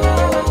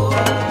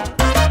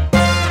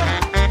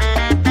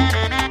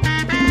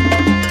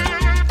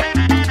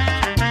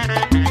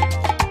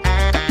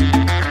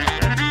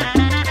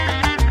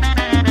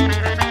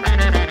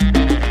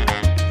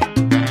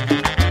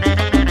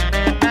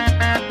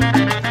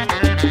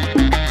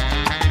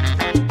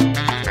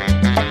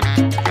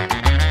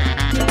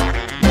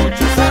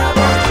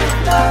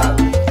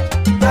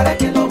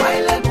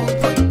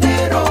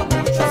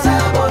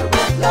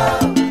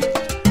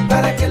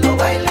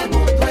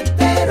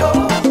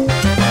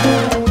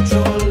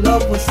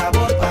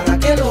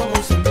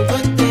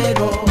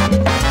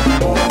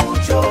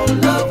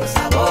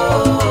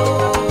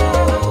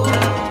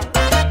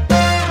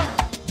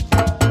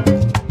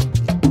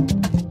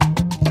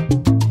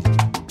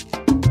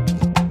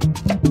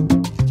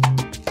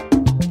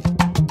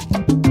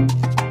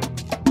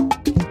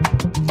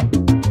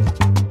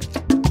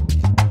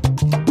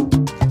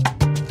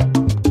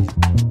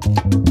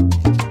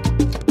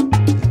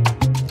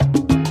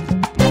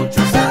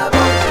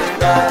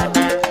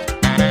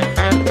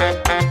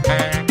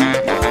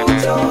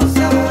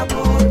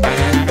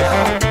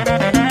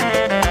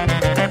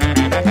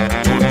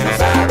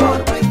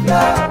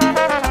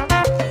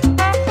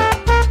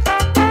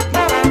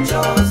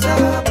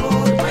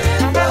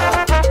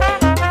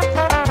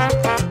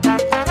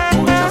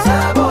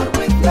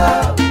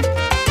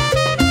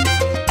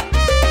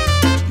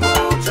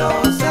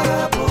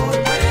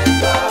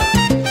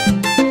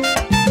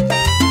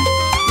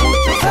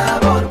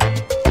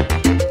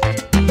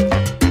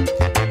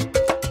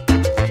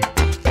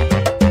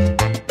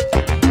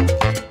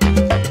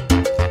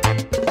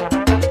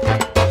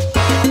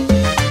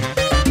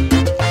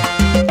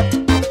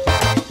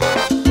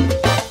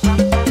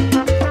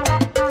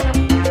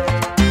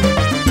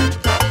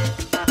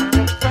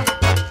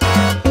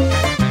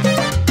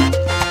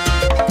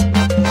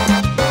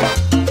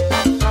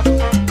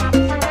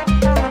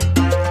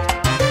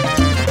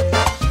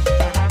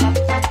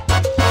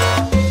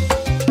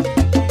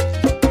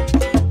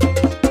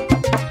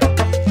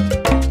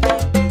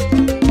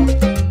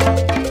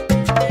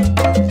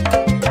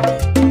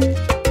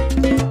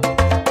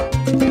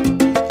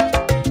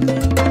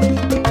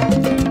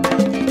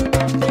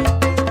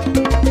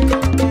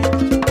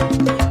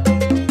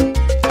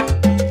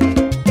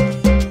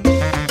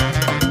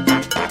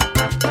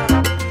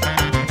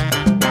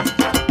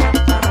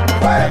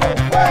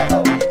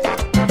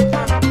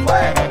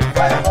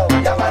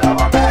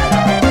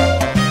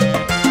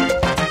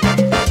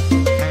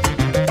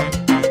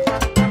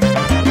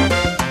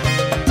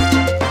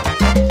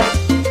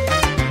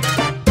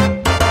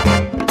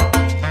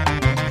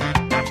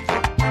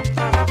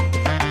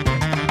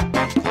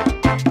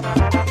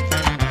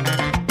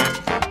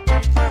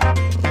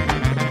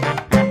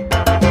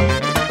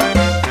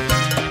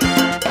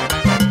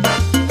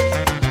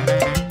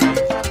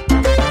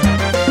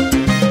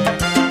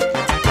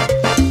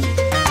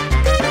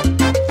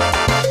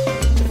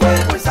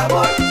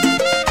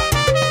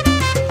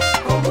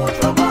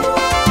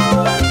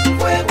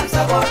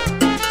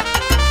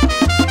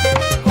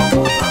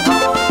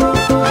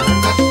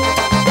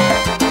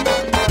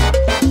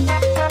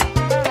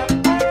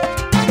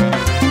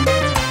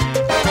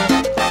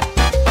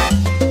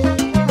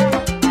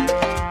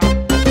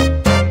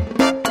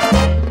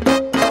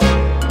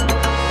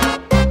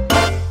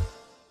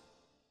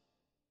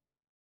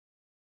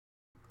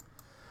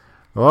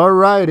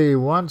 Alrighty,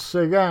 once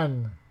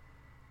again,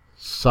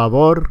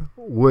 Sabor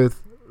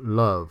with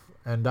Love,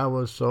 and that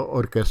was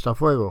Orquesta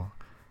Fuego.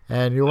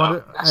 And you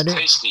want to? That's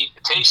tasty.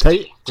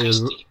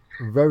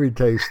 Very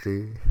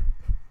tasty,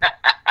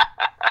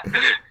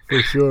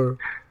 for sure.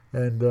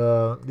 And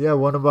yeah,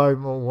 one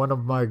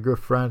of my good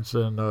friends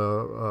and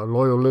a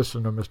loyal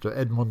listener, Mr.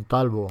 Ed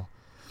Montalvo,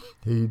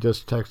 he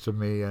just texted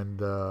me, and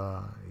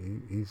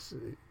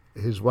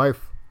his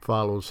wife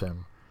follows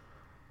him.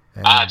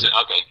 And,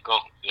 okay,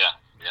 cool. Yeah.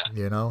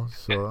 You know,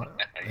 so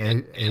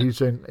and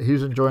he's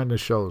enjoying the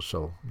show,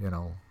 so you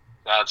know.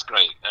 That's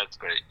great.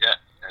 Yeah,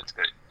 that's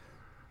great.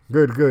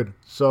 Good.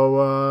 So,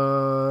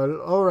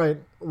 all right,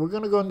 we're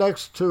gonna go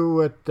next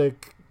to the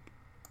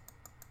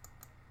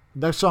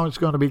next song is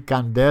gonna be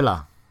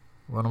Candela,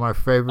 one of my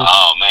favorites.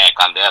 Oh man,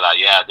 Candela.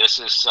 Yeah, this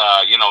is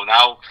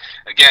now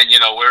again,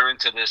 we're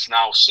into this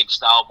now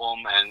 6th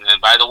album, and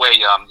by the way,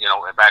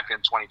 back in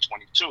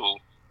 2022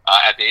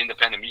 at the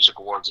Independent Music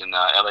Awards in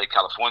LA,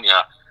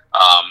 California.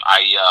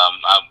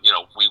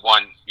 We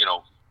won,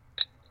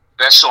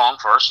 best song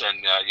first,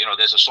 and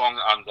there's a song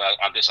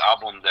on this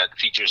album that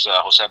features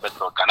Jose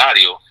Pedro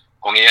Canario,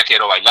 Con Ella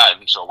Quiero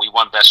Bailar. So we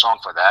won best song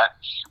for that.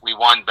 We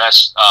won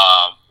best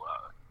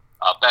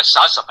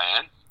salsa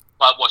band.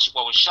 But what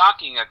was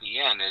shocking at the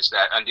end is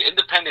that in the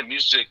independent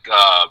music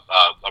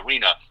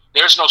arena,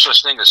 there's no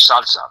such thing as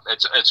salsa.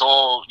 It's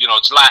all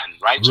it's Latin,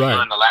 right? So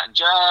you're in the Latin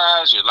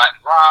jazz, you're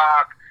Latin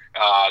rock,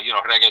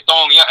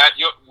 reggaeton,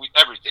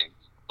 everything.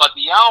 But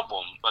the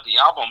album,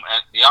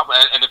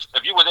 and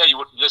if you were there, you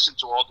would listen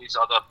to all these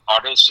other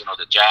artists,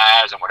 the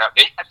jazz and whatever.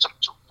 They had some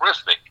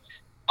terrific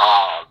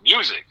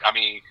music. I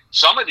mean,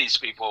 some of these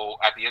people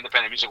at the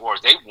Independent Music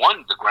Awards, they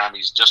won the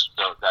Grammys just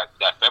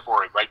that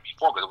February right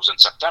before, because it was in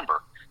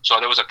September. So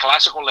there was a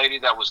classical lady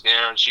that was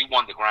there. She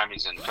won the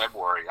Grammys in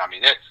February. I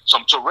mean,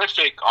 some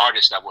terrific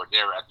artists that were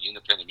there at the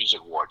Independent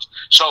Music Awards.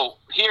 So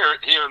here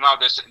now,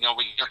 this,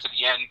 we get to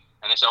the end,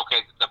 and they say,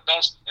 okay, the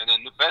best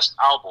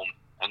album,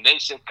 and they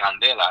said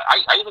Candela.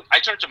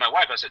 I turned to my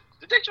wife. I said,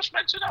 did they just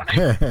mention our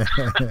name?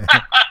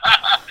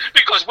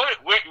 Because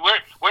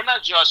we're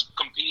not just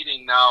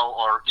competing now,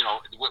 or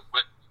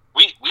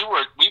we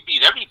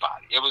beat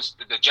everybody. It was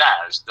the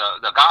jazz,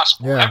 the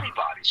gospel,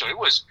 everybody. So it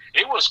was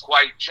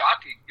quite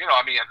shocking.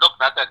 I mean, look,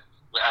 not that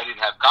I didn't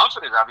have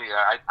confidence. I mean,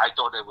 I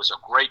thought it was a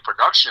great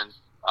production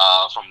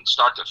from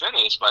start to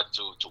finish, but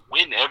to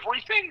win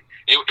everything,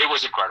 it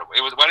was incredible.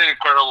 It was what an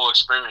incredible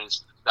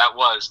experience that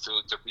was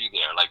to be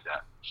there like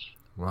that.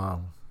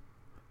 Wow,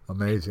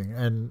 amazing!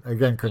 And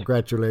again,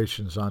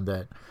 congratulations on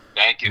that.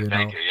 Thank you.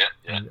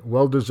 Yeah.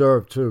 Well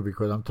deserved too,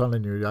 because I'm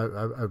telling you,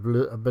 I've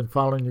been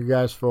following you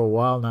guys for a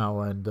while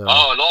now, and a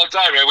long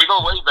time, man. We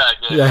go way back.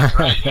 Yeah, that's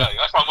right. Yeah,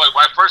 that's from when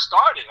I first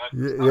started.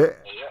 Yeah.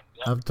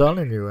 I'm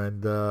telling you,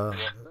 and a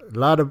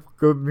lot of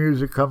good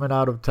music coming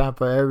out of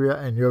Tampa area,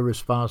 and you're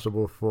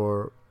responsible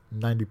for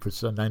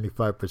 90%,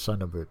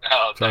 95% of it.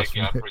 Oh, thank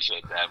you. I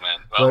appreciate that,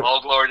 man. Well,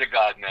 all glory to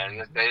God,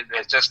 man.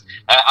 It's just,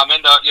 I'm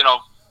in the,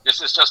 this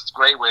is just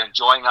great. We're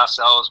enjoying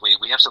ourselves. We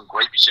have some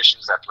great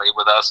musicians that play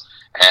with us,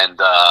 and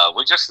we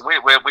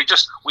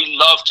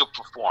love to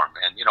perform.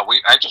 And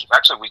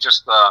we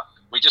just got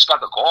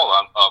the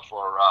call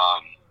for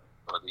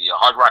the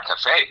Hard Rock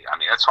Cafe. I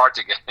mean, that's hard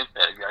to get in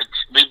there.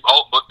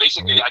 But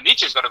basically,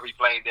 Nietzsche's going to be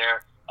playing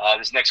there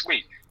this next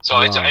week.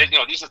 So it's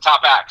these are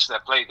top acts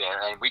that play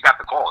there, and we got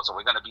the call. So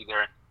we're going to be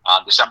there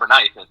on December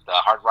 9th at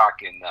Hard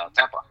Rock in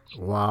Tampa.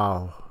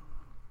 Wow.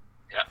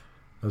 Yeah.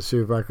 Let's see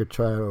if we could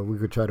try to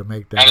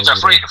make that. And it's a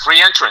free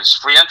entrance.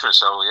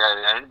 So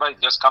yeah, anybody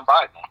just come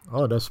by, man.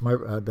 Oh, that's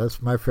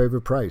my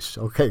favorite price.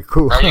 Okay,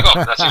 cool. There you go.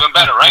 That's even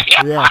better, right?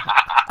 Yeah.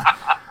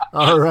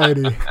 All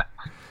righty.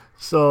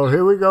 So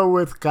here we go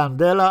with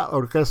Candela,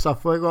 Orquesta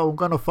Fuego. I'm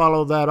gonna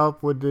follow that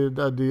up with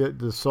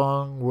the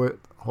song with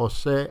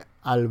José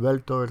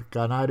Alberto el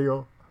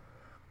Canario,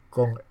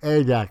 con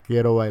Ella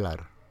Quiero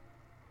Bailar.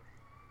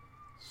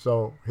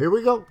 So here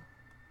we go.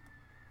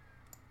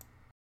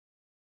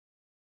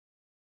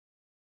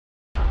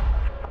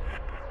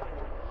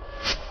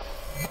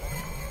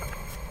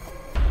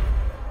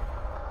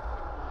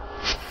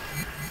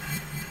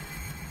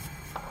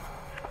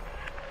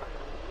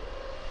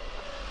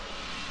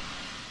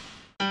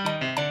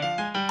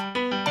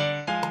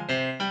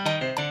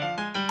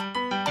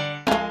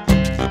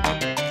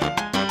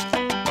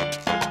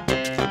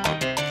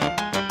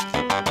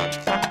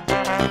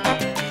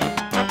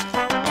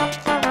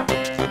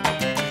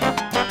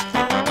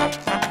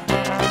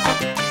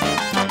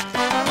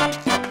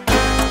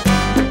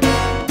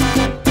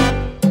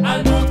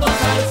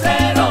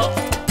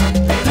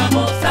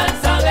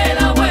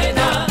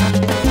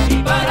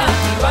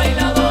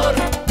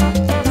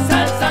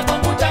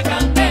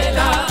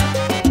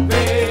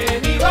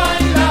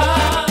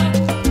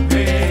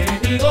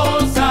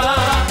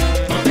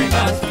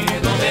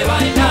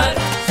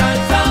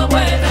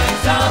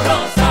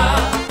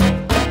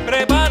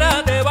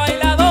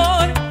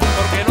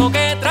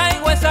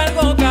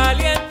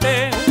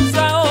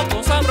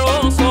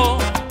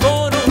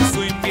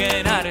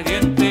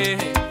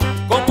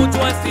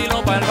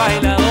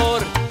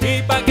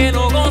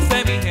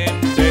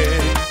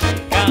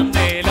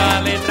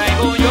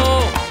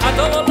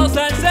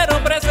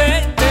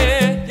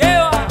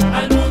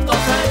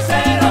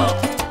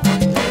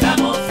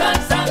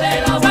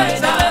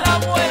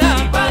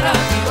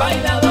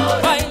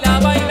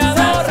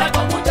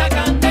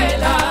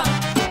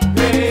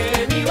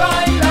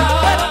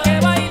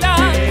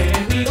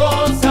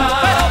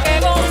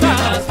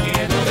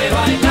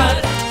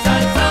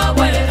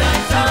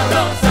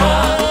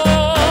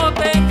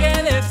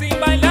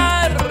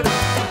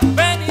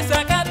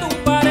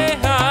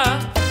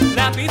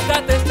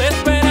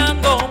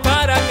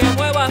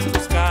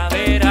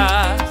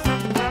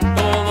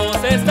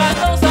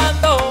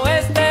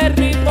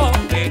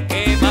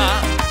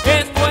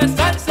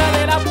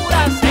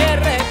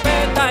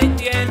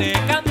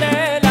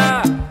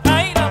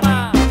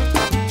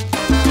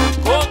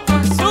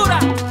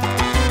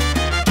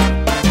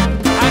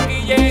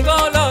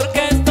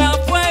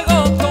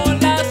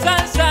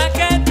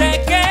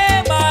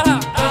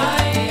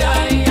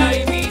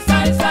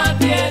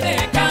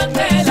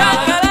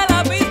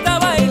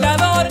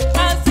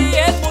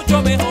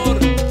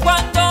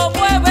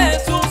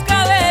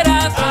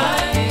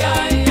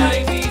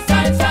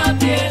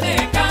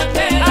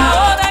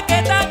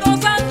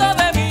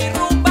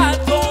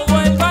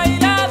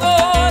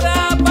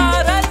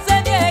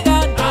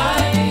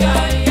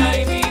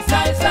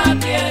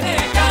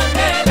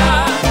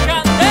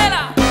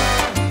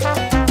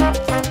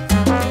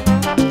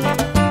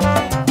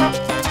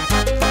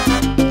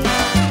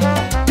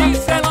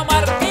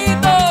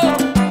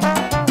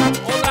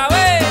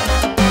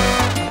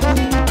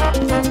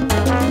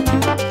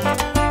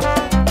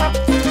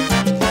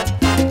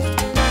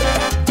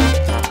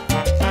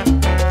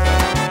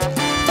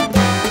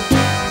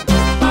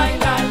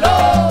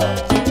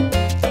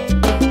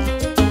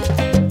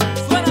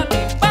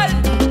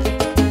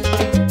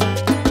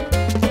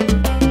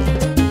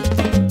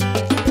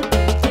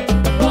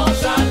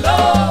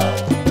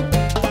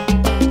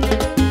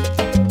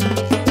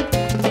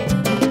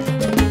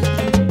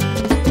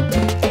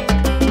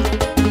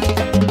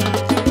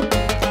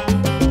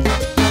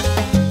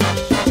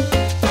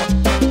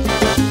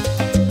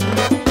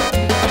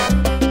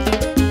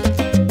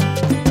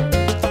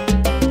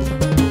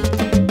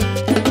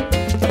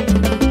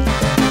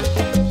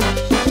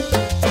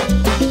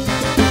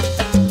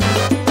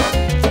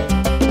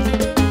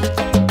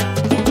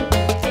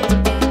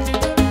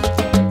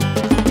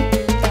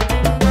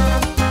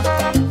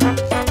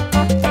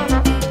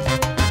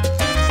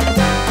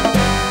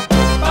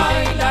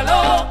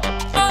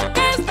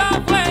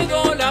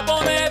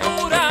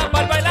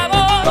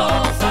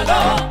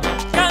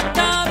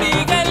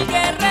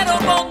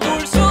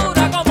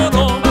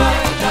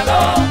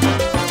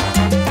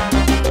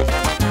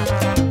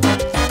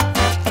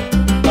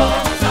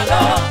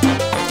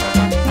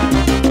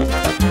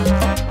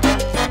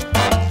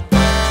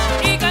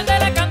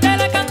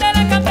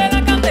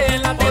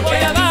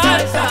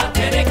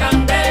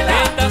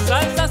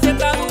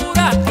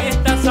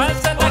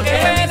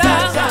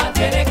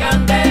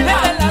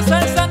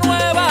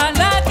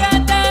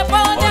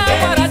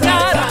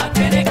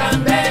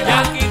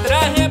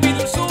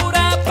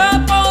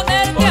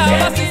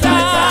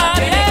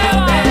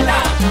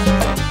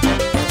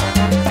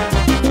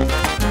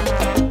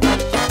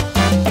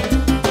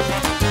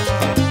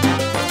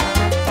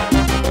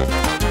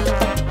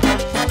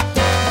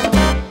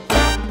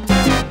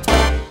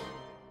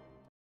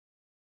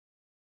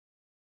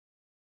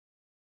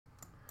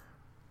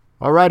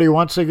 Alrighty,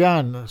 once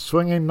again,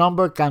 swinging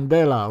number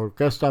Candela,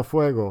 Orquesta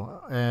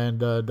Fuego, and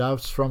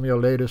that's from your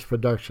latest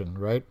production,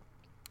 right?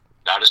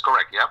 That is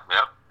correct. Yep.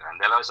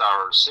 Candela is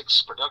our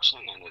sixth production,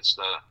 and it's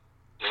the,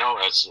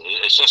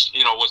 it's just,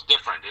 it was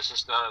different. This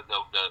is the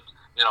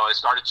it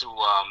started to,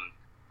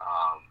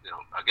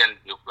 again,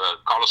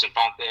 Carlos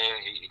Infante,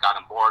 he got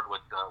on board with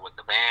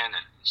the band,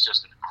 and he's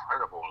just an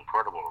incredible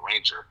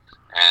arranger,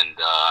 and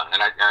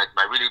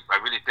I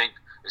really think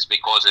it's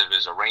because of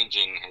his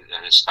arranging,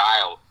 his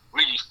style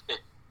really fit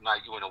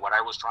what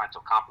I was trying to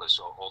accomplish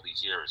all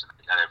these years,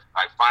 and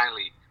I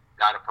finally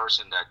got a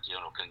person that can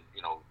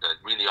that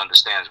really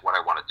understands what I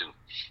want to do.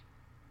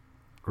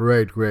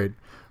 Great.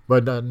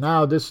 But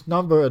now this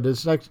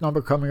next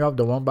number coming up,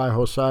 the one by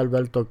Jose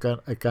Alberto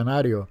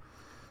Canario,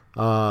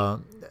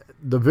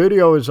 the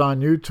video is on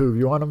YouTube.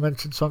 You want to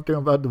mention something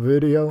about the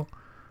video?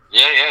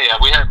 Yeah.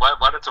 We had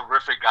what a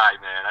terrific guy,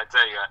 man. I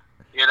tell you,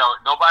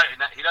 nobody,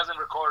 he doesn't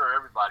record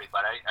everybody,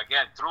 but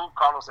again, through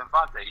Carlos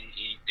Infante,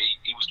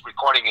 he was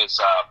recording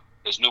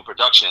his new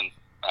production,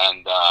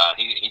 and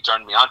he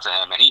turned me on to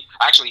him, and he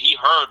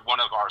heard one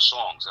of our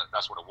songs.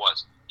 That's what it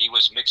was. He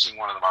was mixing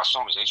one of our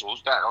songs. And he said,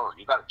 "Who's that? Oh,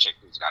 you got to check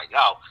these guys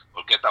out.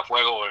 Orquesta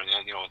Fuego, and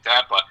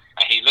Tampa."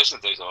 And he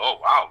listened to it. He said, "Oh,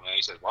 wow, man."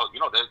 He said, "Well,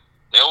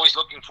 they're always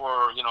looking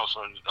for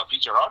for a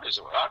featured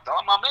artist." Well, tell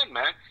them I'm in,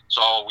 man.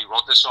 So we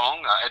wrote the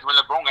song. Edwin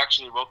LeBron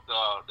actually wrote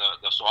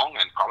the song,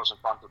 and Carlos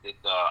Infante did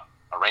the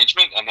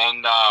arrangement. And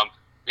then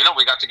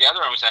we got together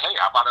and we said, "Hey,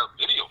 how about a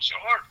video?" Sure,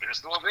 let's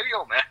do a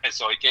video, man.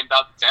 So he came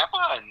down to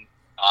Tampa,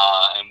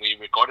 and we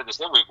recorded this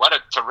thing. What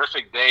a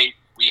terrific day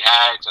we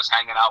had just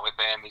hanging out with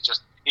him.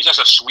 He's just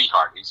a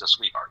sweetheart. He's a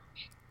sweetheart.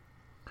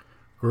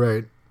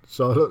 Great.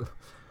 So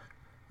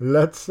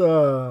let's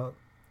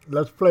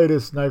play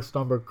this next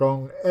number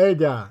con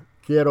Ella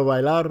Quiero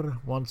Bailar.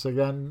 Once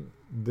again,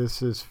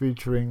 this is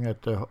featuring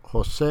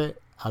Jose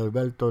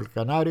Alberto El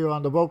Canario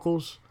on the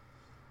vocals.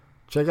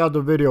 Check out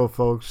the video,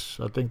 folks.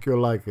 I think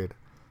you'll like it.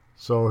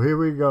 So here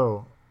we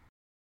go.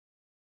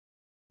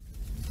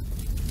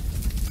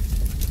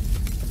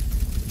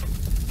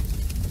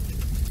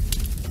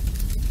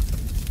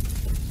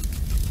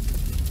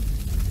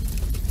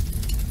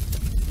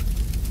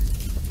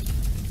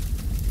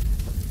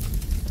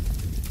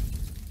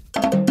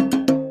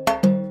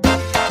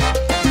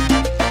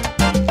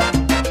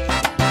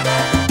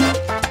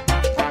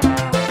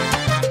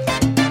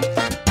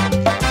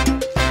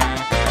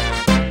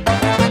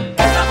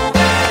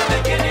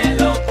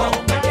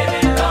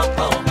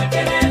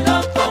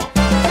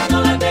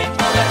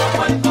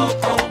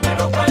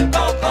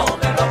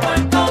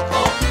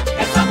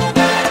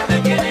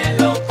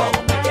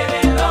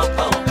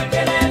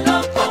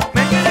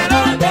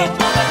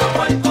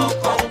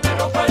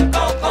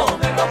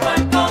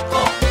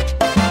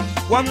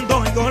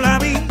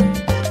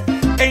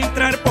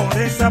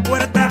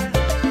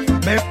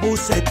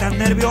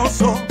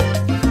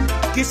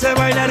 Quise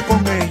bailar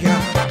con ella,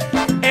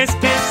 es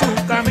que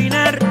su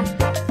caminar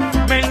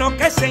me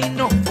enloquece y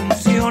no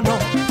funcionó.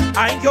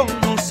 Ay, yo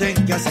no sé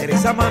qué hacer,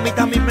 esa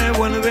mamita a mí me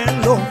vuelve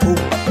loco.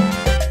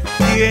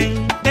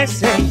 ¿Quién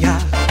es ella?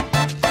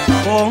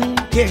 ¿Con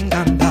quién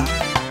anda?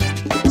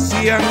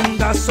 Si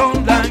anda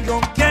sola, yo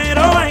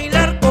quiero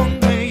bailar con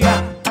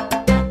ella.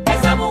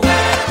 Esa mujer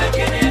me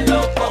tiene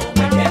loco,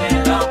 me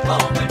tiene loco,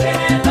 me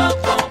tiene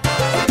loco.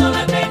 Si no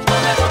la tengo,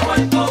 me rompo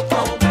el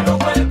coco, me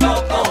rompo el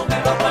coco, me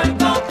rompo el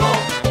coco.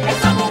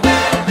 Esa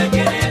mujer me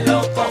tiene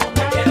loco,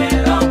 me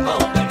tiene loco,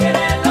 me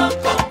tiene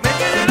loco.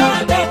 Si no la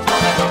tengo,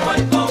 me rompo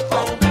el coco,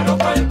 me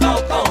rompo el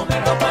coco, me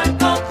rompo el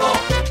coco.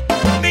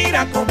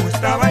 Mira cómo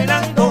está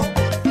bailando,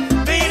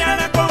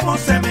 mírala cómo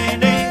se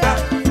menea.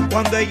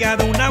 Cuando ella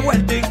da una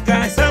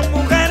vueltica, esa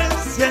mujer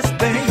se es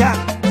bella.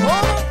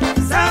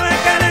 Sabe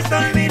que la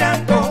estoy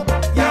mirando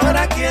y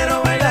ahora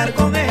quiero bailar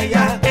con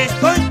ella.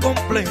 Estoy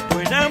completo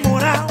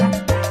enamorado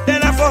de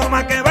la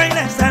forma que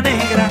baila esa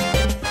negra.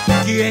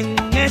 ¿Quién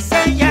es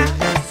ella?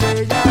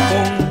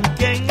 ¿Con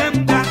quién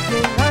anda?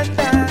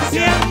 Si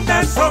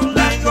anda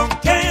sola, yo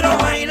quiero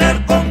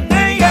bailar con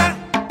ella.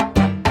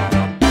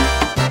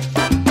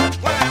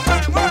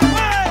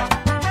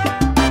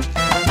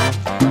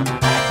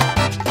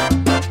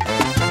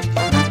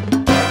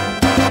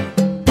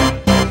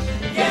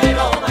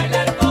 Quiero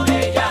bailar con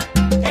ella,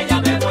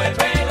 ella me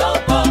vuelve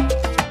loco.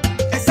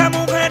 Esa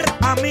mujer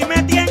a mí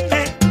me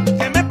tiene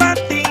que me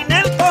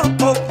patina el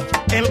coco,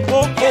 el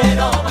coco.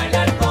 Quiero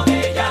bailar con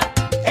ella,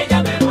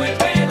 ella me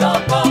vuelve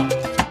loco.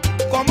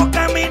 Cómo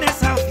camina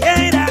esa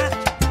fiera,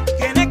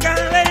 tiene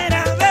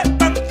cadera de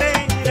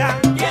pantera.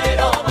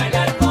 Quiero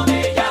bailar con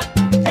ella,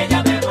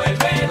 ella me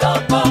vuelve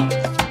loco.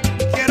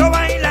 Quiero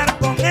bailar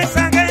con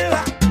esa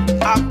gueva,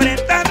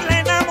 apretarla,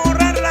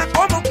 enamorarla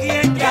como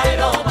quien ya.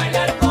 Quiero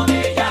bailar con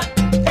ella,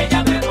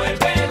 ella me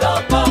vuelve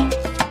loco.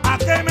 ¿A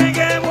qué me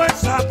llevo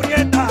esa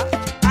prieta?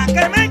 ¿A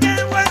qué me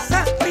llevo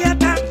esa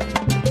prieta?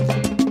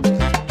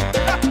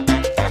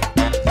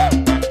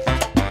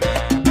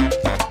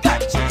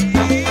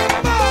 ¡Cachimbo!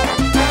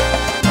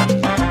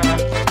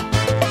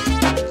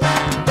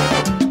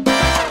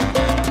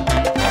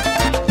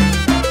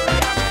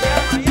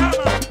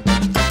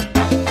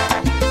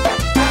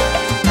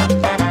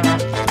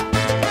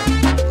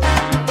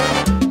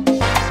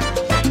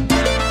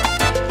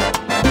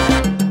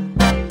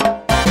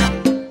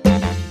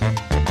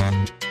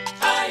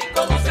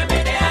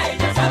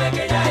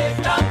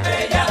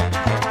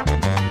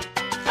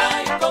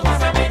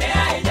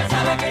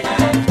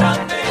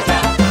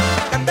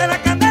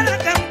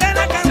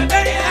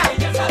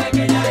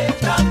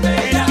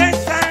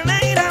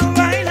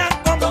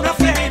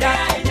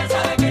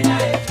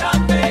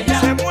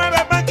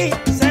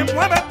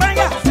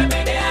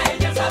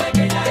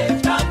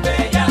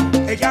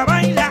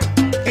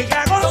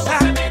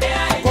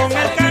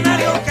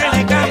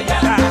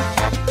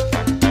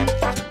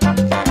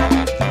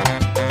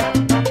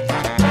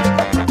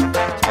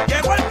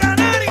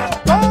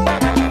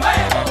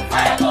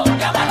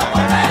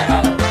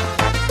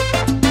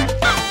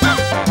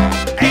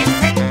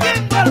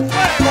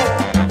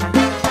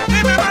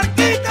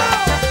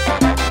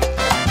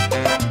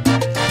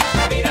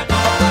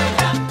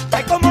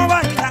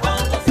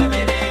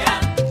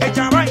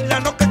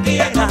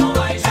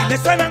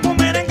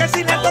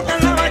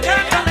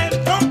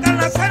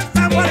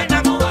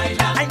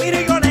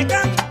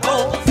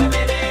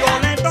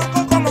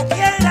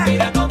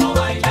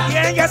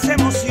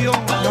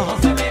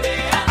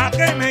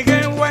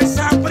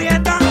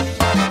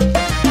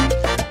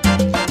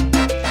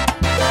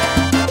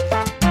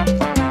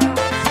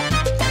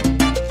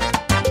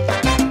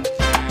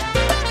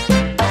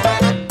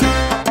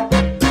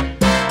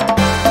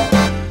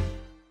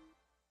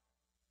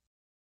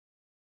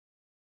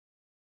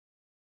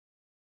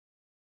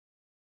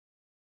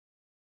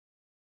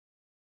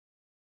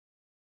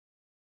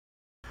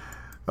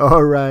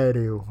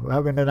 Alrighty, we're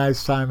having a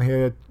nice time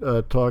here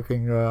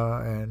talking,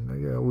 and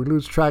we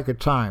lose track of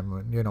time,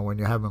 when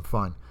you're having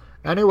fun.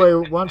 Anyway,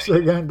 once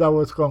again, that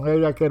was Con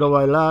Ella Quiero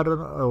Bailar,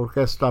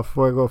 Orquesta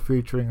Fuego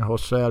featuring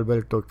Jose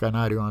Alberto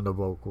Canario on the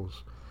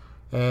vocals.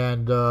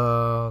 And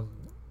I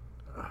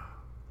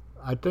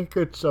think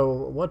it's,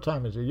 what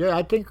time is it? Yeah,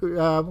 I think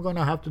I'm going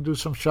to have to do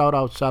some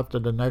shout-outs after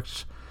the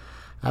next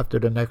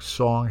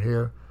song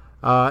here.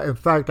 In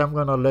fact, I'm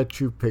going to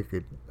let you pick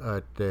it,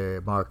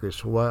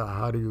 Marcus.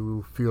 How do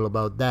you feel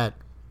about that?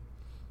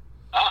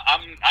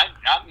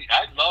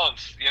 I love,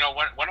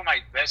 one of my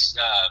best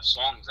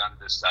songs on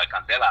this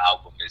Candela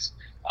album is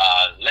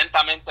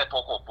Lentamente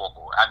Poco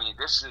Poco. I mean,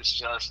 this is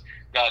just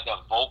the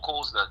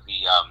vocals, the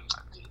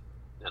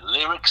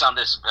lyrics on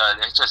this.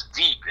 It's just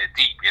deep. They're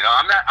deep.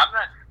 I'm not.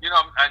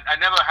 I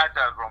never had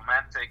the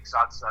romantic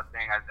salsa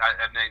thing.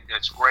 I mean,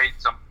 it's great.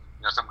 Some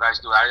guys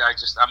do.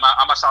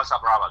 I'm a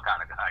salsa brava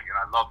kind of guy.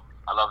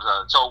 I love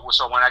the.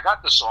 So when I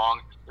got the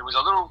song, it was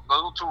a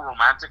little too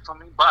romantic for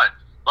me, but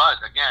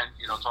again,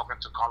 talking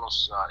to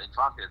Carlos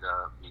Infante,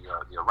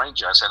 the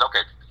arranger, I said,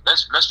 okay,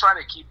 let's try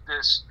to keep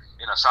this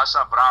in a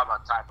salsa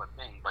brava type of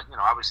thing. But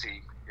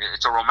obviously,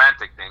 it's a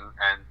romantic thing,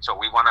 and so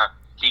we want to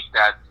keep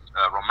that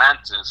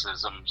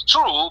romanticism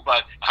true.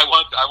 But I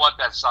want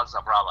that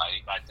salsa brava.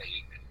 I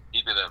think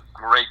he did a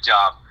great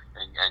job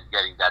in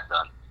getting that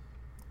done.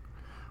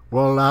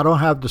 Well, I don't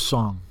have the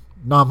song.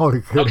 No, I'm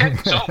only kidding. Okay,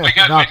 so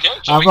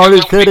I'm only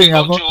kidding.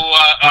 I'm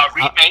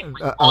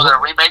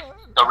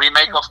the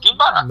remake of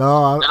Kimbara.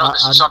 No,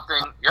 this is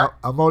something. Yeah.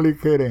 I'm only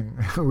kidding.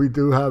 We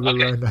do have it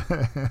right now.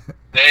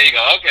 There you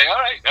go. Okay, all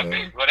right.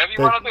 Okay, whatever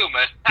you want to do,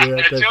 man. Yeah,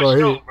 it's your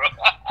show, bro.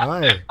 All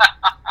right.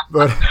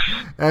 But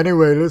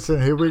anyway,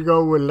 listen. Here we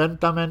go with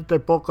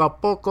Lentamente Poco a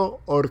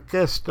Poco,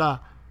 Orquesta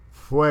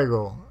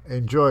Fuego.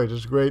 Enjoy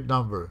this great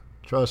number.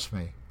 Trust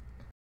me.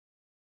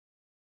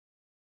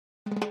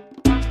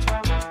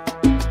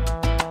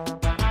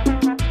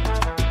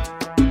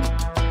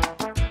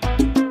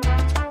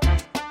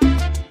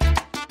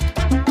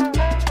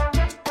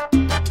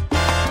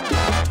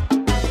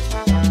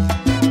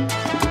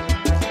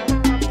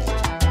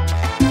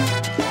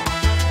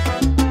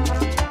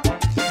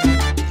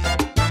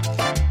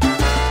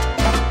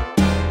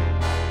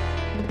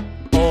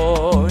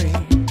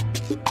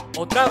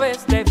 Otra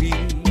vez te vi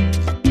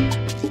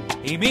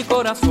y mi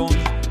corazón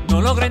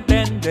no logra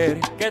entender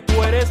que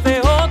tú eres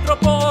de otro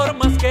por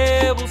más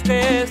que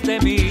busques de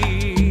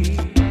mí.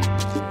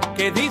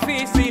 Qué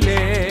difícil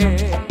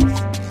es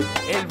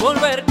el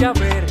volverte a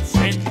ver,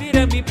 sentir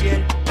en mi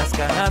piel las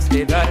ganas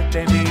de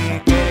darte mi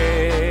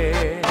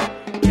querer.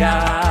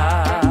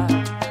 Ya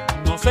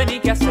no sé ni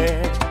qué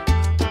hacer,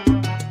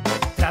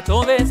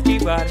 trato de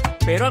esquivar,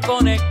 pero al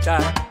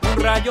conectar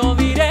un rayo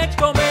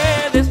directo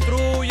me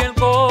destruye el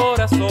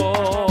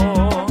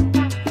corazón.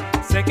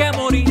 Sé que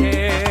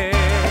moriré,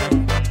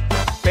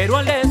 pero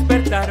al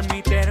despertar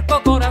mi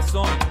terco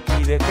corazón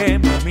pide que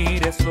me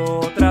mires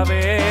otra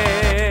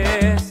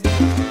vez.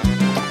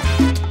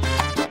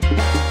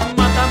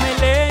 Mátame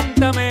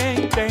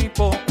lentamente y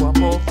poco a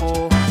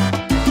poco.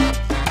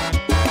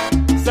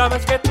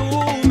 Sabes que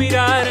tu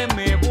mirar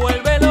me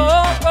vuelve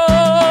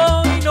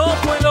loco y no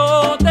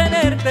puedo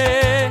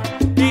tenerte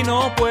y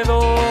no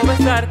puedo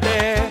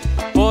besarte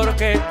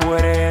porque tú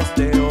eres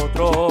de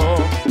otro.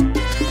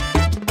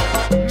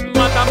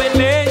 Mátame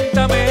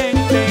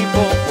lentamente y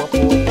poco a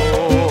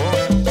poco.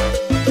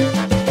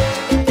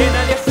 Que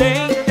nadie se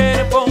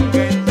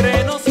interponga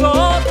entre nosotros.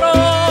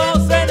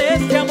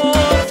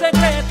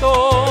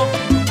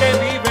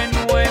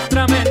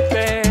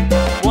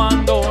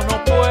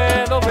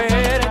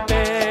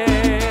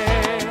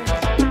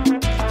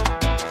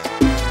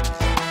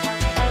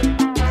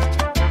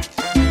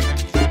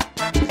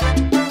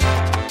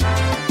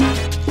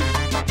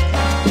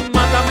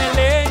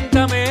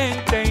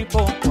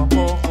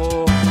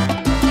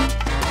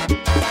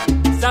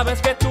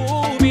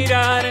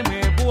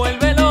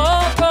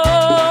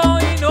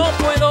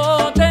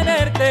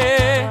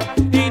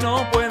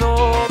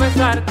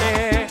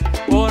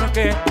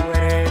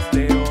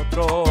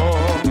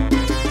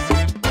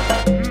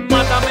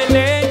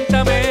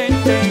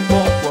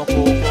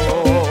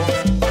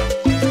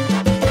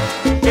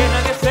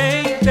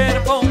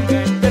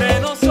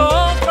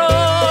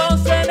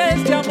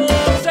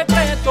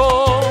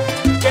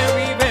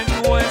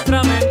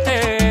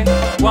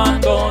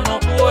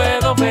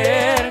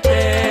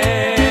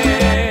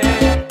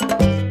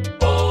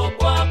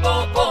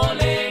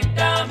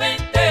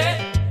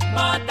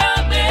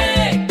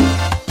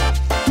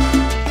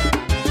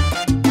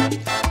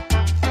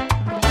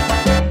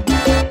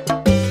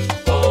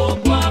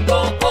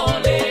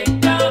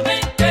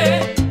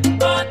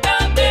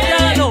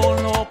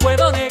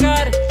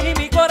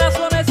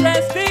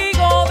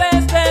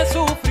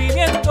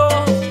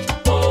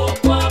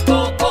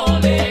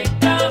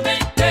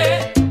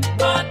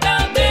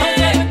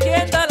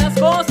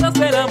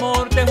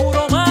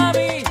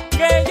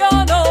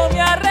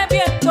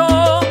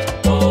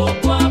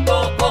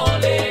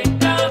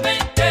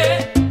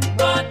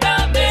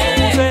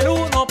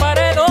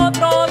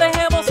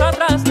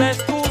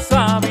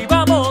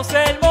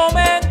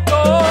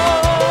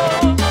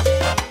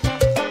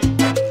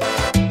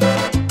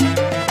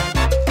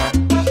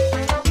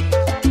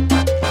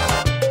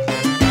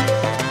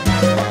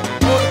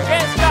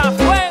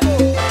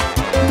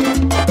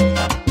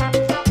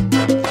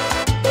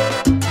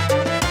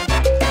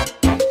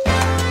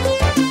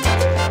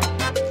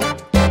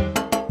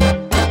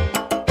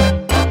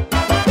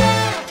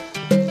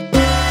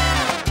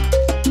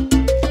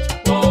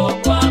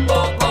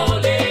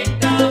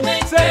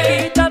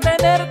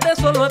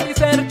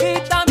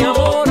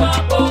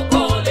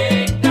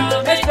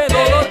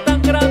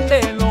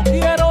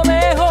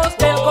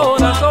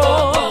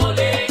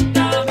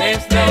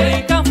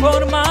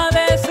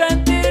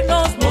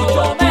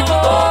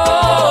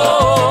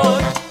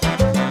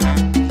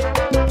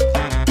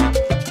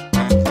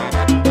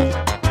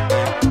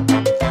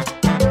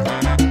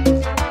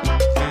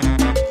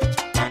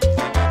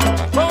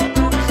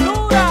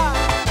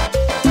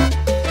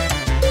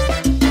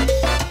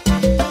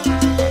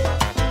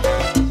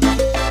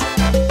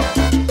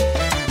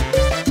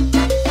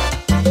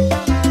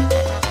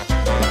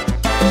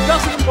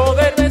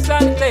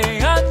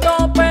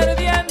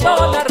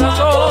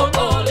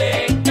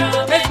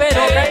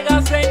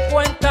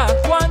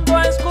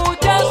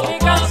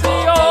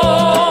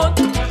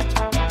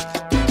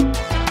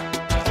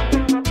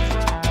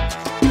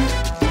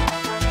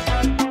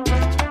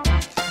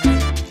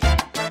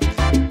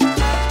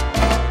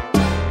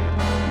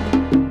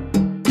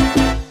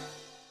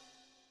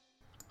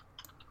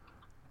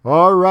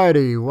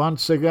 Alrighty,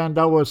 once again,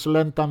 that was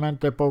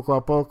Lentamente Poco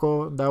a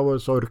Poco. That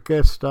was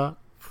Orquesta,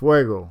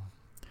 Fuego.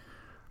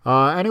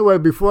 Anyway,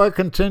 before I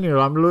continue,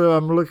 I'm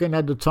looking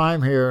at the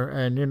time here,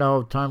 and you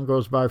know, time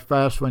goes by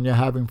fast when you're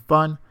having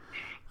fun.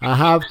 I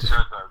have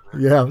to,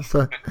 yeah.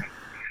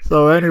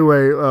 So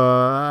anyway,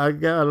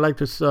 I'd like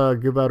to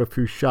give out a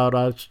few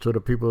shout-outs to the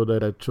people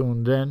that are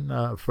tuned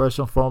in. First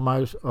and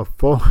foremost,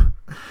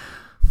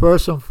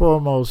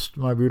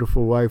 my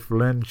beautiful wife,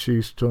 Lynn,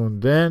 she's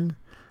tuned in.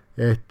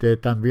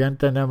 También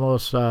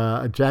tenemos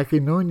a Jackie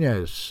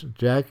Nunez.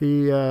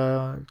 Jackie,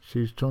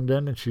 she's tuned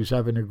in and she's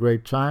having a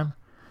great time.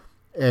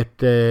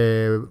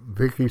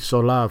 Vicky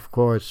Sola, of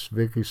course,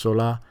 Vicky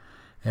Sola.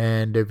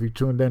 And if you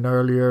tuned in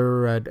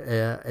earlier at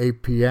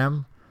 8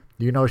 p.m.,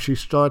 you know she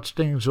starts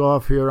things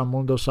off here on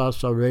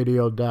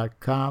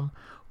MundoSalsaRadio.com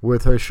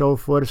with her show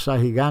Fuerza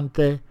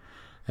Gigante.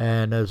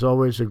 And as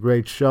always, a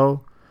great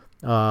show.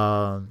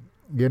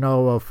 You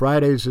know,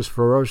 Fridays is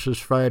Ferocious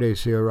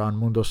Fridays here on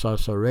Mundo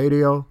Salsa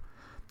Radio.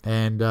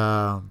 And,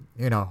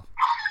 you know,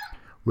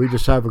 we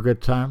just have a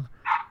good time.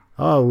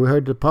 Oh, we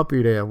heard the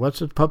puppy there. What's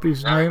the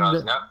puppy's name? There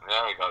he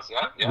goes.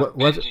 Yeah.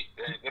 Benji.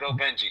 Good old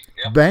Benji.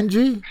 Yep.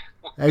 Benji?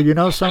 Hey, you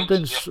know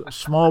something?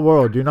 Small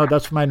world. You know,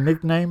 that's my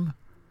nickname.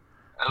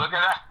 Look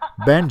at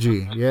that.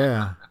 Benji,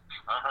 yeah.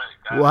 All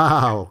right,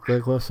 wow.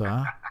 Qué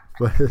cosa,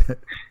 huh?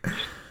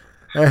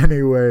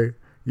 Anyway,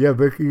 yeah,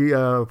 Vicky,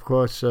 of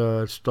course,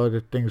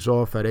 started things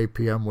off at 8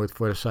 p.m. with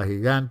Fuerza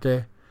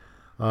Gigante.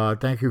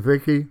 Thank you,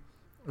 Vicky.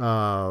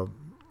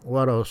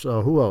 What else?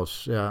 Who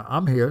else? Yeah,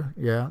 I'm here.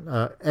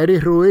 Yeah, Eddie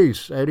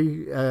Ruiz.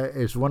 Eddie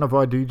is one of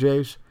our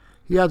DJs.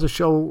 He has a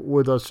show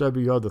with us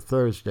every other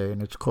Thursday,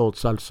 and it's called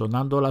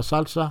Salsonando la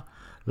Salsa.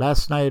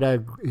 Last night,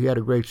 he had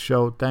a great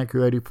show. Thank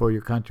you, Eddie, for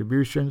your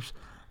contributions.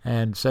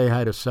 And say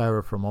hi to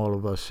Sarah from all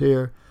of us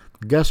here.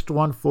 Guest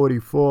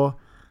 144,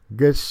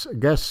 guest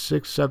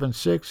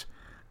 676,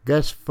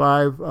 guest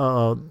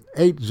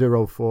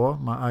 804.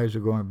 My eyes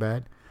are going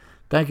bad.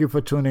 Thank you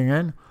for tuning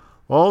in.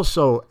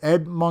 Also,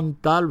 Ed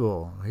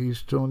Montalvo,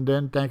 he's tuned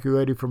in. Thank you,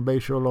 Eddie from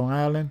Bayshore, Long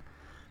Island.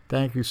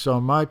 Thank you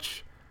so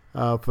much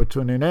for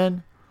tuning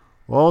in.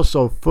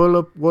 Also,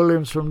 Philip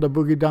Williams from the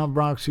Boogie Down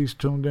Bronx, he's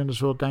tuned in as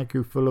well. Thank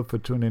you, Philip, for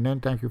tuning in.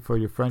 Thank you for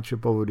your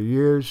friendship over the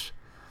years.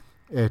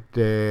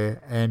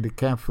 And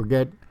can't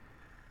forget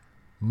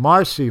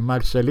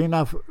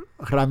Marcelina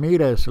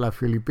Ramirez, La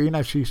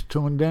Filipina, she's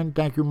tuned in.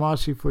 Thank you,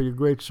 Marcy, for your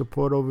great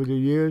support over the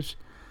years.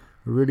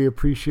 Really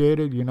appreciate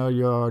it. You know,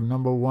 you're our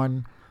number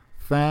one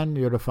fan.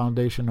 You're the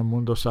foundation of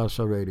Mundo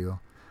Salsa Radio.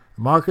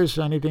 Marcus,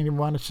 anything you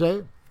want to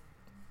say?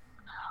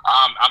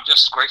 I'm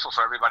just grateful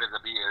for everybody to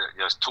be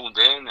just tuned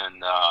in,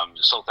 and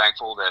just so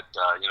thankful that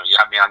you know, you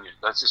have me on your.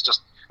 This is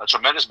just a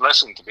tremendous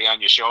blessing to be on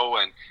your show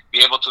and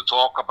be able to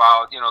talk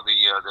about, you know,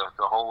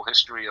 the whole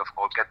history of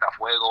Orquesta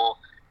Fuego.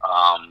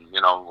 You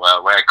know,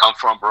 where I come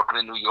from,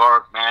 Brooklyn, New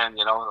York, man.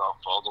 You know,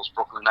 all those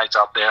Brooklyn nights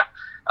out there.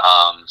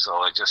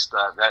 So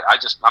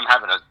I'm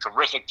having a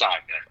terrific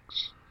time there.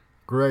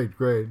 Great,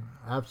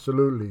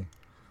 absolutely.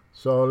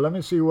 So let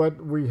me see what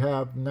we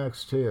have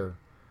next here.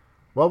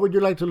 What would you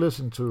like to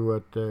listen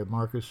to,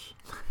 Marcus?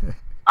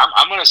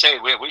 I'm going to say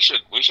we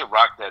should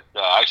rock that.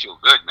 I Feel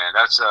Good, man.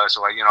 That's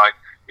so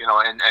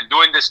and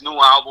doing this new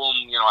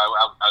album, you know,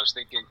 I was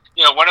thinking,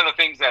 you know, one of the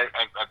things that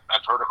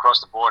I've heard across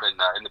the board in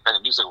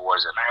Independent Music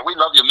Awards is, man, we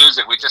love your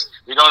music, we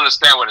don't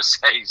understand what it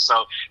says.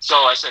 So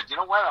I said, you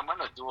know what, I'm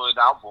gonna do an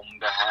album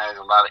that has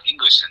a lot of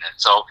English in it.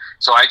 So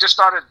I just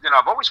started, you know,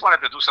 I've always wanted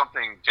to do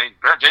something. James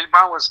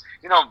Brown was,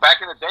 you know,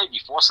 back in the day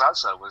before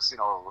salsa was, you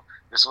know,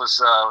 this was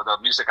the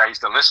music I used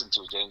to listen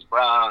to, James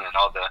Brown and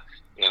all the,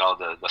 you know,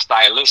 the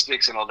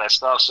stylistics and all that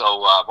stuff.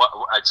 So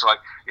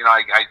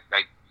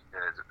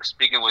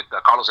speaking with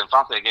Carlos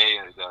Infante,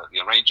 the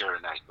arranger,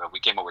 and we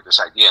came up with this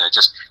idea, and it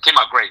just came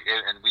out great.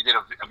 And we did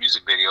a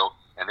music video,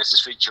 and this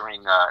is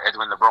featuring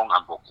Edwin LeBron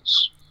on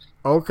vocals.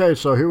 Okay,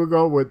 so here we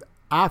go with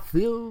I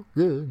Feel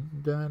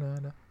Good. Da, da,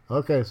 da.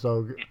 Okay,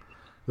 so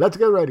let's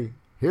get ready.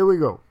 Here we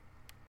go.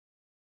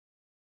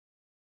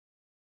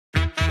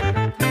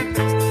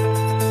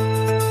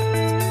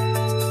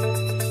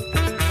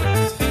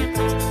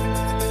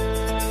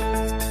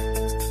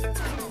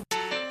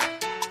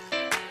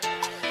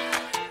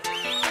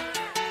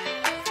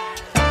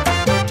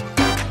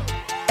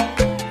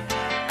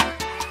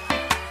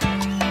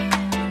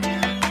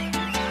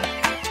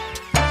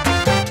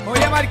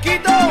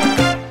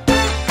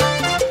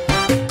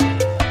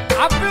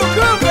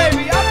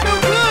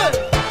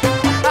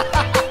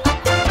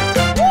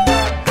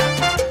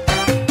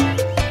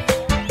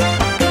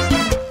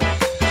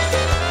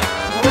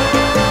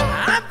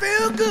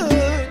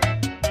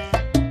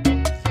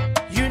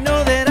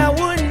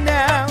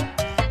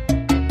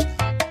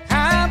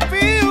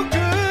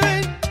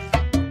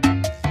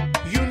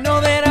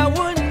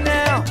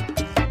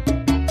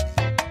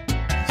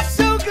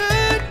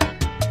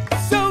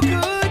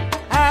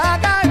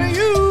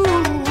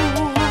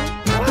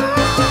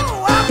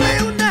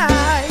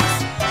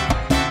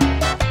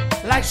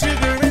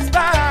 Sugar and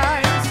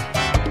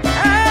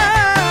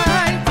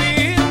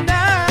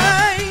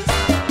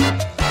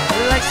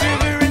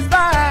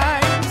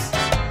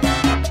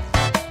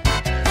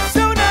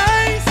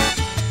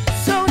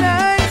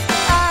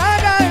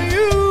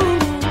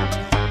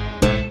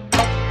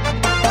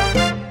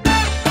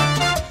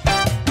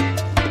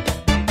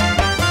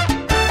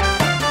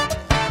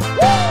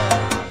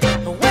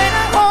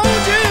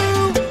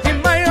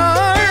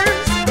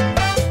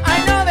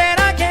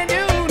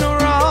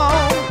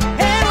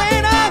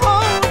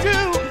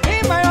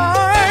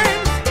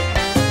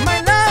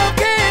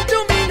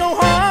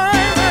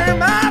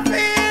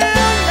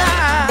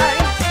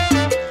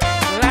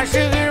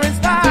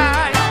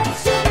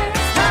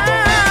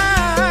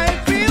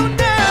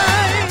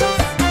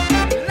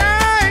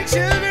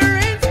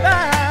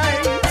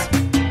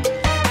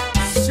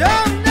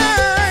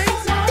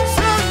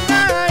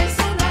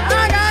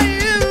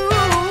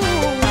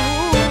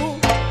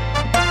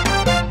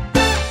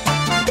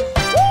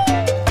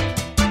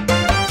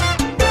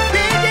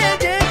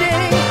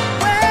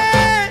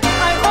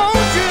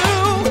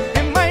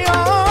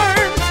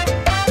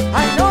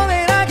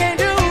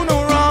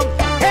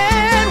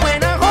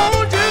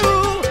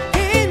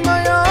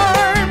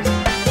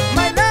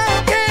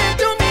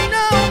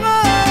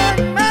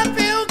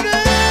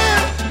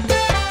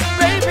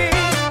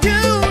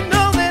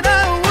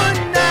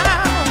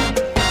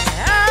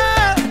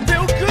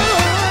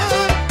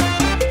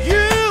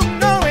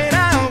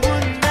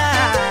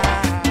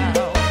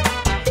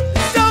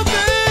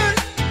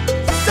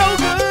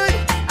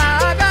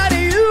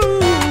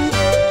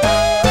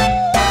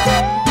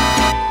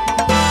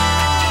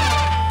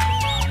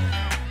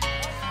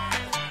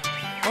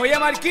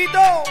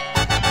Marquito.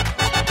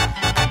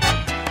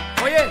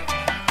 Oye,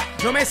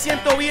 yo me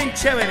siento bien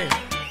chévere.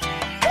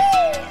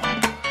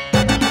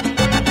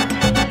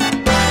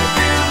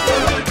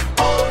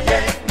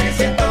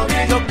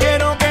 Yo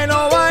quiero que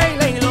lo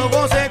baile y lo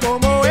goce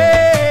como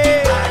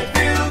es.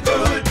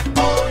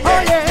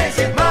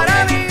 Oye,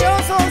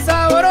 maravilloso,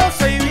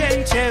 sabroso y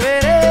bien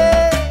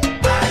chévere.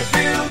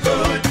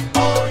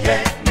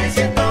 Oye, me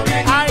siento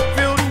bien. I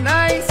feel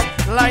nice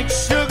like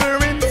sugar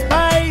and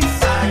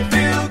spice. I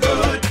feel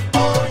good.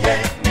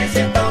 Oye, me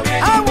siento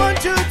bien. I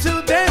want you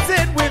to dance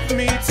it with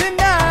me tonight.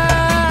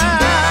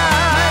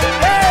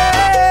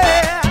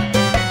 Yeah.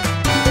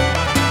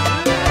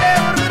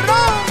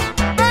 Lebron,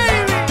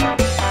 baby.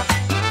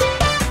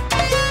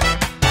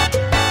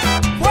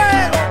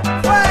 Fuego,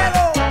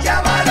 fuego,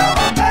 llámalo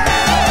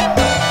bombero.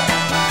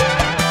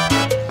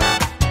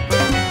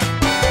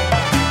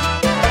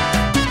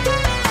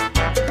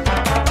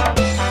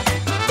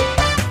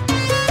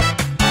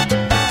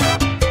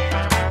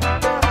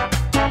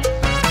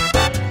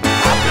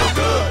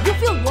 You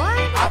feel what?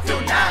 I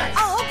feel nice.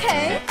 Oh,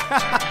 okay.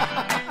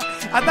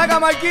 Ataca,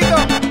 Marquito.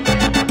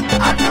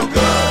 I feel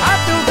good. I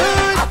feel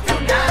good. I feel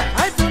nice.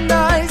 I feel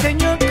nice.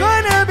 And you're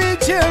gonna be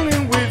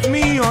chilling with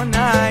me all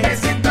night. Me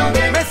siento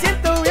bien. Me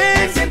siento bien.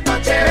 Me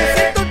siento chévere. Me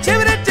siento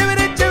chévere,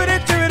 chévere,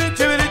 chévere, chévere,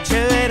 chévere,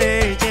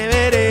 chévere,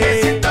 chévere.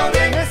 Me siento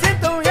bien. Me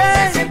siento bien.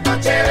 Me siento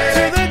chévere.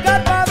 To the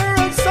godfather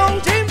of soul,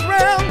 James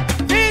Brown,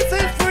 this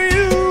is for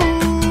you.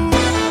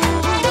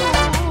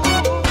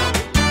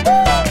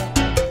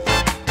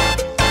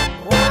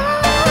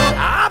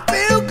 I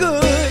feel good.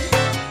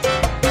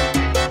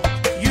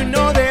 You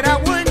know that I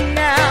would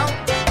now.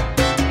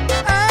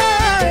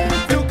 I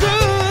feel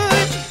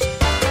good.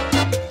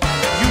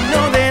 You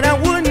know that I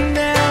would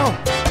now.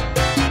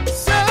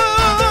 So,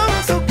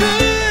 so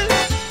good.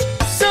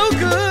 So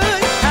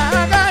good.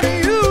 I got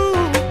you.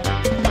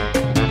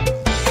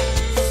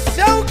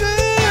 So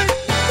good.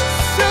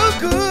 So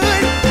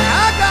good.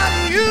 I got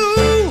you.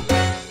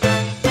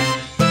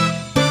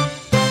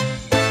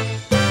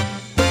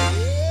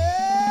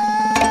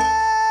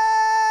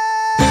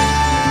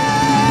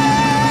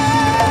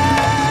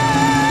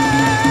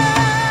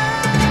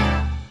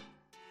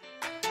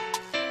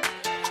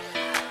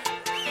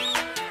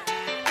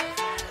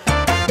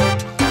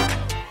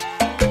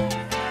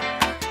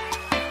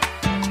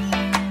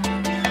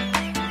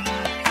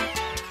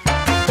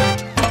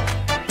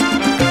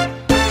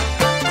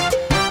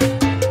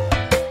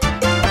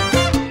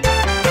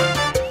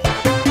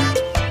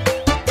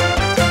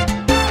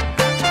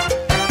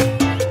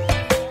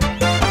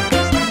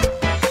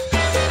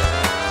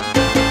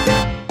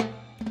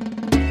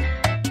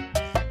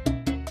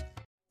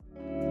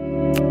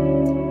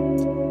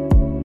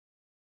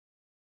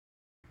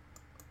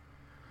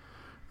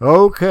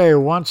 Okay,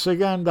 once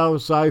again, that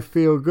was I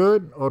Feel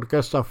Good,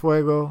 Orquesta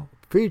Fuego,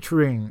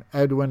 featuring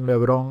Edwin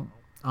Lebron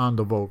on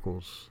the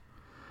vocals.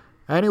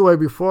 Anyway,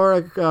 before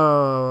I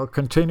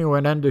continue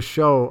and end the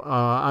show,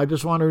 I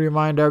just want to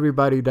remind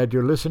everybody that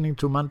you're listening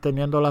to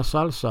Manteniendo la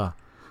Salsa,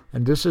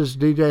 and this is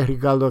DJ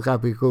Ricardo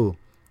Capicu.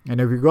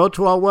 And if you go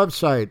to our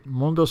website,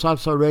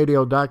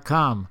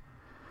 mundosalsaradio.com,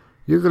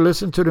 you can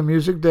listen to the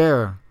music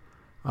there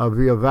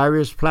via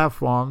various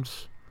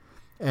platforms.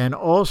 And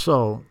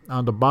also,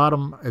 on the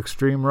bottom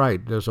extreme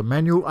right, there's a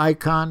menu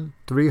icon,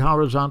 3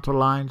 horizontal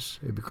lines.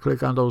 If you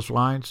click on those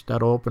lines,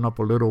 that'll open up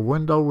a little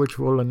window which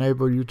will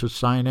enable you to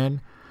sign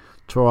in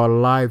to our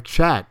live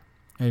chat.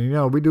 And, you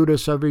know, we do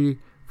this every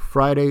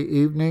Friday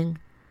evening.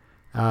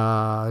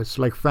 It's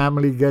like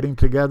family getting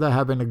together,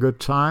 having a good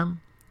time,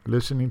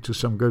 listening to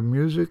some good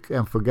music,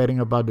 and forgetting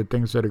about the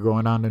things that are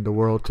going on in the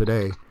world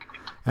today.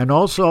 And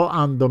also,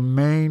 on the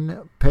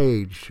main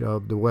page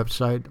of the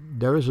website,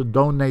 there is a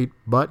donate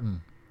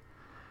button.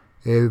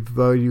 If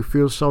you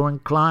feel so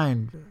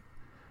inclined,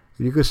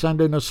 you can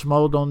send in a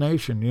small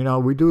donation. You know,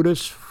 we do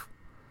this,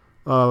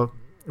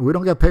 we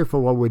don't get paid for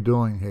what we're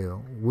doing here.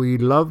 We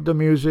love the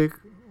music.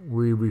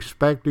 We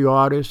respect the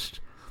artists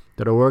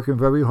that are working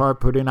very hard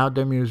putting out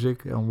their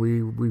music, and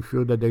we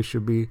feel that they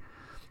should be,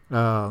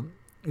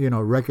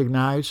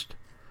 recognized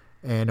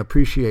and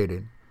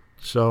appreciated.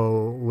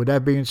 So with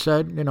that being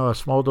said, you know, a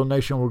small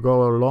donation will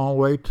go a long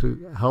way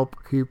to help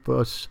keep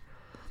us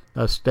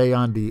stay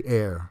on the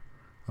air,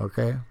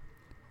 okay?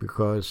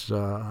 Because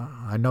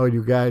I know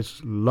you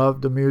guys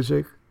love the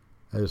music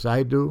as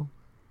I do,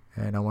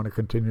 and I want to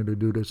continue to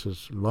do this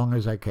as long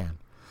as I can.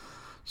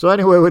 So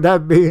anyway, with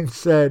that being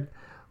said,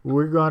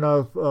 we're going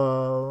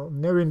to,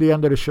 nearing the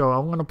end of the show,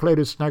 I'm going to play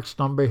this next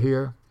number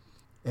here.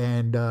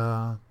 And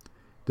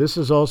this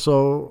is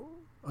also,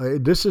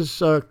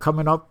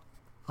 coming up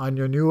on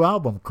your new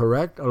album,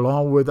 correct?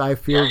 Along with I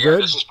Feel Good?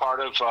 Yeah, this is part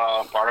of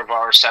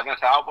our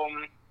 7th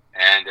album,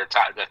 and the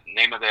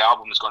name of the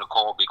album is going to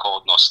be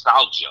called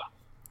Nostalgia.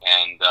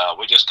 And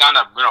we're just kind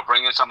of,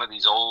 bringing some of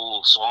these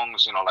old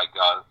songs, like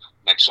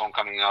next song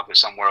coming up is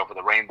Somewhere Over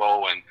the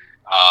Rainbow, and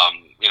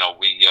we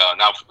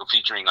now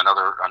featuring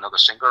another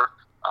singer,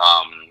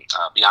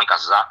 Bianca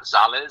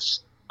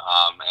Zales.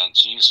 and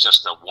she's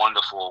just a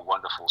wonderful,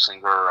 wonderful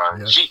singer.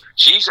 Yes.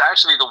 She's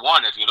actually the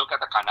one. If you look at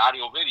the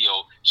Canario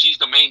video, she's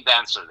the main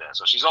dancer there.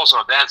 So she's also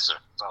a dancer.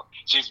 So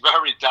she's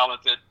very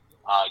talented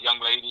young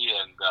lady,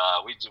 and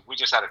we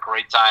just had a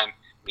great time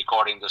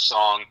recording the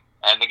song.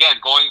 And again,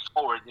 going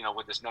forward,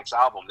 with this next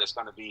album, there's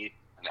going to be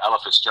an Ella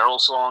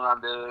Fitzgerald song on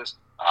this.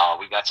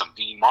 We got some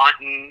Dean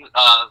Martin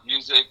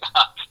music,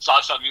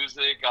 salsa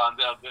music on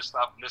this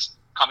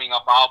coming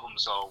up album.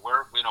 So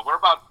we're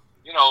about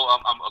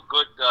I'm a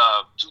good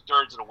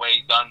 2/3 of the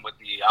way done with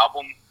the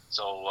album.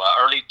 So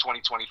early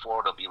 2024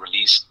 it'll be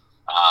released.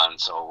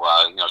 So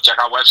check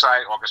our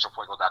website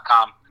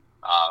orquestafuego.com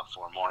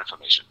for more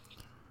information.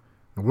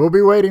 We'll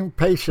be waiting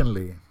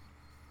patiently.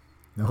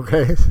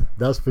 Okay,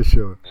 that's for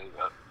sure.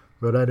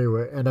 But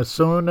anyway, and as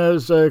soon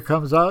as it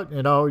comes out,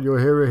 you'll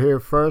hear it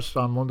here first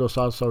on Mundo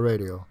Salsa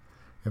Radio.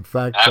 In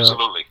fact,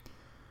 absolutely.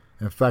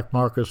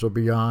 Marcus will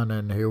be on,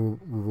 and he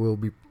will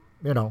be,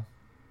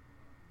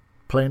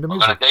 playing the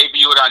music. We're gonna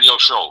debut it on your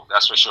show.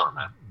 That's for sure,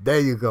 man. There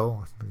you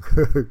go.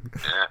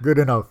 Good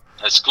enough.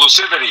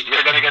 Exclusivity.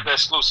 You're gonna get the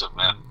exclusive,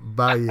 man.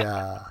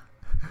 Bye.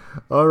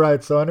 All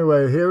right. So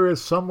anyway, here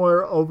is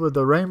Somewhere Over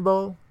the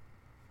Rainbow.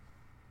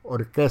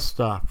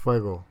 Orquesta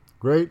Fuego.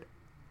 Great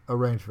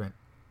arrangement.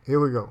 Here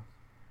we go.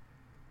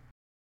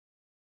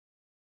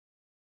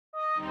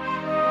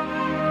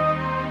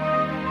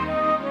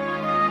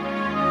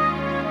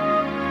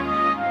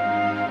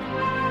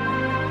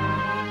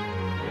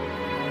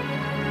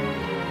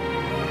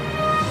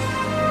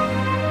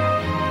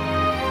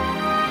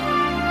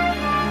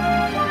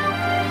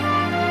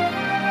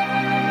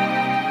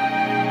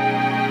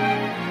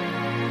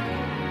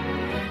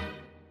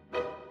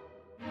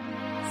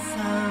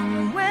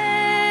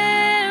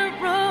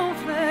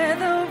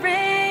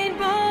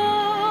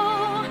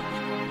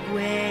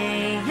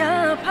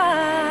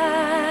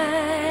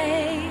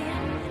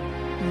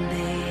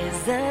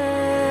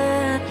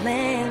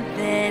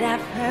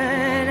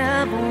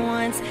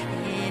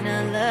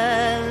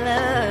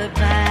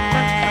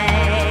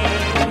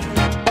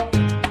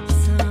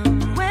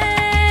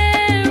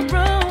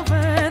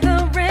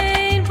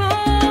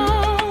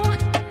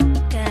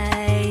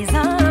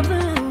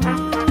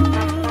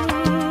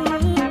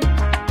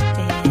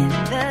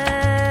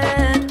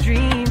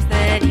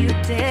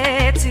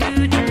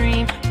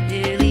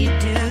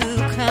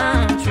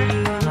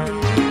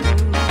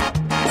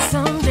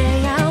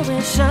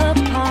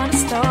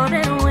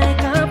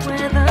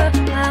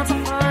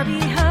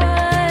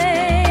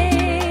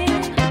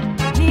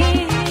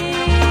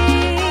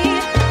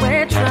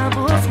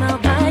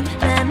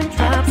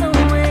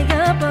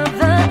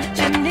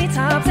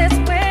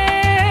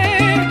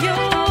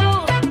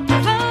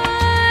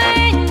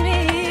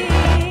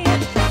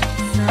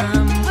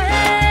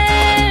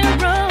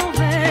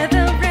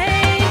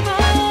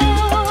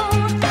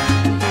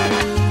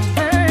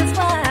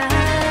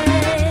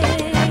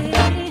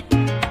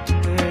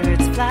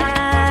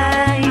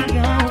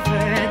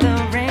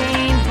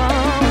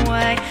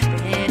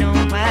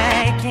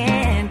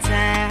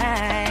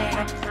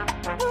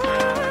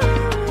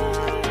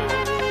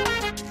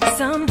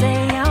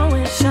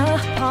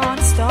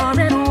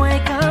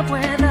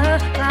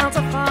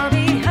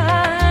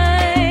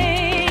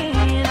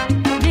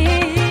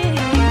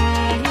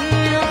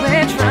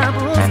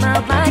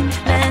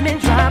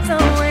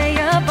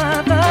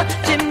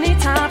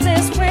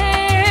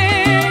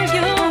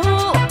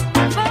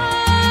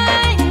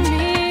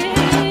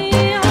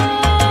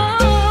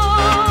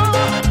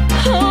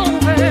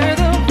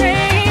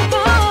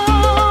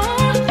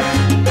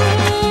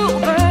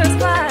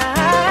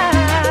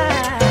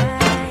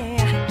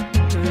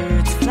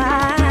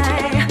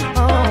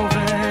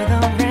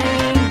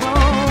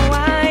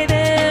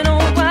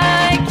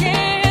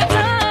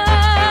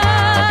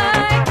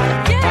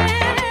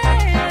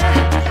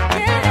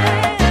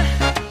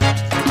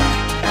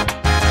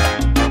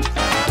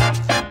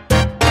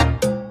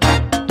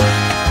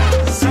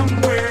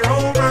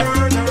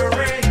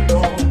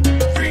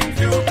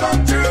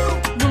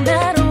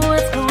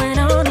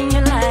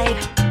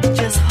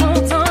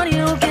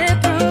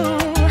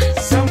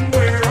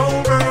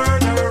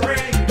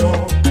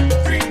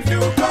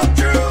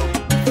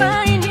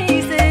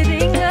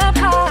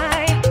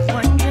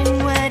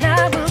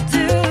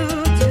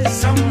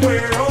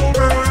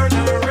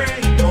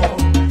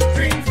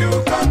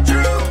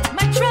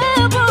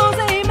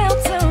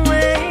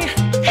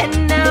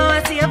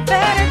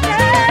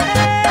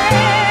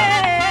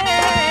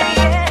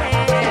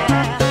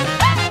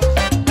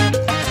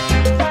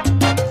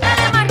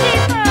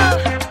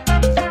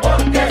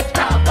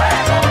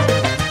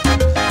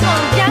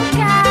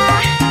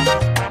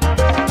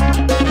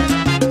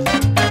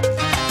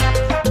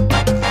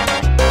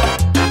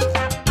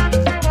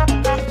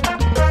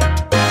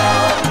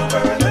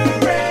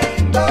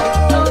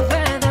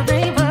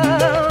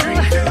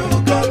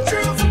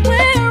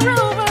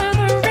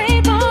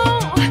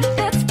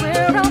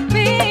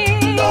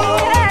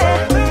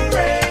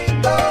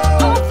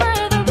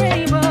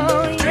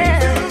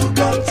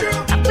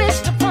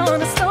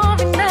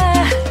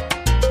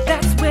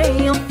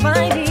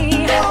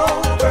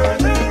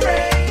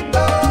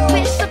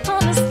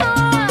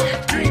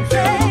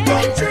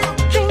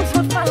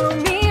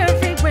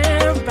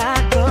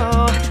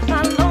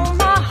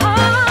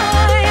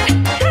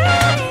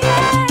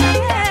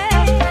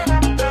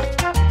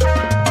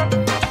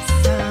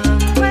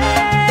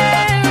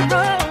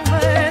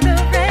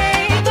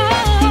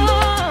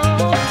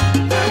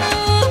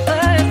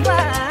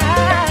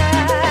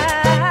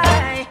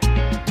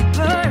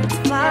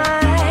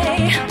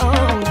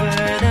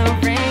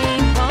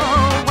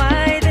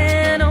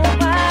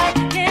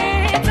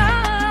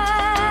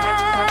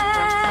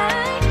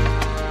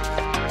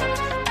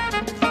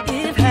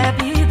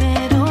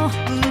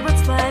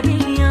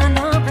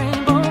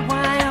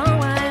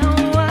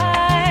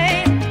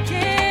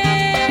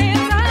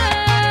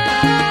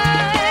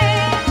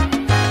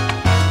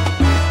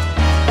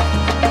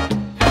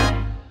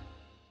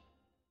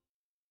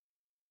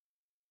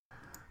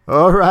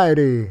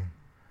 Alrighty.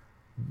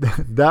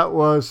 That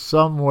was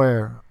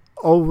Somewhere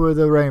Over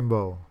the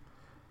Rainbow.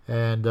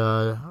 And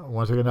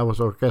once again, that was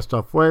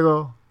Orquesta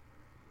Fuego.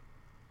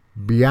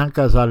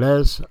 Bianca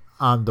Zales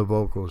on the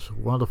vocals.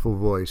 Wonderful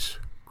voice.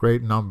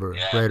 Great number.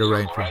 Great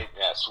arrangement. Right?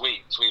 Yeah,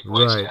 sweet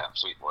voice. Right. Yeah,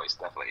 sweet voice,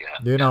 definitely.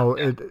 Yeah. You know,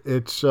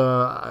 it's.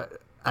 I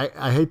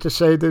hate to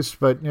say this,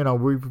 but you know,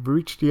 we've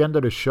reached the end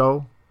of the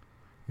show.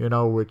 You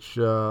know, which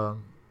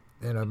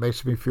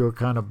makes me feel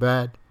kind of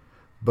bad.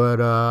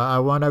 But I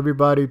want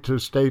everybody to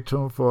stay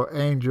tuned for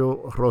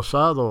Angel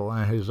Rosado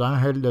and his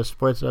Ángel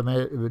Después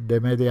de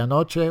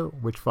Medianoche,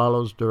 which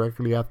follows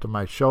directly after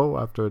my show,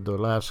 after the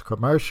last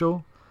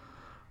commercial.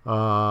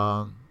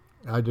 I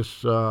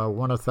just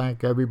want to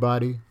thank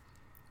everybody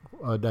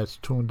that's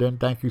tuned in.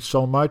 Thank you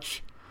so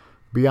much.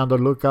 Be on the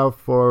lookout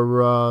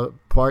for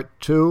part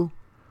 2.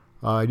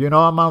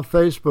 I'm on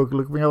Facebook.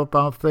 Look me up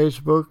on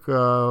Facebook.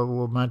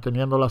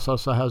 Manteniendo la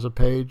Salsa has a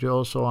page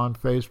also on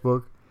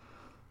Facebook.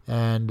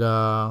 And,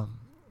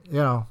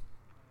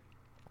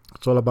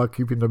 it's all about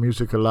keeping the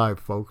music alive,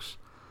 folks.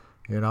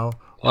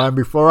 And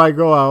before I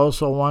go, I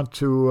also want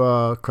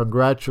to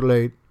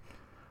congratulate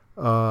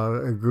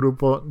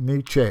Grupo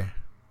Nietzsche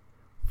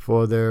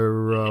for their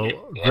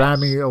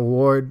Grammy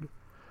Award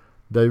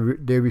they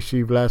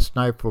received last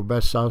night for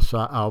Best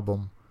Salsa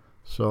Album.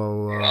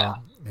 So,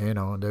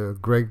 they're a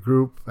great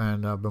group,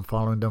 and I've been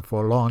following them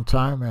for a long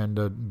time, and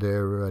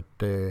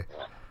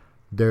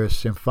their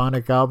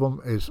symphonic album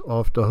is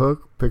Off the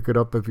Hook. Pick it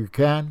up if you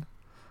can,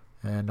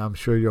 and I'm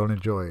sure you'll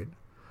enjoy it.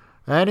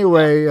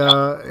 Anyway,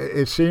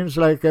 it seems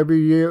like every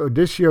year,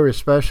 this year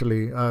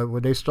especially,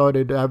 when they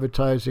started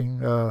advertising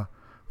for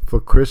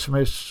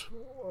Christmas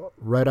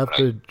right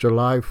after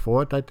July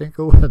 4th, I think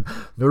it was.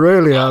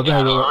 Early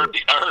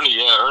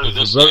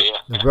this year.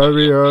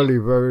 Very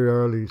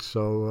early.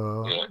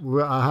 So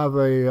I have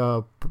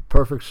a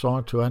perfect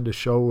song to end the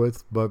show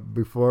with. But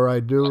before I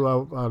do,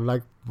 I'd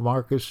like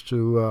Marcus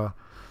to,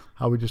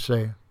 how would you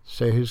say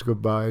his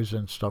goodbyes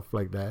and stuff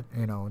like that,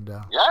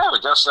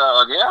 just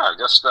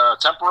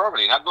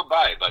temporarily, not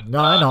goodbye, but no,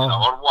 I know.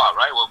 Au revoir,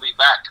 right? We'll be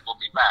back,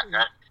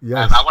 right?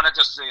 Yes. I want to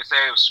just say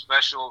a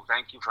special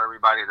thank you for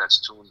everybody that's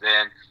tuned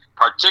in,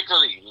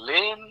 particularly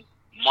Lynn,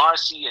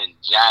 Marcy, and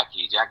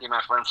Jackie. Jackie,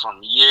 my friend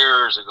from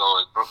years ago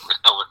in Brooklyn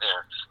over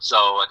there.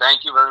 So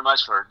thank you very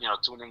much for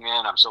tuning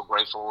in. I'm so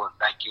grateful, and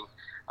thank you,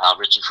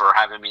 Richard, for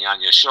having me on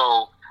your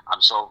show.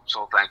 I'm so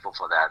thankful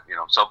for that.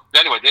 So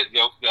anyway,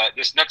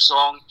 this next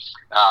song,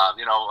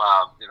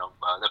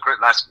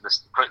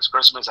 this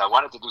Christmas, I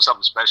wanted to do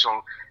something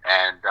special,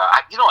 and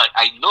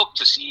I looked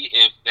to see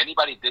if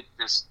anybody did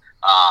this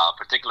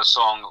particular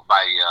song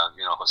by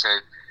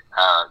Jose,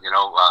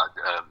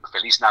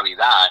 Feliz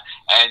Navidad,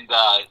 and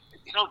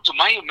to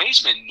my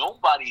amazement,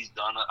 nobody's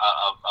done a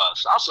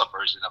salsa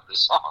version of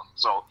this song.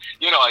 So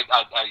I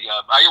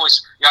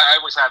always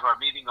have a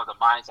meeting of the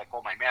minds. I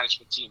call my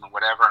management team and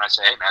whatever, and I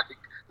say, hey man, I think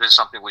this is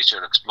something we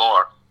should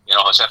explore.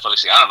 Jose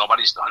Feliciano,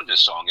 nobody's done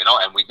this song,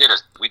 and we did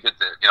once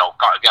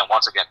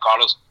again,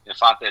 Carlos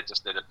Infante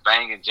just did a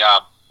banging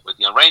job with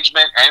the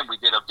arrangement, and we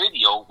did a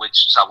video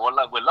which Sabor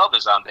with Love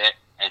is on there,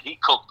 and he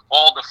cooked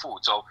all the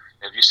food. So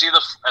if you see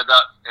the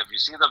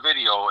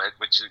video,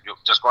 which you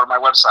just go to my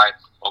website,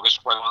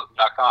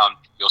 augustfuego.com,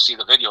 you'll see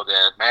the video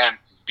there. Man,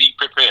 be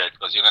prepared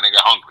because you're gonna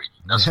get hungry.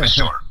 That's for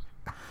sure.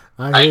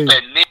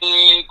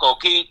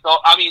 Coquito,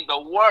 I mean the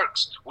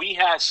works. We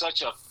had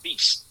such a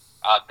feast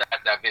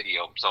that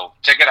video. So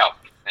check it out.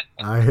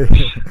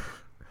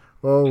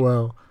 Oh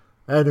well.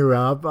 Anyway,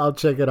 I'll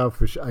check it out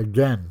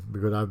again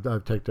because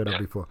I've checked it out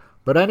before.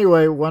 But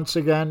anyway, once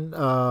again,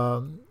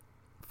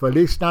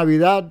 Feliz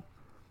Navidad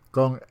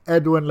con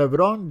Edwin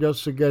Lebron,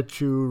 just to get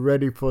you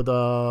ready for the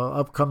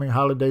upcoming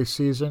holiday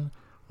season.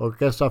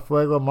 Orquesta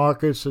Fuego,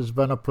 Marcus, has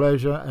been a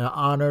pleasure, an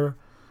honor,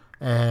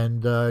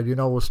 and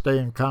we'll stay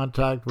in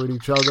contact with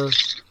each other.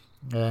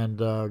 And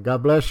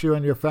God bless you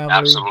and your family.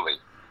 Absolutely.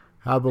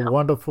 Have a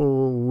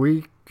wonderful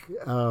week,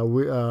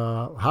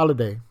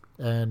 holiday.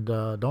 And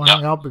don't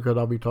hang out because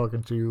I'll be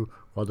talking to you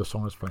while the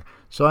song is playing.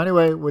 So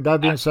anyway, with that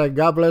being said,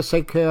 God bless,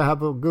 take care,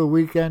 have a good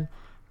weekend.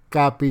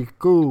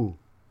 Capicu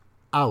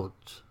out.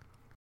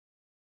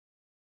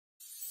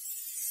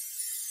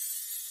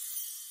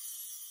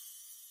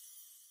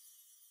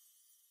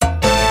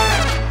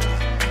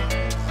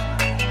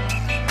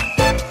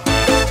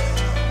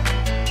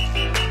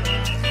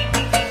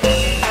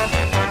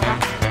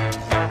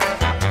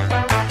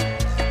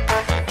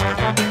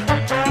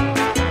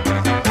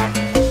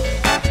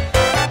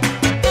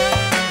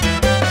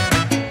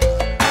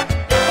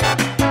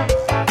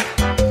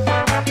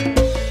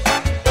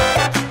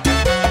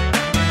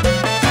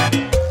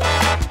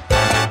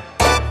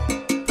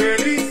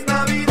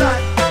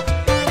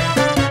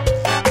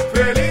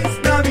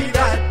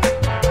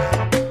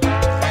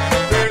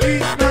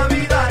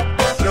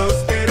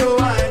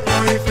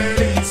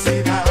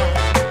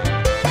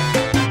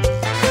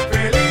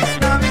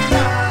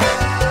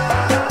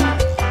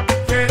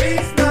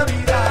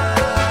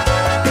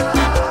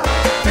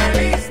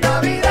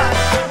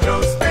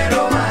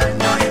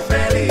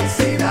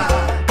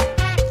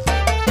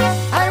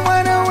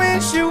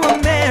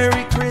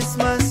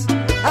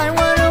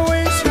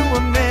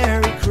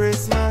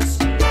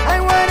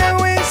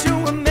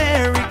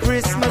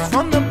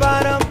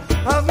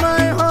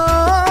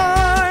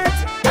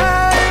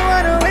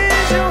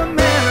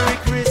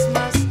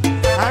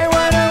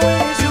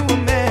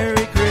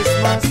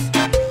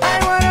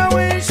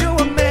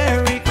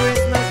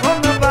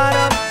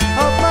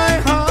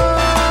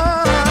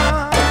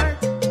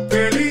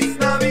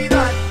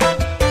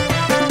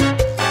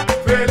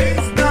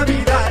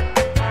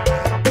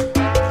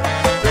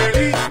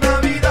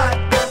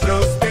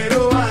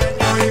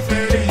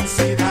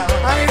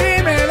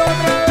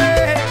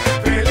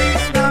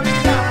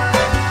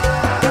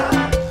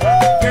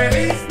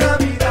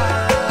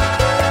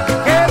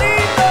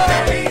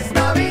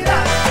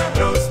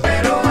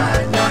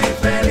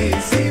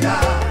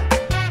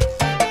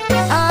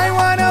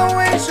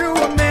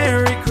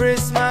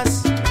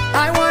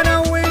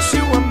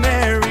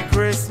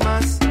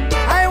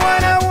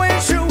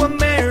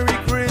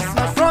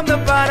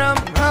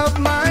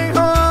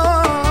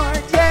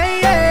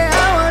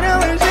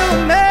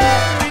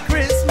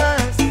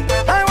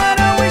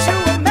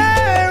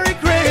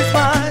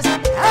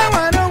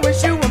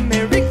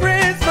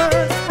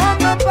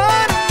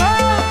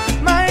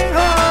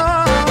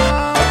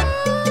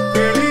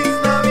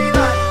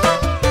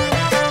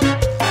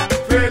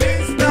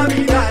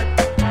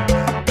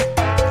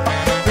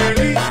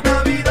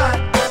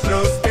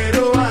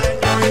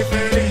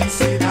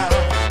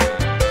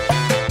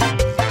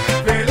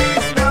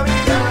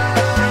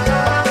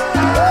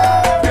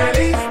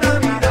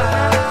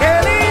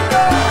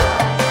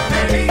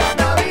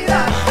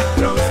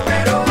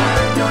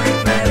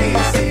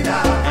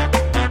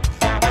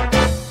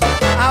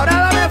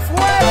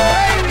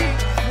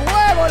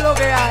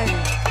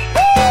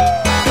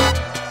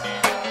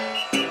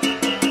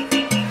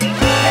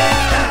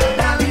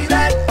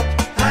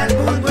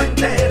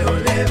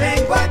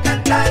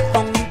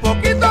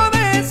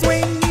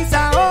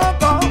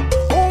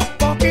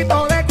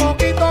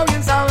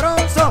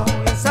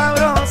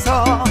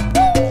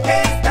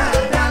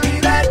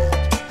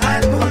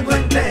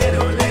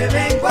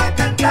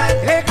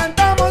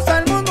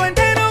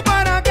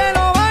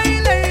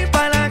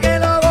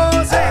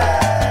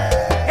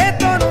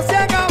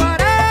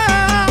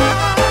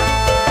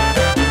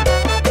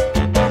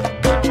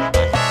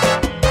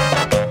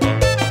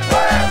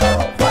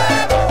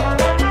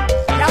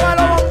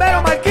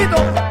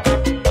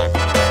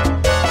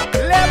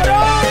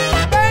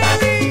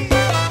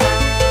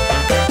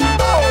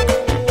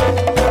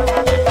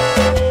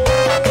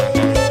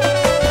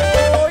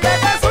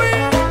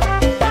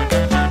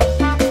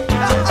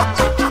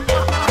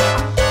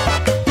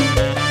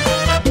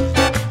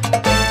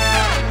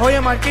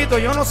 Marquito,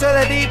 yo no sé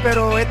de ti,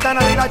 pero esta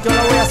Navidad yo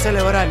la voy a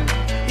celebrar.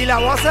 Y la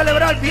voy a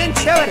celebrar bien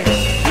chévere,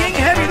 bien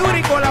heavy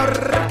duty con la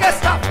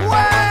Orquesta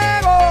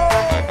Fuego.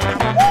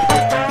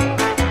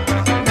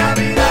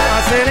 Navidad.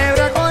 A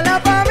celebrar con la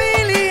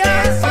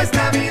familia. Eso es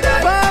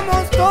Navidad.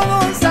 Vamos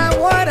todos a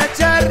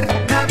guarachar.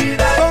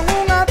 Navidad. Con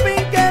un happy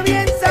que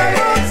bien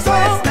sabroso. Eso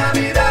es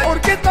Navidad.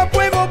 Orquesta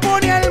Fuego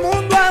pone al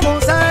mundo a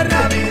gozar.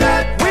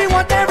 Navidad. We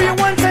want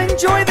everyone to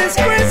enjoy this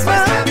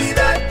Christmas.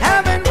 Navidad.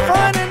 Having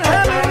fun and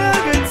having a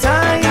good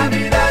time.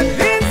 Navidad.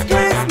 This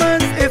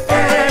Christmas is for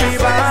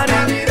everybody.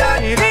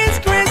 Navidad. This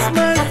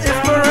Christmas is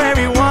for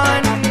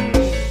everyone.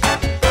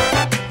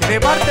 De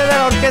parte de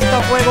la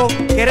Orquesta Fuego,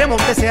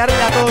 queremos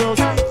desearle a todos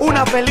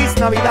una feliz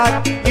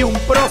Navidad y un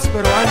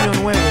próspero año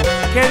nuevo.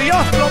 ¡Que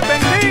Dios los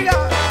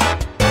bendiga!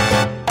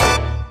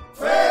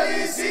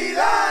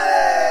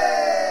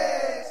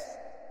 ¡Felicidades!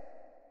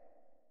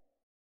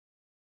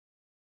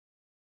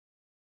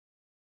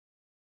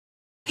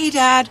 Hey,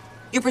 Dad,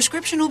 your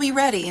prescription will be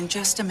ready in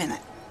just a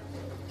minute.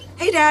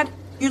 Hey, Dad,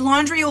 your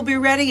laundry will be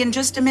ready in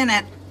just a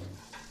minute.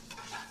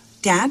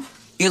 Dad,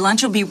 your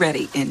lunch will be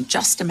ready in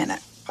just a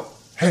minute.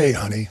 Hey,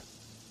 honey,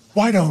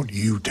 why don't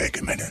you take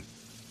a minute?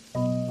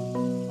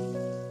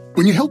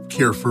 When you help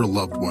care for a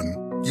loved one,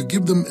 you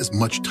give them as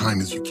much time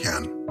as you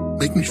can,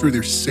 making sure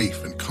they're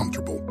safe and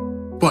comfortable.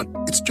 But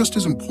it's just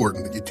as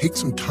important that you take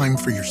some time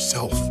for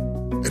yourself.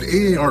 At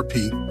AARP,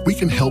 we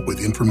can help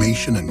with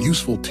information and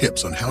useful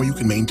tips on how you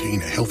can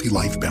maintain a healthy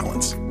life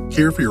balance,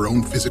 care for your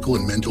own physical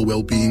and mental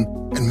well-being,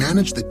 and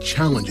manage the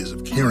challenges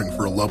of caring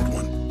for a loved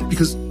one.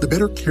 Because the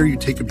better care you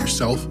take of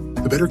yourself,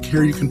 the better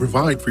care you can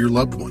provide for your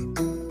loved one.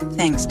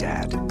 Thanks,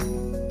 Dad.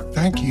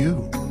 Thank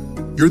you.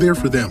 You're there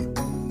for them.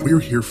 We're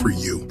here for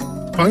you.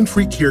 Find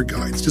free care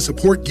guides to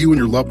support you and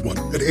your loved one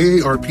at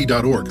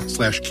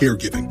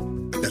aarp.org/caregiving.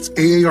 That's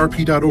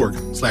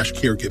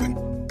aarp.org/caregiving.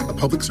 A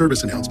public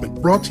service announcement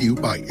brought to you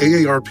by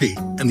AARP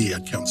and the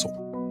Ad Council.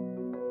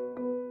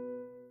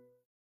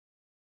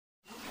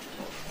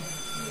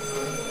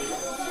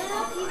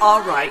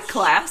 All right,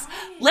 class,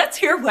 let's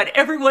hear what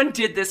everyone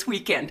did this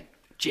weekend.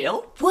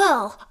 Jill?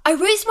 Well, I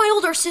raised my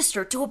older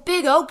sister to a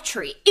big oak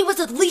tree. It was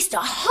at least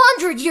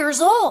 100 years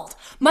old.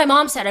 My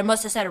mom said I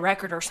must have set a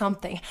record or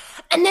something.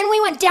 And then we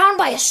went down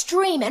by a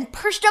stream and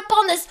perched up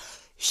on this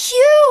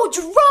huge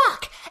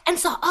rock and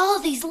saw all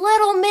of these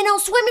little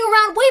minnows swimming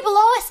around way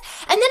below us.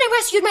 And then I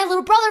rescued my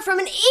little brother from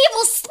an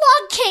evil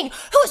slug king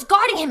who was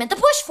guarding him at the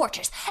bush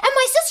fortress. And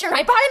my sister and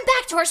I brought him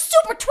back to our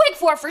super twig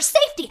fort for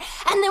safety.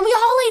 And then we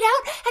all laid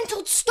out and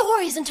told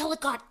stories until it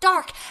got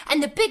dark.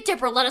 And the Big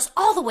Dipper led us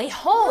all the way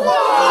home.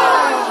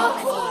 Wow,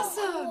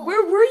 awesome.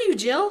 Where were you,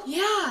 Jill?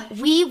 Yeah.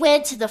 We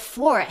went to the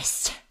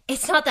forest.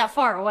 It's not that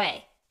far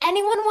away.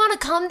 Anyone want to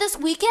come this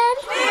weekend?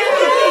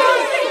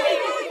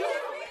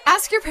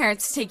 Ask your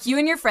parents to take you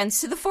and your friends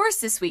to the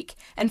forest this week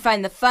and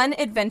find the fun,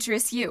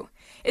 adventurous you.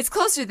 It's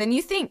closer than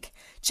you think.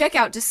 Check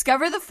out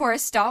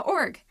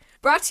discovertheforest.org.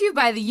 Brought to you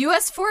by the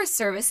U.S. Forest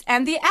Service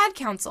and the Ad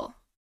Council.